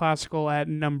Covenant Classical at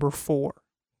number 4.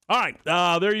 All right,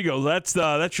 there you go. That's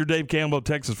your Dave Campbell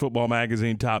Texas Football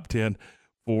Magazine top 10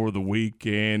 for the week.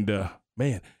 And,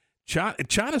 man,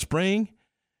 China Spring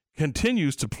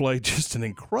continues to play just an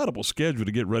incredible schedule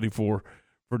to get ready for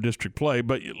district play.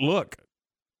 But look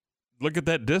at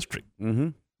that district. Mm-hmm.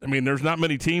 I mean, there's not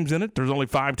many teams in it. There's only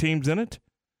 5 teams in it.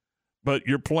 But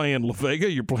you're playing La Vega,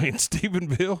 you're playing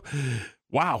Stephenville.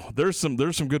 Wow, there's some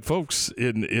good folks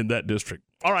in that district.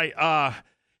 All right,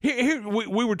 here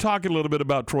we were talking a little bit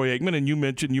about Troy Aikman, and you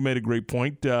made a great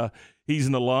point. He's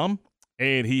an alum,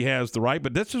 and he has the right.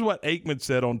 But this is what Aikman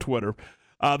said on Twitter.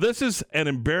 This is an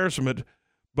embarrassment,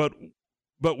 but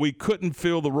we couldn't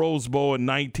fill the Rose Bowl in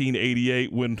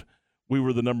 1988 when we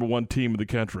were the number 1 team in the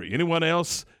country. Anyone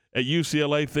else at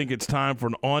UCLA think it's time for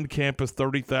an on-campus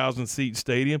 30,000-seat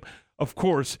stadium? Of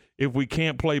course, if we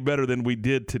can't play better than we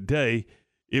did today,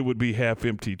 it would be half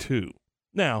empty too.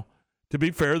 Now, to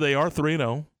be fair, they are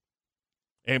 3-0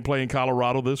 and playing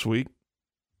Colorado this week.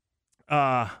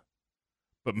 But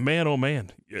man, oh man,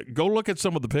 go look at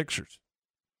some of the pictures.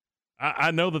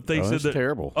 I know that they said that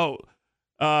terrible.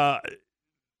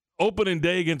 Opening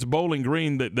day against Bowling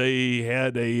Green, that they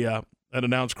had an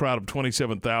announced crowd of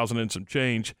 27,000 and some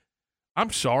change.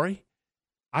 I'm sorry,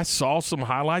 I saw some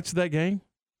highlights of that game.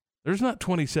 There's not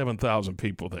 27,000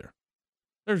 people there.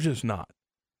 There's just not.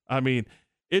 I mean,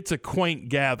 it's a quaint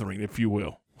gathering, if you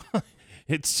will.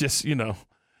 It's just,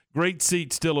 great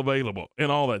seats still available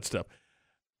and all that stuff.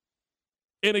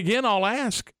 And again, I'll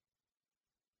ask,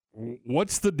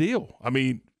 what's the deal? I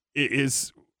mean,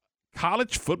 is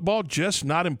college football just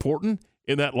not important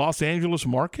in that Los Angeles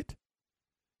market?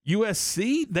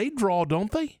 USC, they draw,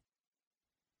 don't they?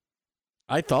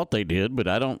 I thought they did, but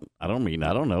I don't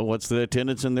know. What's the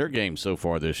attendance in their games so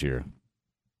far this year?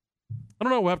 I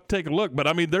don't know. We'll have to take a look. But,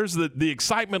 I mean, there's the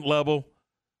excitement level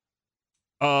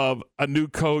of a new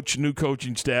coach, new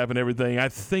coaching staff and everything. I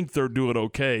think they're doing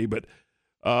okay. But,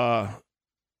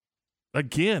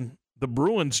 again, the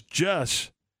Bruins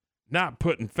just not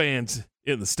putting fans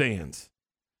in the stands.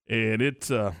 And it's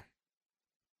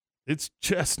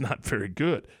just not very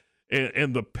good.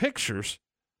 And the pictures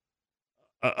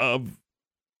of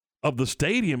the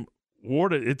stadium,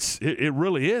 Ward, it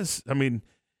really is. I mean,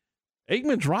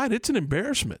 Aikman's right. It's an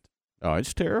embarrassment. Oh,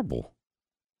 it's terrible.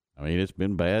 I mean, it's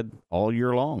been bad all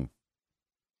year long.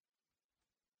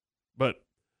 But,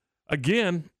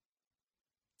 again,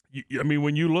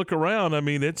 when you look around, I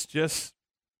mean, it's just,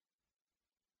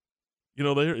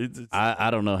 I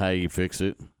don't know how you fix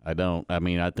it. I don't. I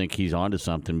mean, I think he's onto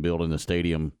something, building the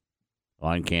stadium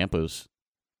on campus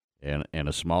and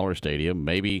a smaller stadium.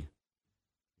 Maybe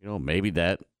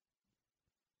that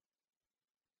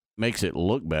makes it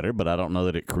look better, but I don't know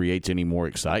that it creates any more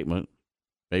excitement.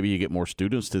 Maybe you get more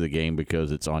students to the game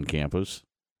because it's on campus.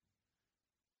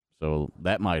 So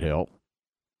that might help.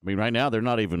 I mean, right now they're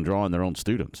not even drawing their own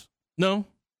students. No,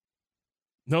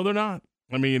 they're not.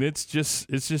 I mean, it's just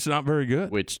not very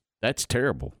good. That's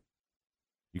terrible.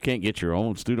 You can't get your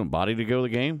own student body to go to the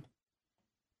game?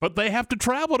 but they have to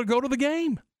travel to go to the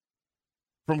game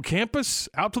from campus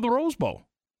out to the Rose Bowl.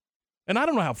 And I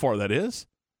don't know how far that is.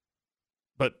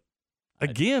 But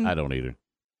again, I don't either.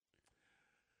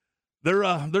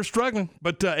 They're struggling.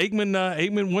 But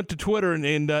Aikman went to Twitter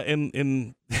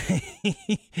and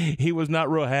he was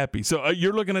not real happy. So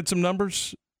you're looking at some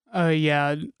numbers?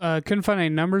 Couldn't find any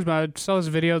numbers, but I saw this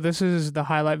video. This is the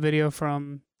highlight video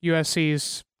from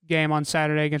USC's game on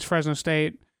Saturday against Fresno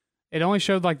State. It only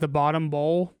showed like the bottom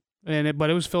bowl, but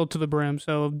it was filled to the brim.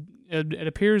 So it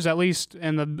appears, at least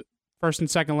in the first and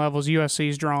second levels,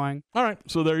 USC's drawing. All right,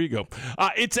 so there you go.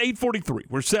 It's 8:43.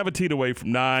 We're 17 away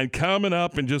from 9. Coming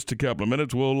up in just a couple of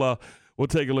minutes, we'll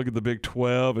take a look at the Big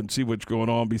 12 and see what's going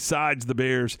on besides the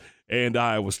Bears and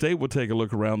Iowa State. We'll take a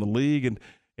look around the league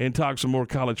and talk some more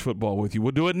college football with you.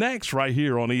 We'll do it next right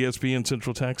here on ESPN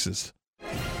Central Texas.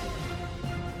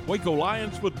 Waco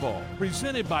Lions football,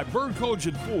 presented by Bird Coach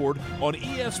and Ford on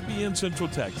ESPN Central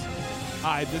Texas.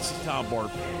 Hi, this is Tom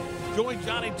Barfield. Join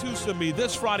Johnny Tusa and me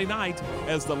this Friday night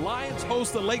as the Lions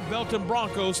host the Lake Belton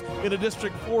Broncos in a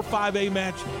District 4-5A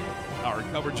match. Our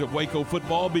coverage of Waco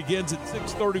football begins at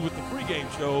 6:30 with the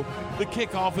pregame show, the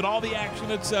kickoff, and all the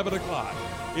action at 7 o'clock.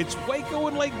 It's Waco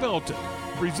and Lake Belton,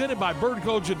 presented by Bird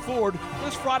Coach and Ford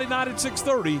this Friday night at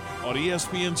 6:30 on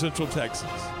ESPN Central Texas.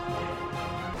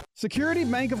 Security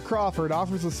Bank of Crawford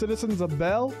offers the citizens of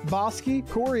Bell, Bosque,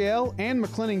 Coryell, and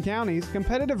McLennan counties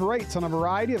competitive rates on a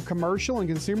variety of commercial and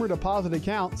consumer deposit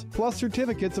accounts, plus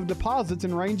certificates of deposits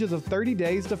in ranges of 30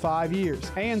 days to 5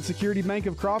 years. And Security Bank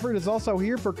of Crawford is also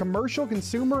here for commercial,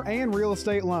 consumer, and real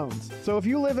estate loans. So if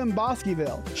you live in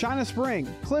Bosqueville, China Spring,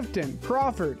 Clifton,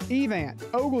 Crawford, Evant,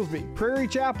 Oglesby, Prairie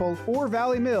Chapel, or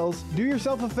Valley Mills, do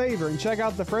yourself a favor and check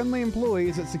out the friendly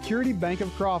employees at Security Bank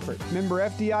of Crawford. Member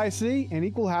FDIC and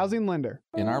equal housing lender.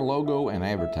 In our logo and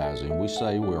advertising, we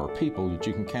say we are people that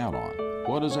you can count on.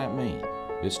 What does that mean?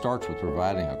 It starts with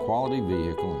providing a quality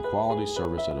vehicle and quality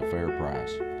service at a fair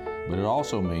price. But it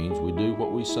also means we do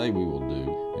what we say we will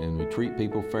do, and we treat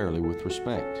people fairly with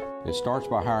respect. It starts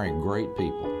by hiring great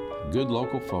people, good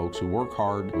local folks who work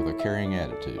hard with a caring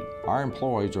attitude. Our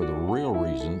employees are the real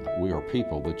reason we are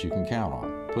people that you can count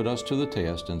on. Put us to the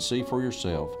test and see for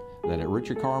yourself that at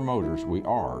Richard Carr Motors, we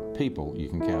are people you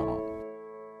can count on.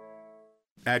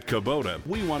 At Kubota,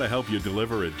 we want to help you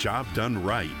deliver a job done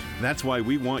right. That's why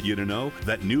we want you to know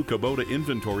that new Kubota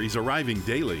inventory is arriving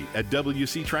daily at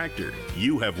WC Tractor.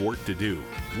 You have work to do.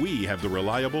 We have the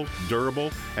reliable,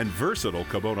 durable, and versatile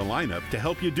Kubota lineup to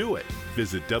help you do it.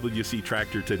 Visit WC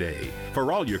Tractor today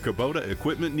for all your Kubota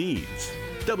equipment needs.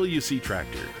 WC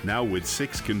Tractor, now with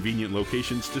 6 convenient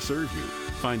locations to serve you.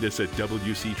 Find us at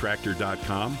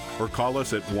WCTractor.com or call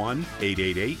us at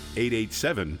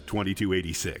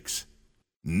 1-888-887-2286.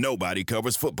 Nobody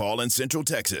covers football in Central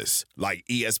Texas like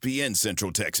ESPN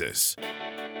Central Texas.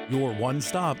 Your one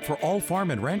stop for all farm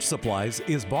and ranch supplies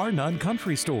is Bar None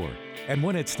Country Store. And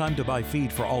when it's time to buy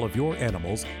feed for all of your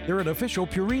animals, they're an official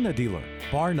Purina dealer.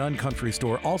 Bar None Country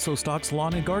Store also stocks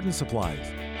lawn and garden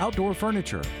supplies, outdoor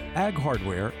furniture, ag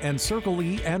hardware, and Circle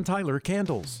E and Tyler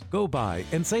candles. Go by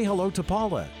and say hello to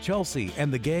Paula, Chelsea,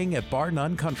 and the gang at Bar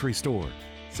None Country Store.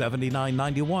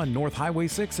 7991 North Highway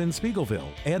 6 in Spiegelville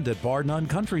and at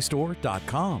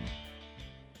barnuncountrystore.com.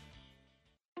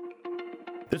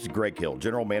 This is Greg Hill,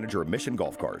 General Manager of Mission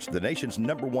Golf Cars, the nation's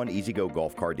 #1 E-Z-GO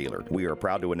golf car dealer. We are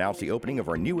proud to announce the opening of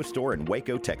our newest store in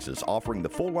Waco, Texas, offering the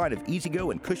full line of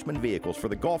E-Z-GO and Cushman vehicles for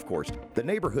the golf course, the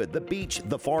neighborhood, the beach,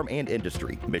 the farm, and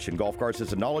industry. Mission Golf Cars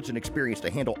has the knowledge and experience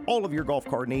to handle all of your golf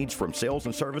car needs, from sales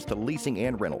and service to leasing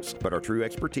and rentals. But our true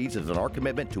expertise is in our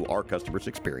commitment to our customers'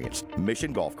 experience.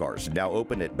 Mission Golf Cars, now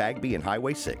open at Bagby and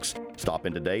Highway 6. Stop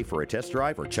in today for a test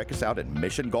drive or check us out at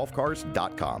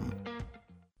missiongolfcars.com.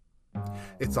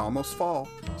 It's almost fall,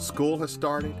 school has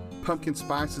started, pumpkin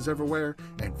spice is everywhere,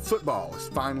 and football is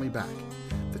finally back.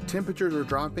 The temperatures are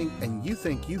dropping, and you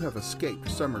think you have escaped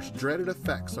summer's dreaded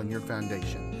effects on your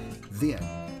foundation. Then,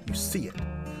 you see it.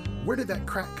 Where did that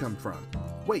crack come from?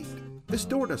 Wait, this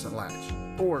door doesn't latch.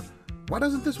 Or, why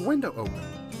doesn't this window open?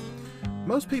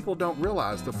 Most people don't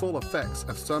realize the full effects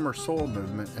of summer soil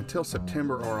movement until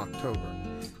September or October,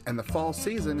 and the fall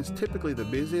season is typically the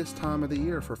busiest time of the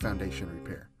year for foundation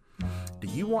repair. Do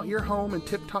you want your home in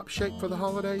tip-top shape for the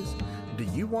holidays? Do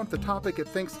you want the topic at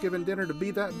Thanksgiving dinner to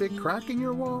be that big crack in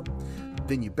your wall?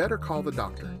 Then you better call the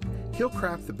doctor. He'll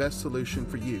craft the best solution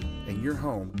for you and your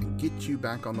home and get you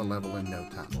back on the level in no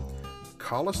time.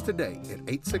 Call us today at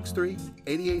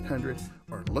 863-8800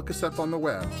 or look us up on the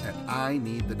web at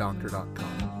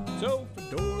ineedthedoctor.com. So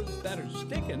for doors that are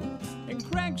sticking and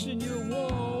cracks in your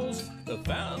walls, the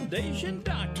Foundation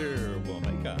Doctor will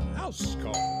make a house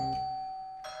call.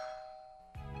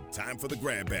 Time for the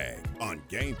grab bag on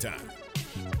Game Time.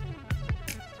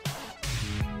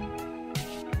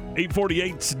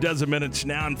 8:48, dozen minutes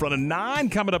now in front of 9.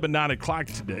 Coming up at 9 o'clock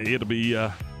today, it'll be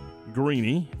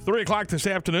Greeny. 3 o'clock this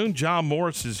afternoon, John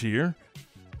Morris is here.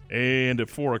 And at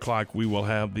 4 o'clock, we will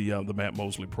have the Matt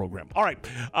Mosley program. All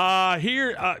right,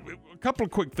 here, a couple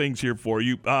of quick things here for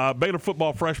you. Baylor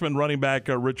football freshman running back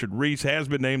Richard Reese has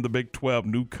been named the Big 12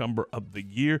 Newcomer of the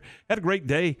Year. Had a great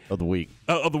day. Of the week.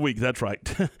 Of the week, that's right.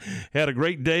 Had a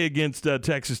great day against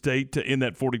Texas State in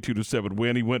that 42-7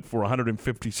 win. He went for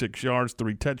 156 yards,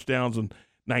 3 touchdowns, and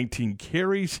 19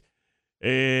 carries,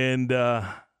 and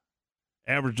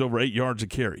averaged over 8 yards a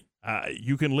carry.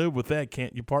 You can live with that,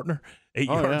 can't you, partner? 8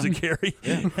 yards a carry.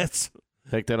 Yeah. That's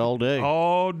take that all day.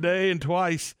 All day and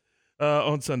twice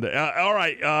on Sunday. All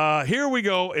right, here we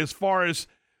go as far as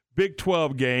Big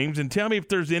 12 games. And tell me if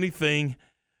there's anything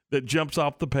that jumps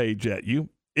off the page at you.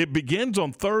 It begins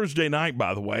on Thursday night,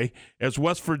 by the way, as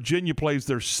West Virginia plays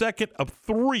their second of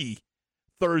 3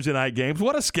 Thursday night games.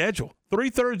 What a schedule. 3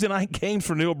 Thursday night games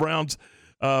for Neil Brown's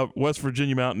West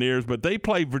Virginia Mountaineers. But they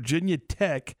play Virginia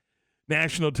Tech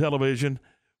national television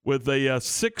with a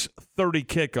 6:30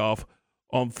 kickoff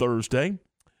on Thursday.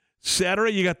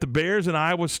 Saturday, you got the Bears and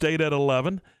Iowa State at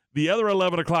 11. The other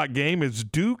 11 o'clock game is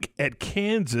Duke at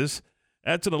Kansas.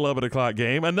 That's an 11 o'clock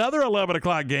game. Another 11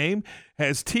 o'clock game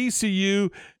has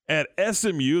TCU at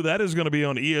SMU. That is going to be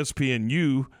on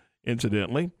ESPNU,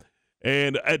 incidentally.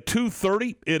 And at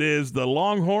 2:30, it is the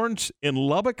Longhorns in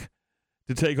Lubbock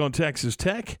to take on Texas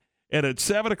Tech. And at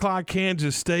 7 o'clock,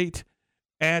 Kansas State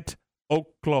at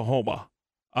Oklahoma.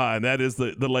 And that is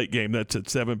the late game. That's at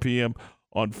 7 p.m.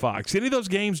 on Fox. Any of those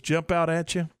games jump out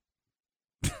at you?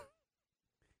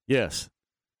 Yes.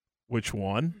 Which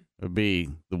one? It would be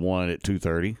the one at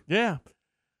 2:30. Yeah.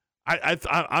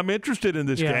 I'm interested in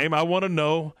this game. I want to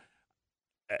know.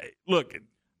 Look.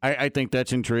 I think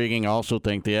that's intriguing. I also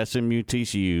think the SMU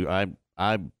TCU,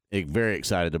 I'm very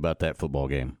excited about that football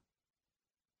game.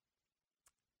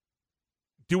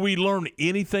 Do we learn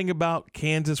anything about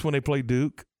Kansas when they play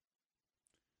Duke?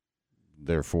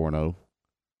 They're 4-0.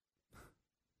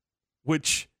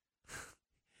 Which,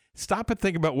 stop and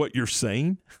think about what you're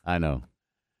saying. I know.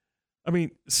 I mean,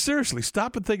 seriously,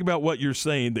 stop and think about what you're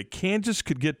saying, that Kansas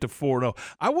could get to 4-0.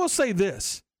 I will say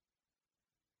this.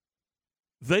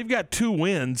 They've got 2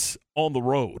 wins on the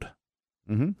road.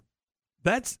 Mm-hmm.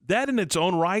 That in its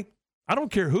own right, I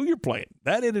don't care who you're playing.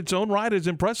 That in its own right is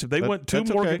impressive. They went to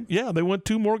Morgan. Okay. Yeah, they went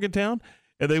to Morgantown,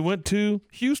 and they went to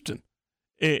Houston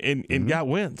and got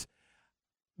wins.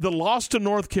 The loss to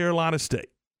North Carolina State.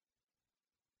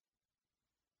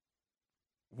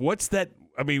 What's that?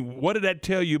 I mean, what did that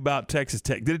tell you about Texas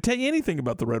Tech? Did it tell you anything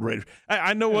about the Red Raiders?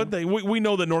 I know one thing. We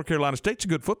know that North Carolina State's a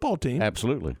good football team.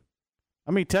 Absolutely.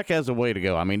 I mean, Tech has a way to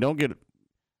go. I mean, don't get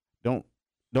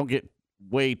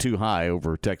way too high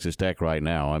over Texas Tech right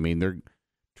now. I mean, they're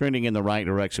trending in the right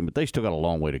direction, but they still got a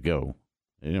long way to go.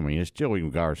 I mean, it's Joey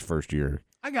McGuire's first year.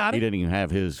 I got it. He didn't even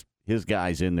have his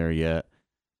guys in there yet.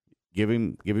 Give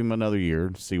him another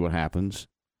year, see what happens,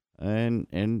 and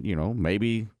you know,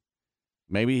 maybe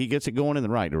he gets it going in the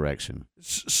right direction.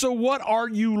 So what are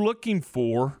you looking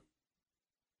for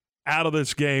out of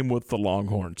this game with the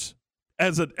Longhorns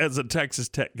as a Texas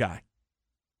Tech guy?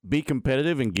 Be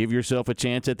competitive and give yourself a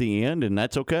chance at the end, and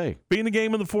that's okay. Be in the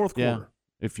game in the fourth quarter.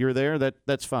 If you're there,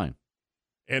 that's fine.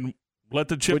 And let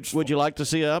the chips. Would you like to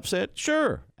see an upset?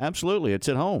 Sure, absolutely. It's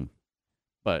at home,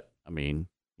 but I mean,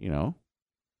 you know,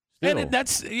 still. And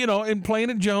that's, you know, and playing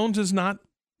at Jones is not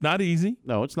easy.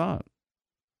 No, it's not.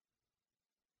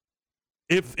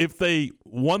 If they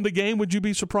won the game, would you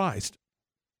be surprised?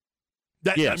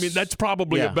 Yes. I mean, that's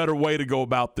probably a better way to go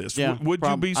about this. Yeah, would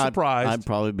you be surprised? I'd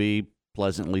probably be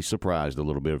pleasantly surprised a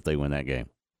little bit if they win that game.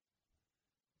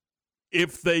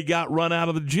 If they got run out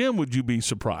of the gym, would you be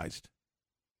surprised?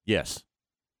 Yes.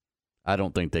 I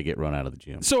don't think they get run out of the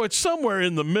gym. So it's somewhere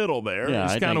in the middle there. Yeah,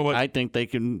 I think they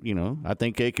can, you know, I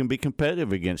think they can be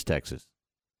competitive against Texas.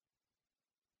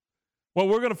 Well,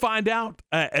 we're going to find out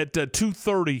at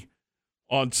 2:30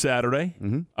 on Saturday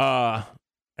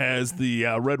as the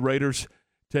Red Raiders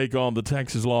take on the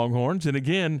Texas Longhorns. And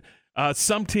again,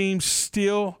 some teams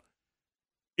still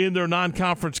in their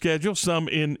non-conference schedule, some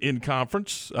in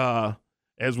conference.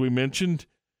 As we mentioned,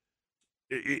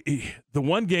 the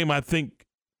one game I think,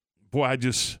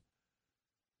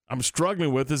 I'm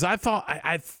struggling with is I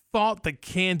thought that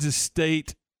Kansas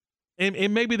State,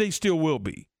 and maybe they still will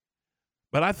be,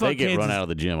 but I thought they get run out of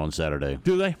the gym on Saturday.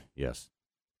 Do they? Yes.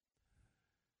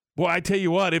 Well, I tell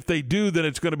you what, if they do, then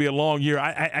it's going to be a long year.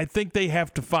 I think they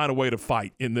have to find a way to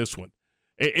fight in this one.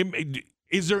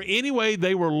 Is there any way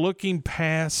they were looking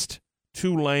past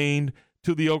Tulane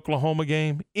to the Oklahoma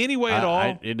game? Any way at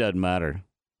all? It doesn't matter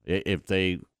if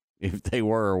they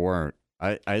were or weren't.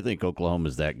 I think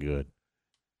Oklahoma's that good.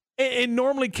 And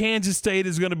normally Kansas State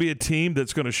is going to be a team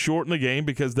that's going to shorten the game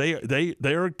because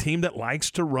they're a team that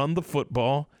likes to run the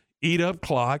football, eat up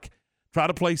clock, try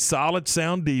to play solid,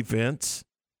 sound defense.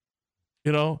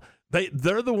 You know,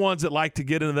 they're the ones that like to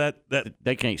get into that.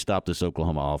 They can't stop this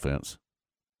Oklahoma offense.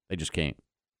 They just can't.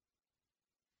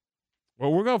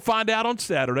 Well, we're going to find out on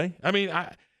Saturday. I mean,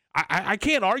 I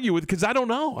can't argue with it because I don't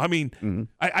know. I mean,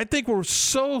 I think we're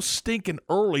so stinking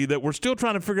early that we're still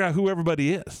trying to figure out who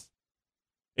everybody is.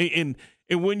 And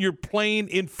when you're playing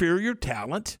inferior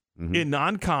talent in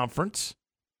non-conference,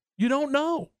 you don't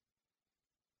know.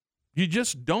 You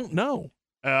just don't know.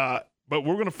 But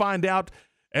we're going to find out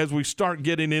as we start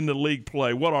getting into league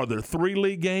play. What are there, 3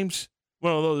 league games?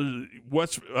 Well,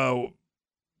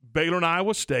 Baylor and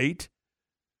Iowa State,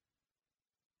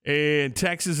 and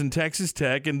Texas and Texas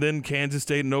Tech, and then Kansas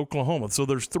State and Oklahoma. So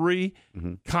there's 3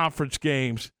 conference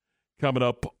games coming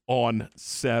up on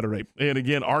Saturday. And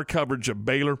again, our coverage of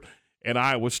Baylor and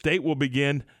Iowa State will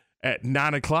begin at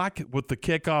 9 o'clock with the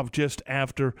kickoff just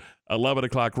after 11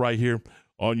 o'clock right here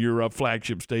on your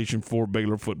flagship station for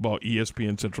Baylor football,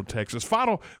 ESPN Central Texas.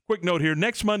 Final quick note here.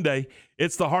 Next Monday,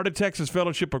 it's the Heart of Texas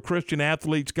Fellowship of Christian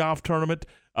Athletes Golf Tournament,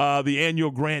 the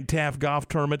annual Grant Taft Golf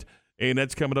Tournament. And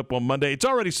that's coming up on Monday. It's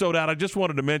already sold out. I just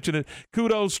wanted to mention it.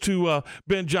 Kudos to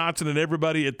Ben Johnson and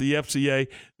everybody at the FCA.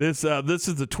 This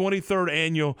is the 23rd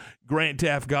annual Grant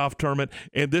Taft Golf Tournament,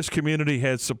 and this community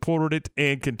has supported it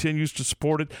and continues to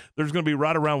support it. There's going to be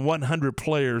right around 100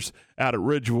 players out at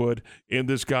Ridgewood in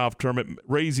this golf tournament,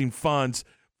 raising funds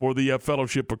for the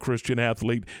Fellowship of Christian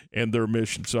Athlete and their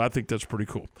mission. So I think that's pretty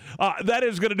cool. That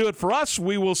is going to do it for us.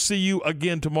 We will see you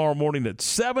again tomorrow morning at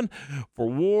 7. For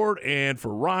Ward and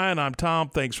for Ryan, I'm Tom.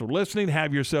 Thanks for listening.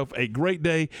 Have yourself a great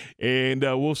day, and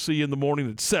we'll see you in the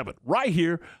morning at 7 right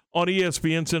here on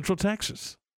ESPN Central Texas.